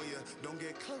 Paranoia, don't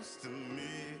get close to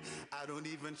me. I don't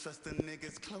even trust the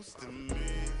niggas close to me.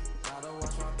 Gotta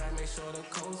watch my back, make sure the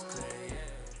coast clear, yeah.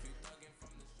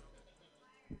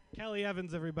 Kelly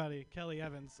Evans, everybody. Kelly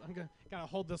Evans. I'm gotta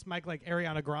hold this mic like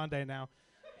Ariana Grande now.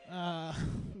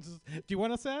 Do you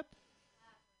want a set?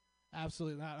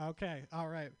 Absolutely not. Okay. All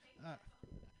right.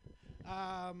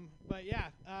 But yeah,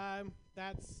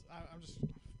 that's.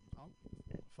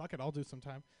 Fuck it. I'll do some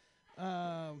time.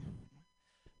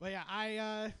 But yeah,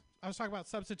 I was talking about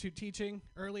substitute teaching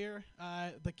earlier.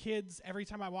 The kids, every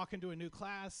time I walk into a new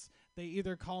class, they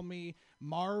either call me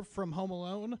Marv from Home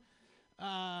Alone.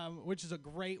 which is a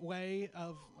great way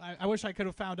of. I wish I could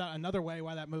have found out another way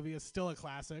why that movie is still a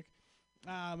classic.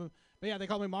 But yeah, they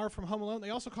call me Marv from Home Alone. They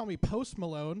also call me Post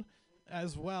Malone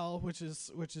as well, which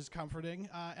is comforting.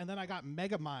 And then I got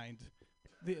Megamind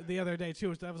the other day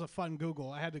too. That was a fun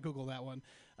Google. I had to Google that one.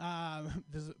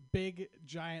 This big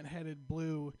giant-headed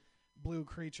blue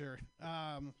creature.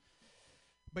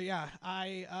 But yeah,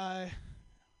 my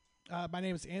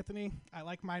name is Anthony. I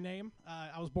like my name.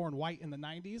 I was born white in the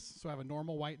 90s, so I have a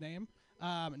normal white name.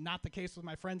 Not the case with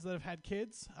my friends that have had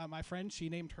kids. My friend, she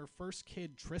named her first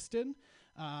kid Tristan,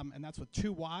 and that's with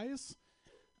 2 Y's.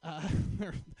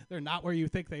 They're not where you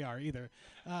think they are either.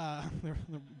 They're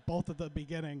both at the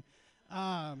beginning.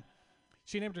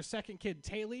 She named her second kid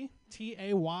Tayleigh,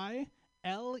 Tayleigh.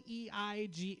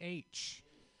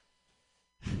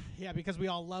 Yeah, because we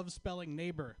all love spelling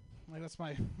neighbor. Like that's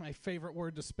my favorite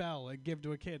word to spell and give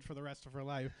to a kid for the rest of her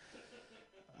life.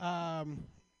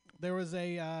 There was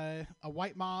a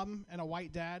white mom and a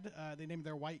white dad. They named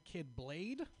their white kid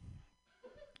Blade.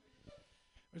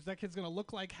 Which that kid's going to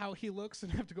look like how he looks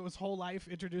and have to go his whole life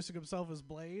introducing himself as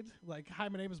Blade. Like, hi,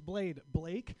 my name is Blade.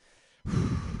 Blake?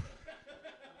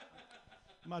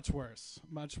 Much worse.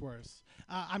 Much worse.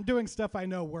 I'm doing stuff I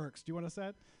know works. Do you want to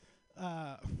set?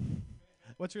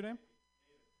 What's your name?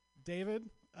 David?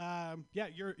 Yeah,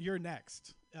 you're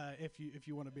next. If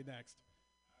you want to be next.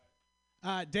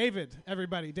 David,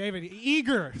 everybody. David,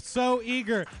 eager. So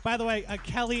eager. By the way,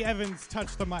 Kelly Evans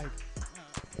touched the mic.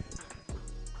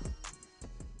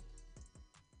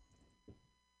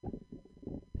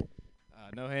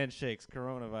 No handshakes,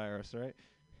 coronavirus,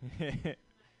 right?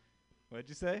 What'd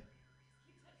you say?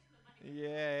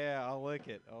 Yeah, I'll lick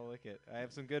it. I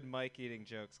have some good mic eating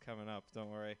jokes coming up.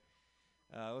 Don't worry.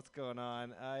 What's going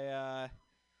on? I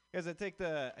took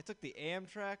the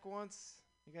Amtrak once.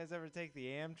 You guys ever take the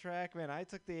Amtrak? Man, I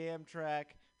took the Amtrak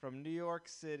from New York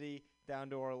City down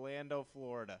to Orlando,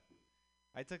 Florida.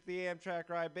 I took the Amtrak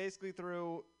ride basically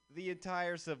through the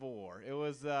entire Civil War. It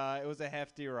was a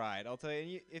hefty ride. I'll tell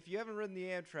you, if you haven't ridden the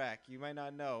Amtrak, you might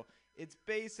not know. It's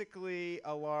basically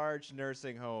a large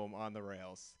nursing home on the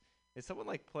rails. Is someone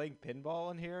like playing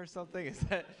pinball in here or something? Is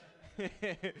that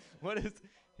what is?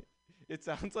 It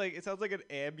sounds like an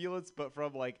ambulance, but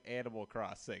from like Animal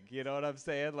Crossing. You know what I'm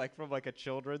saying? Like from like a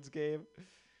children's game.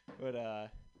 But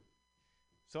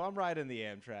so I'm riding the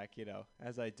Amtrak,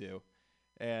 as I do.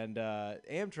 And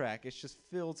Amtrak is just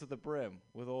filled to the brim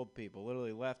with old people,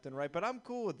 literally left and right. But I'm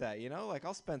cool with that, Like,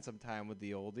 I'll spend some time with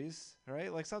the oldies,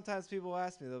 right? Like, sometimes people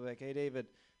ask me, they'll be like, hey, David,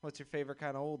 what's your favorite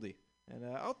kind of oldie? And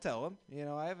I'll tell them,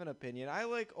 I have an opinion. I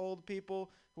like old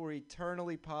people who are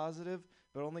eternally positive,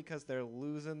 but only because they're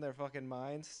losing their fucking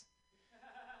minds.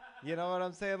 You know what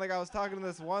I'm saying? Like, I was talking to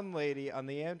this one lady on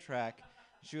the Amtrak.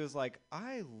 She was like,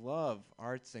 I love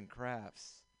arts and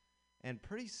crafts. And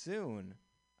pretty soon,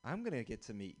 I'm going to get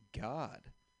to meet God.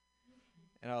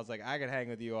 And I was like, I could hang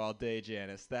with you all day,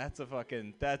 Janice. That's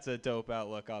a dope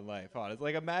outlook on life, honestly.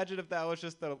 Like, imagine if that was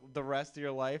just the rest of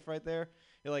your life right there.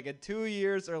 You're like, in 2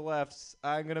 years or less,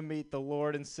 I'm going to meet the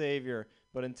Lord and Savior.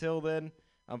 But until then,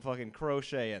 I'm fucking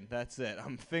crocheting. That's it.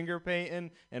 I'm finger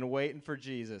painting and waiting for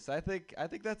Jesus. I think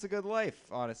that's a good life,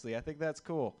 honestly. I think that's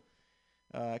cool.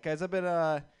 Guys, I've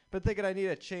been thinking I need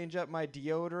to change up my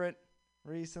deodorant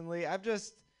recently. I've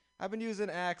been using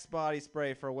Axe body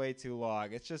spray for way too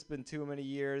long. It's just been too many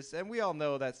years. And we all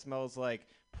know that smells like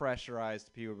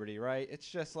pressurized puberty, right? It's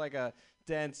just like a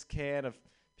dense can of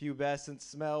pubescent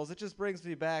smells. It just brings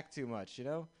me back too much,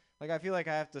 Like, I feel like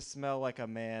I have to smell like a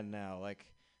man now. Like,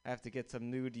 I have to get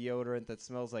some new deodorant that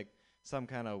smells like some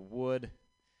kind of wood,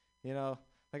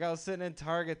 Like, I was sitting in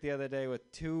Target the other day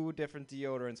with 2 different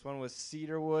deodorants. One was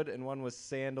cedarwood and one was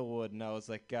sandalwood. And I was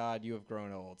like, God, you have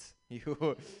grown old.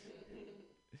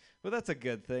 But that's a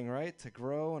good thing, right? To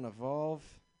grow and evolve.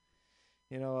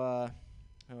 What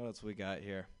else we got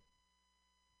here?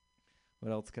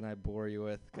 What else can I bore you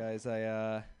with? Guys,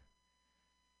 I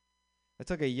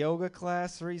took a yoga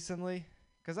class recently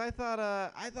because I thought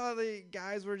the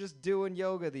guys were just doing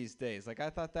yoga these days. Like, I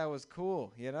thought that was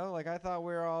cool, Like, I thought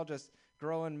we were all just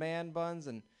growing man buns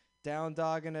and down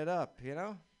dogging it up,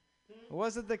 It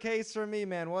wasn't the case for me,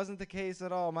 man. Wasn't the case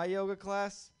at all. My yoga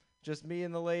class, just me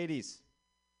and the ladies.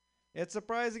 It's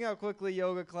surprising how quickly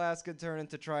yoga class can turn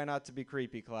into try not to be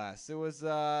creepy class. It was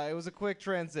a quick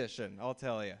transition, I'll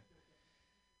tell you.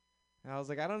 And I was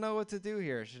like, I don't know what to do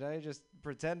here. Should I just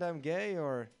pretend I'm gay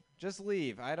or just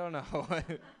leave? I don't know.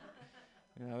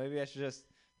 Maybe I should just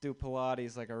do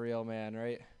Pilates like a real man,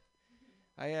 right?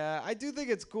 I do think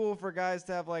it's cool for guys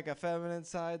to have like a feminine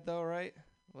side though, right?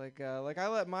 Like I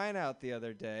let mine out the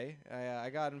other day. I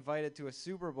got invited to a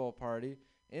Super Bowl party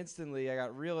Instantly, I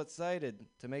got real excited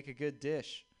to make a good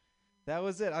dish. That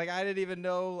was it. Like I didn't even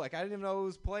know who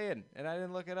was playing, and I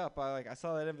didn't look it up. I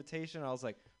saw that invitation, and I was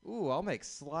like, "Ooh, I'll make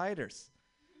sliders.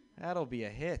 That'll be a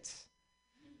hit.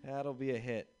 That'll be a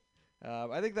hit."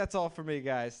 I think that's all for me,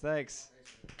 guys. Thanks.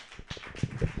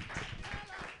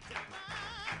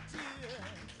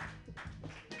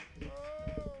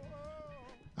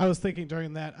 I was thinking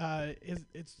during that,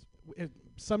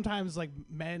 sometimes like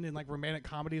men in like romantic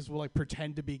comedies will like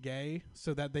pretend to be gay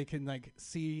so that they can like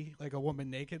see like a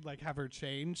woman naked, like have her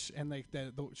change, and like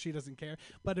she doesn't care.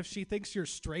 But if she thinks you're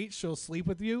straight, she'll sleep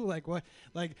with you. Like what?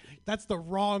 Like that's the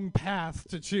wrong path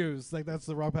to choose. Like that's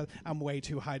the wrong path. I'm way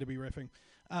too high to be riffing.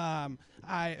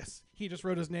 He just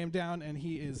wrote his name down, and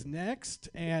he is next.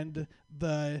 And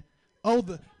the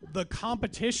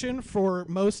competition for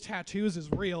most tattoos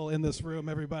is real in this room,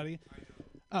 everybody.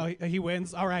 Oh, he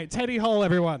wins. All right, Teddy Hull,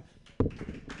 everyone.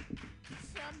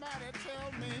 Somebody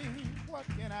tell me, what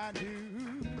can I do?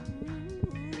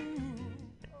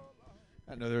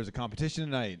 I know there's a competition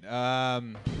tonight.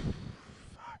 Fuck,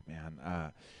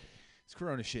 man. This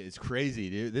Corona shit is crazy,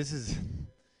 dude. This is...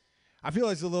 I feel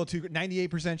like it's a little too...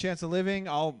 98% chance of living.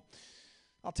 I'll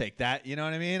take that. You know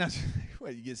what I mean?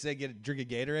 What, you get a drink of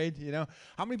Gatorade, you know?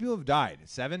 How many people have died?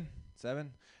 7?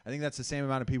 I think that's the same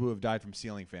amount of people who have died from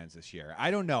ceiling fans this year.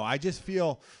 I don't know. I just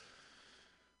feel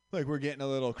like we're getting a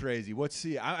little crazy.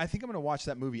 I think I'm going to watch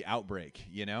that movie Outbreak,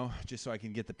 you know, just so I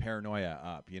can get the paranoia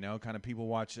up, you know, kind of people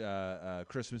watch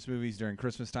Christmas movies during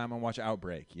Christmas time. I'll watch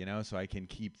Outbreak, you know, so I can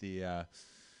keep the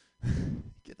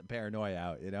get the paranoia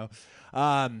out, you know.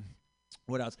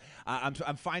 What else? I'm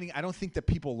finding I don't think that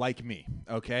people like me.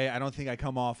 Okay, I don't think I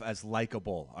come off as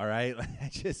likable. All right,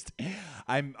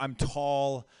 I'm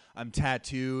tall. I'm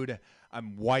tattooed.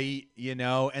 I'm white. You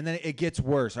know, and then it gets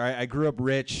worse. All right, I grew up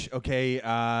rich. Okay,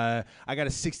 I got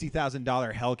a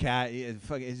 $60,000 Hellcat.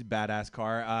 It's a badass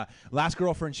car. Last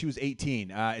girlfriend, she was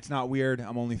 18. It's not weird.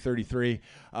 I'm only 33.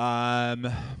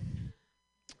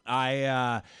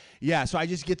 Yeah, so I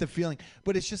just get the feeling,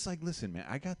 but it's just like, listen, man,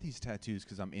 I got these tattoos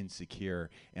because I'm insecure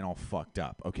and all fucked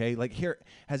up, okay? Like, here,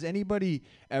 has anybody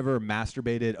ever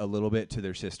masturbated a little bit to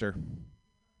their sister?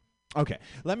 Okay,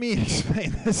 let me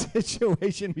explain the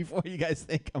situation before you guys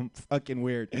think I'm fucking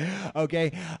weird,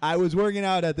 okay? I was working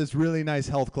out at this really nice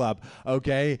health club,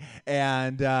 okay?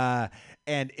 And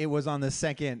it was on the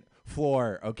second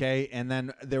floor, okay? And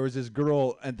then there was this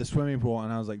girl at the swimming pool,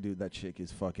 and I was like, dude, that chick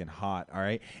is fucking hot, all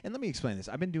right? And let me explain this.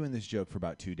 I've been doing this joke for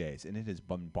about 2 days, and it has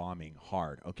been bombing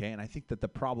hard, okay? And I think that the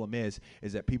problem is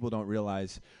that people don't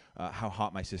realize how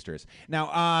hot my sister is.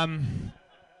 Now,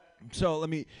 so let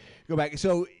me go back.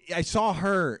 So I saw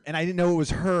her, and I didn't know it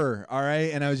was her, all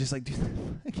right? And I was just like, dude,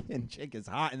 that fucking chick is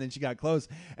hot. And then she got close,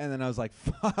 and then I was like,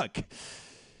 fuck,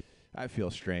 I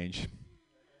feel strange.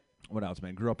 What else,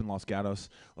 man? Grew up in Los Gatos.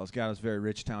 Los Gatos, very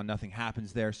rich town. Nothing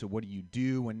happens there. So what do you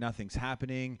do when nothing's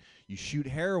happening? You shoot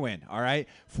heroin, all right?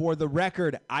 For the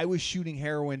record, I was shooting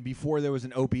heroin before there was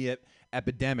an opiate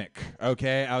epidemic,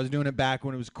 okay? I was doing it back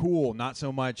when it was cool, not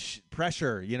so much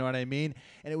pressure, you know what I mean?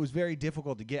 And it was very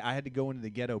difficult to get. I had to go into the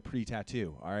ghetto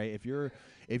pre-tattoo, all right?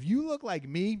 If you look like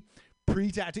me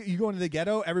pre-tattoo, you go into the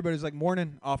ghetto, everybody's like,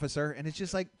 morning, officer. And it's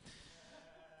just like,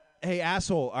 hey,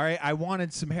 asshole, all right, I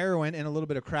wanted some heroin and a little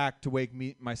bit of crack to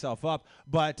wake myself up.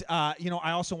 But, you know,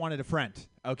 I also wanted a friend,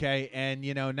 okay? And,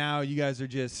 you know, now you guys are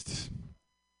just... It's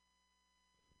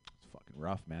fucking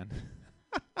rough, man.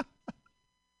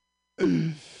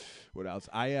 What else?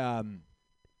 I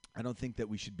don't think that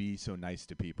we should be so nice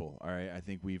to people, all right? I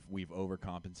think we've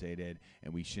overcompensated,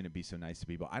 and we shouldn't be so nice to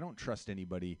people. I don't trust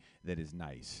anybody that is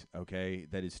nice, okay?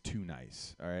 That is too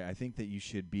nice, all right? I think that you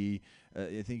should be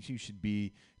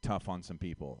tough on some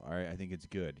people, all right? I think it's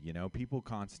good, you know? People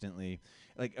constantly,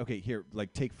 like, okay, here,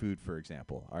 like, take food, for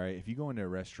example, all right? If you go into a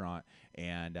restaurant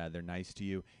and they're nice to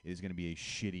you, it is going to be a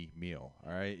shitty meal,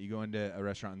 all right? You go into a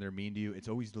restaurant and they're mean to you, it's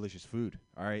always delicious food,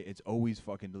 all right? It's always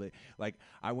fucking delicious. Like,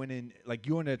 I went in, like,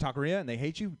 you go into a taqueria and they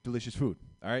hate you, delicious food,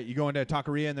 all right? You go into a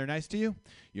taqueria and they're nice to you,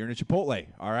 you're in a Chipotle,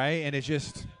 all right? And it's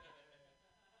just...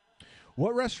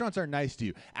 What restaurants are nice to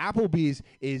you? Applebee's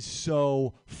is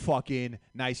so fucking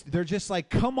nice. They're just like,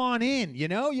 come on in, you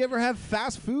know? You ever have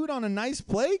fast food on a nice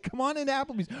plate? Come on into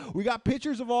Applebee's. We got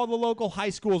pictures of all the local high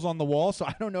schools on the wall, so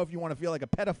I don't know if you want to feel like a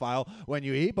pedophile when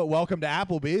you eat, but welcome to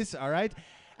Applebee's, all right?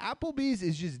 Applebee's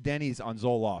is just Denny's on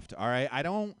Zoloft, all right? I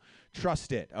don't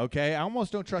trust it, okay? I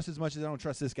almost don't trust as much as I don't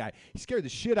trust this guy. He scared the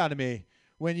shit out of me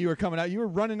when you were coming out. You were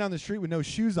running down the street with no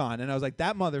shoes on, and I was like,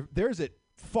 there's it.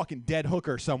 Fucking dead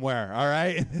hooker somewhere, all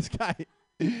right? And this guy,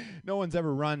 no one's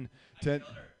ever run to...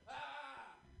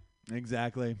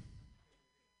 Exactly.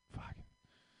 Fuck.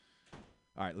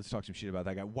 All right, let's talk some shit about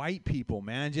that guy. White people,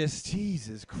 man, just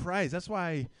Jesus Christ. That's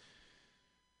why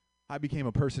I became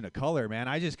a person of color, man.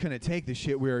 I just couldn't take the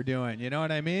shit we were doing. You know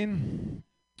what I mean?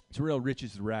 It's a real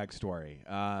riches to rag story.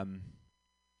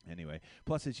 Anyway,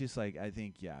 plus it's just like, I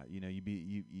think, yeah, you know, you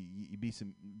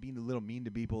being a little mean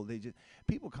to people.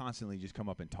 People constantly just come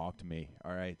up and talk to me.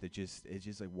 All right, it's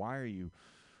just like, why are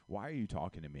you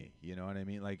talking to me? You know what I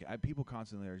mean? Like, people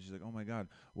constantly are just like, oh my God,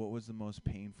 what was the most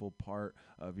painful part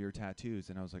of your tattoos?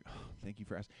 And I was like, oh, thank you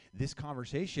for asking this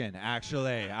conversation.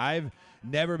 Actually, I've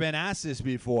never been asked this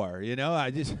before. You know,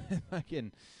 I just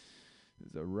fucking,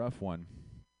 it's a rough one.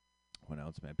 What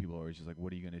else, man? People are always just like,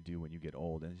 what are you gonna do when you get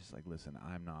old? And it's just like, listen,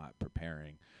 I'm not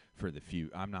preparing for the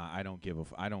future. I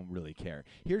don't really care.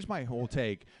 Here's my whole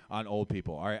take on old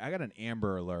people. All right, I got an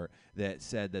Amber Alert that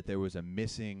said that there was a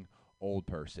missing old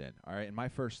person. All right, and my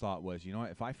first thought was, you know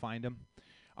what? If I find him,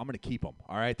 I'm gonna keep him.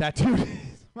 All right, that dude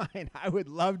is mine. I would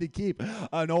love to keep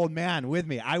an old man with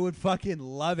me. I would fucking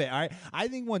love it. All right, I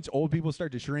think once old people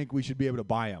start to shrink, we should be able to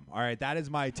buy them. All right, that is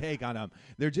my take on them.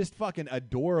 They're just fucking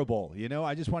adorable. You know,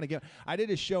 I just want to get. I did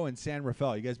a show in San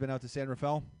Rafael. You guys been out to San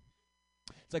Rafael?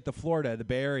 It's like the Florida, the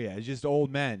Bay Area. It's just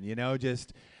old men. You know,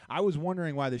 just. I was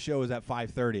wondering why the show was at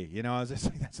 5:30. You know, I was just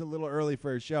like, that's a little early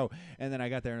for a show. And then I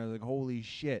got there and I was like, holy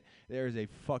shit, there's a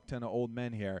fuck ton of old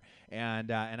men here.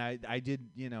 And I did,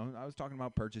 you know, I was talking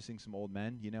about purchasing some old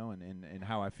men, you know, and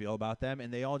how I feel about them.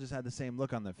 And they all just had the same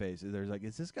look on their faces. There's like,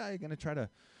 is this guy going to try to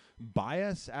buy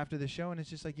us after the show? And it's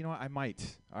just like, you know what, I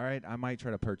might. All right, I might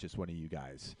try to purchase one of you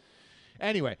guys.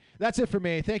 Anyway, that's it for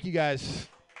me. Thank you guys.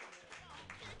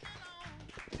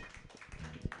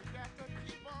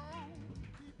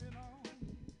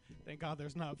 Thank God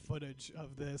there's not footage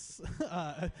of this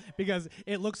because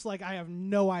it looks like I have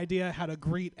no idea how to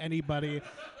greet anybody.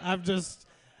 I've just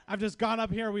gone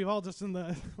up here. We've all just in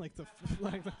the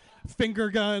the finger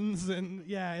guns, and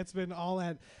yeah, it's been all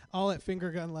at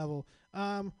finger gun level.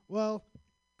 Well,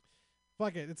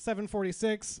 fuck it. It's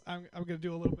 7:46. I'm gonna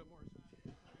do a little bit more.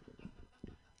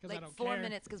 Like I don't 4 care.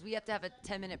 minutes, because we have to have a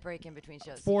 10-minute break in between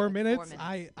shows. 4 So minutes? 4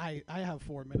 minutes. I have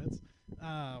 4 minutes.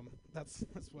 That's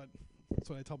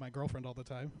what I tell my girlfriend all the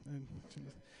time, and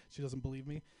she doesn't believe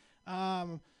me.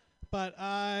 But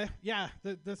yeah,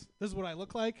 this is what I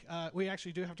look like. We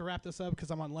actually do have to wrap this up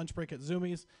because I'm on lunch break at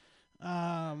Zoomies,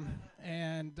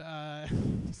 and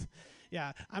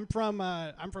yeah, I'm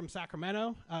from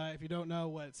Sacramento. If you don't know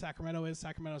what Sacramento is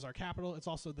our capital. It's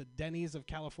also the Denny's of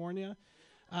California,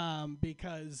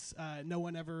 because no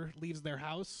one ever leaves their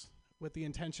house with the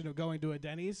intention of going to a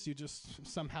Denny's. You just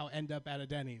somehow end up at a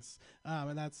Denny's,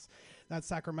 and that's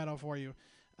Sacramento for you.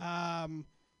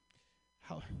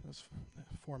 Those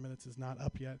 4 minutes is not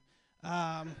up yet.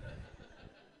 All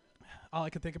I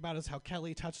could think about is how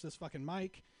Kelly touched this fucking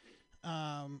mic,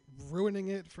 ruining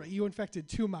it for you. Infected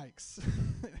 2 mics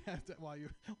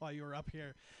while you were up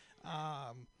here.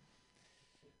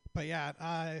 But yeah,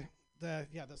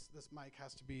 this mic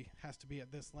has to be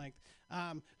at this length.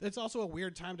 It's also a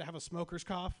weird time to have a smoker's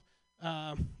cough.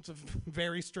 It's a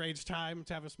very strange time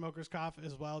to have a smoker's cough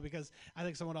as well, because I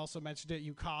think someone also mentioned it.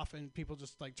 You cough and people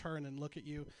just like turn and look at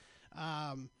you.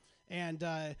 And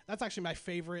that's actually my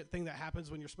favorite thing that happens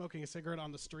when you're smoking a cigarette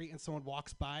on the street and someone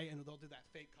walks by and they'll do that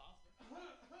fake cough.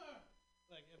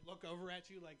 Like, and look over at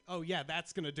you like, oh yeah,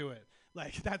 that's gonna do it.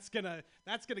 Like that's gonna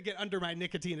get under my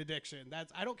nicotine addiction.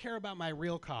 I don't care about my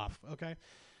real cough, okay?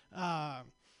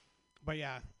 But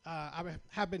yeah, I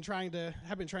have been trying to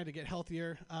get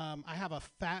healthier. I have a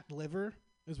fat liver,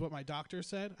 is what my doctor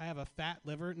said. I have a fat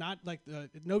liver, not like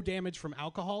no damage from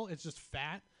alcohol. It's just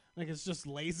fat. Like it's just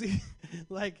lazy.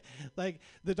 like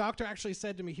the doctor actually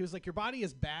said to me, he was like, your body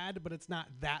is bad, but it's not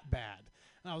that bad.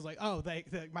 And I was like, oh,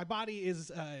 my body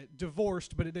is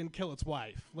divorced, but it didn't kill its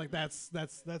wife. Like that's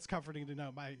comforting to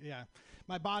know.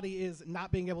 My body is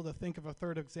not being able to think of a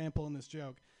third example in this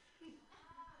joke.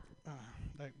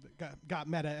 That got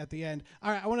meta at the end.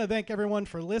 All right, I want to thank everyone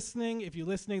for listening. If you're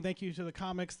listening, thank you to the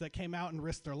comics that came out and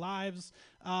risked their lives.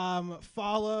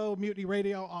 Follow Mutiny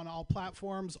Radio on all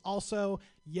platforms. Also,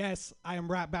 yes, I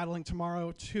am rap battling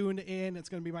tomorrow. Tune in. It's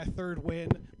going to be my 3rd win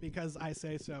because I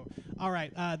say so. All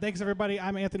right, thanks everybody.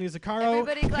 I'm Anthony Zaccaro.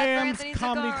 Everybody clap for Cam's Anthony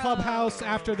Comedy Zaccaro. Clubhouse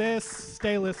after this.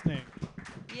 Stay listening.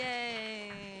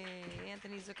 Yay,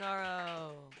 Anthony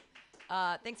Zaccaro.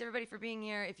 Thanks everybody for being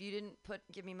here. If you didn't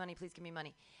give me money, please give me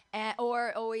money.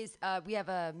 Or always, we have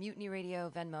a Mutiny Radio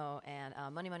Venmo and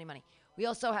money. We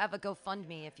also have a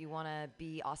GoFundMe if you want to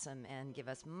be awesome and give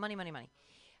us money.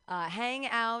 Hang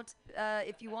out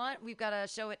if you want. We've got a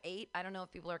show at 8. I don't know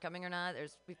if people are coming or not.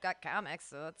 We've got comics,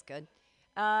 so that's good.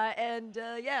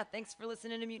 Yeah, thanks for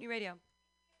listening to Mutiny Radio.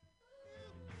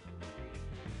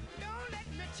 Don't let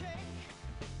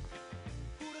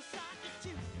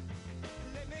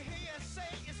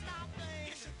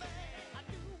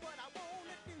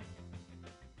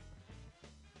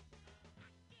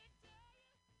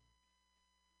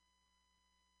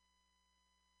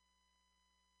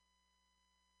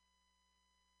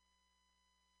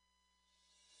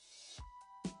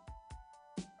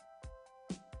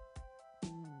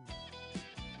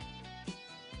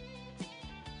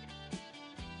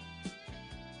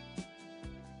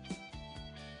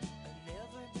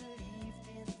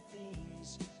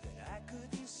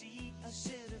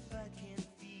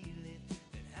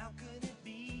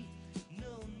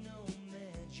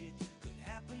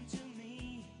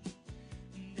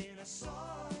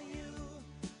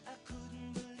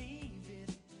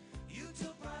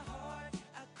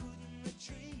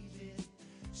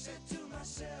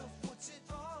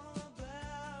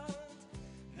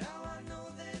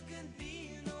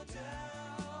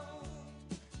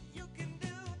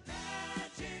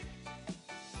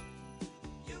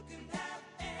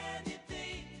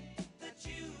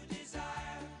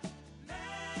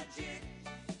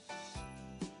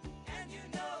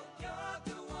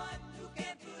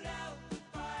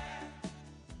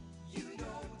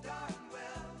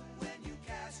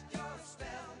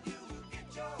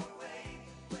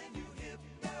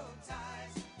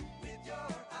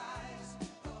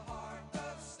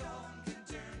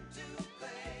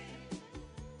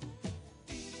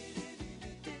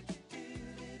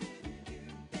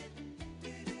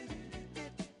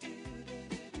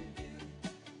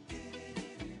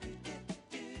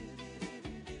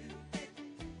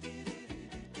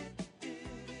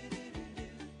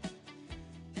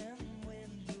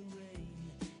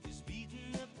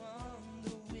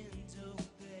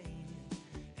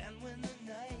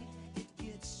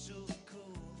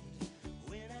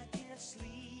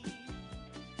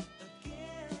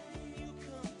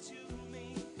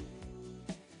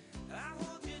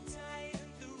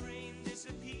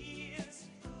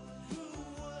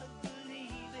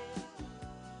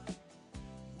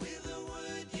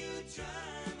dry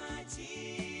my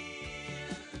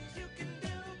tears. You can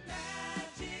do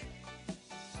magic.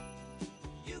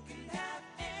 You can have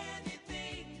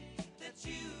anything that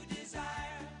you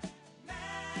desire.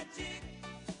 Magic.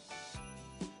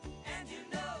 And you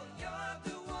know you're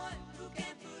the one who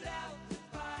can put out the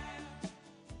fire.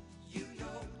 You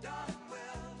know darn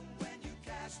well when you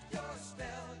cast your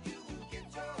spell, you will get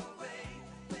your way.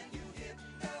 When you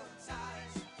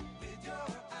hypnotize with your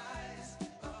eyes,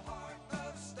 a heart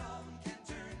of stone can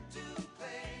turn to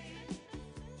clay.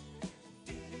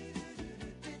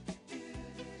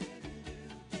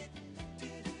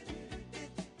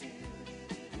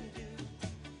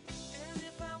 And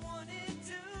if I wanted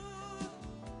to,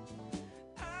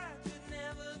 I could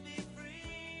never be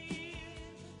free.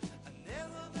 I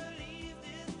never believed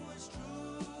it was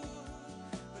true,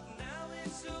 but now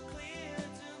it's so clear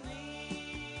to me.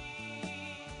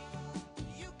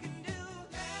 You can do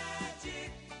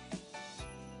magic.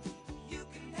 You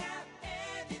can have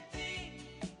anything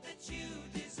that you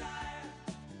desire.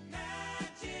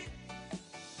 Magic.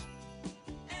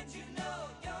 And you know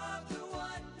you're the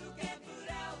one who can put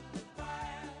out the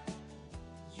fire.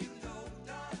 You know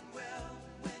darn well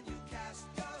when you cast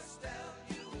your spell,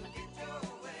 you will get your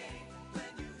way.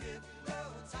 When you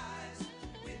hypnotize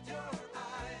with your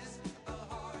eyes, a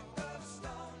heart of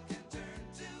stone can turn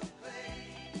to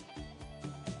clay.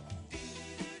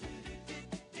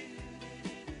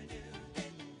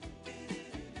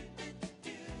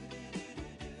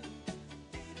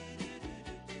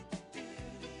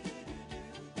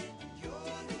 You're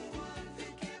the one who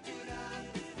can put out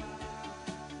the fire.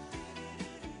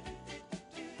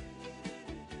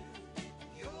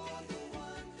 You're the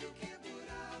one who can put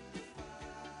out the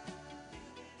fire.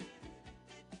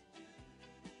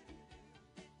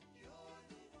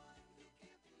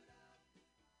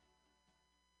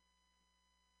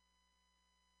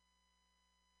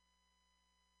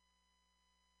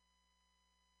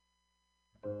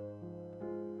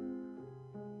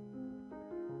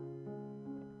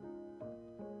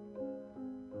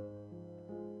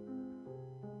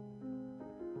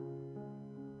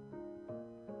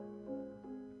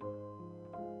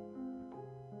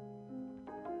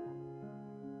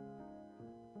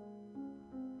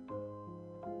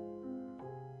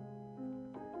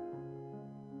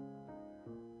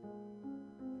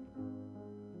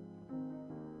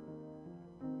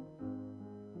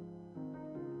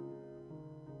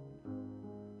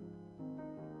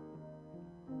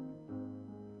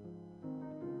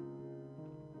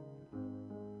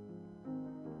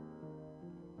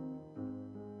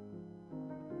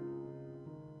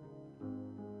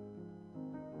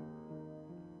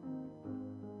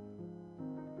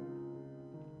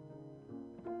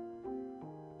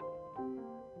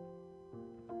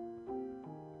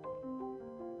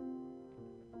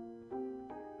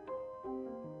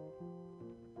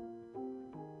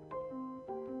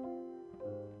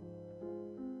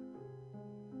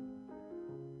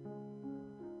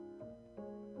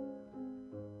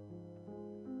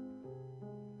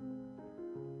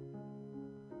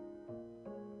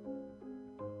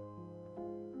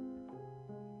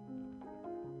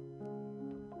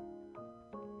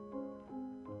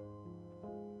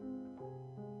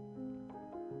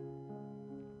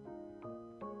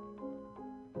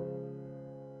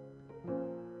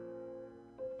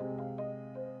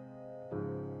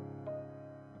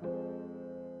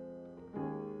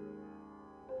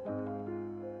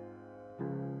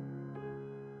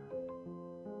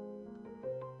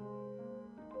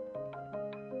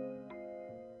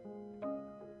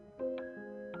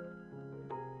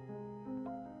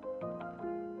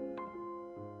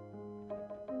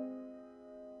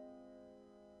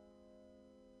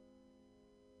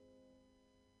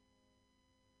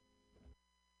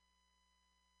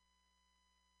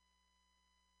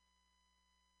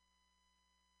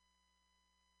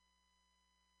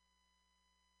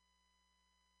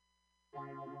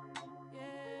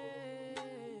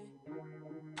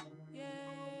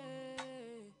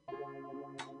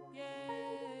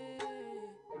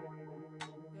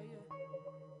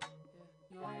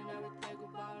 You ain't never think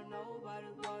about nobody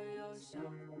but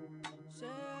yourself.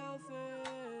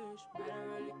 Selfish, but I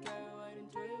really can't wait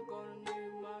until you're gonna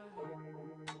need my help.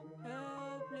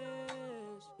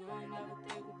 Helpless, you ain't never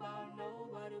think about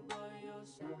nobody but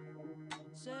yourself.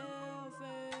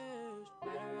 Selfish,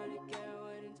 but I really can't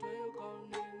wait until you're gonna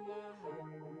need my help.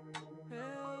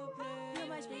 Helpless, you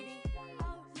must be the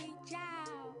only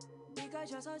child because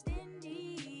you're so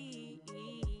stingy.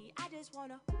 I just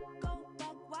wanna go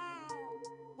buck wild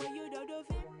when you don't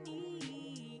defend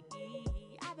me.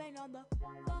 I've been on the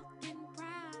fucking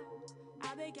prowl.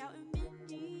 I've been counting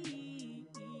minties.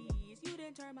 You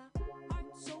didn't turn my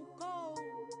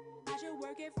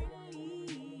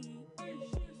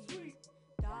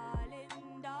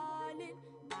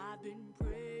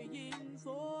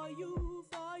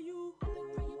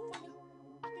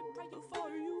for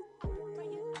you. I've been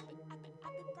praying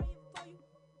for you.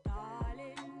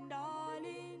 Darling,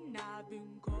 darling, I've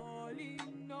been calling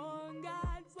on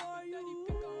God for you.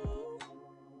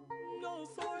 No,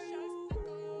 for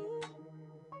you.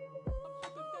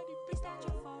 It's not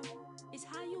your fault. It's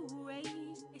how you were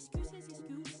raised.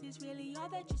 Excuses, really all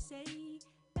that you say.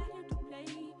 Not here to play.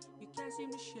 You can't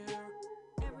seem to share.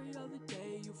 Every other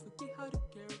day you forget how to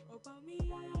care about me.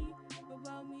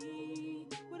 About me.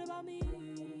 What about me?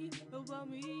 About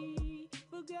me.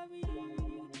 Forget me.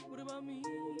 What about me?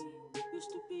 Used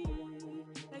to be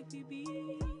like BB.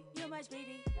 You're my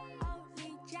sweetie,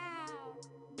 only child.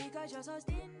 Because you're so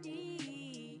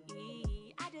stingy.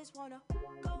 I just wanna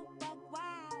go buck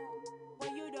wild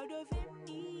when you don't defend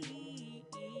me.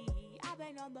 I've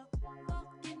been on the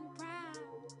fucking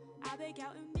prowl. I've been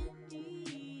counting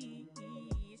minties.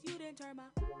 You didn't turn my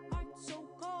heart so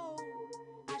cold.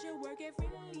 I should work it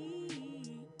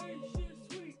freely.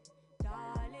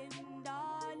 Darling,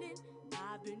 darling,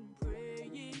 I've been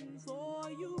praying for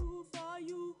you, for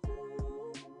you,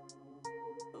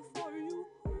 for you.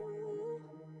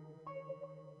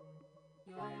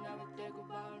 You ain't never think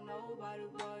about nobody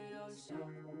but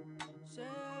yourself.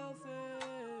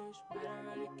 Selfish, but I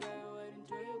really can't wait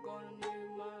until you're gonna need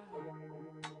my help.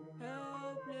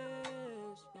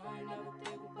 Helpless, you ain't never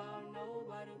think about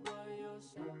nobody but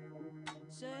yourself.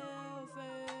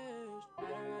 Selfish, but I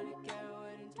really can't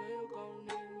wait until you're gonna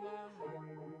need my help.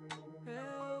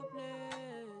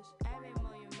 Helpless. Every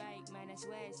move you make, man, I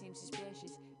swear it seems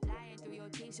suspicious. Lying through your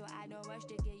teeth, so I don't rush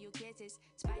to give you kisses.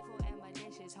 Spiteful and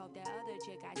malicious, hope that other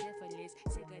chick got syphilis.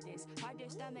 Sick of this, hard to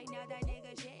stomach now that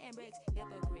nigga shitting bricks.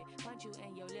 Hypocrite, punch you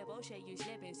in your lip, oh shit, you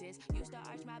slipping sis. Used to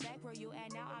arch my back for you,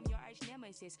 and now I'm your arch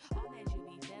nemesis. All men should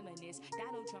be feminists.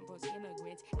 Donald Trump promotes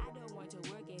immigrants. I don't want to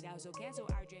work it out, so cancel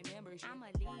our dream membership.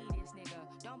 I'ma lead this nigga.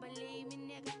 Don't believe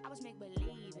me, nigga. I was make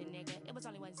believing, nigga. It was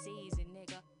only one season,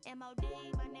 nigga. MOD,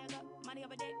 my nigga. Money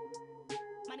over dick.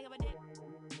 Money over dick.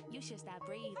 You should stop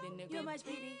breathing, nigga. You must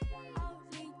be the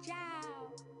only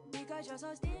child because you're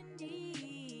so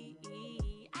stingy.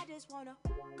 I just wanna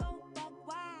go buck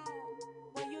wild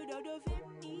when you don't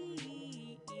defend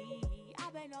me.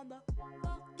 I've been on the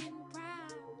fucking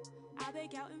prowl. I've been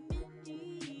counting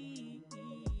minties.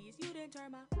 You didn't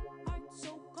turn my heart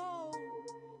so cold.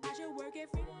 I should work it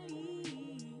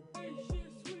freely.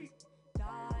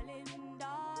 Darling,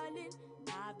 darling,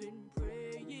 I've been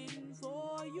praying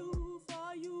for you,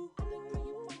 for you. I've been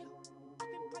praying for you. I've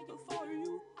been praying for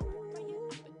you.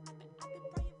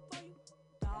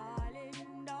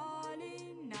 Darling,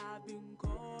 darling, I've been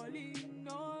calling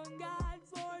on God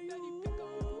for you.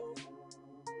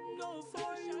 No,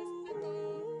 for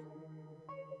you.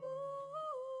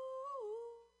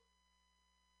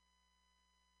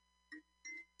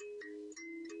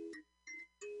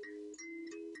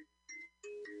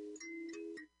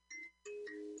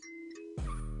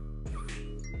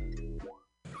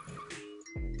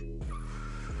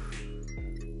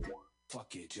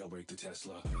 Fuck it, jailbreak the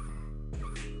Tesla.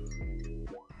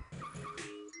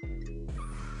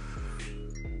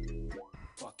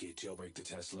 Fuck it, jailbreak the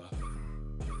Tesla.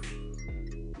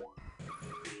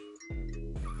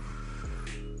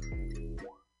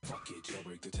 Fuck it,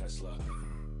 jailbreak the Tesla.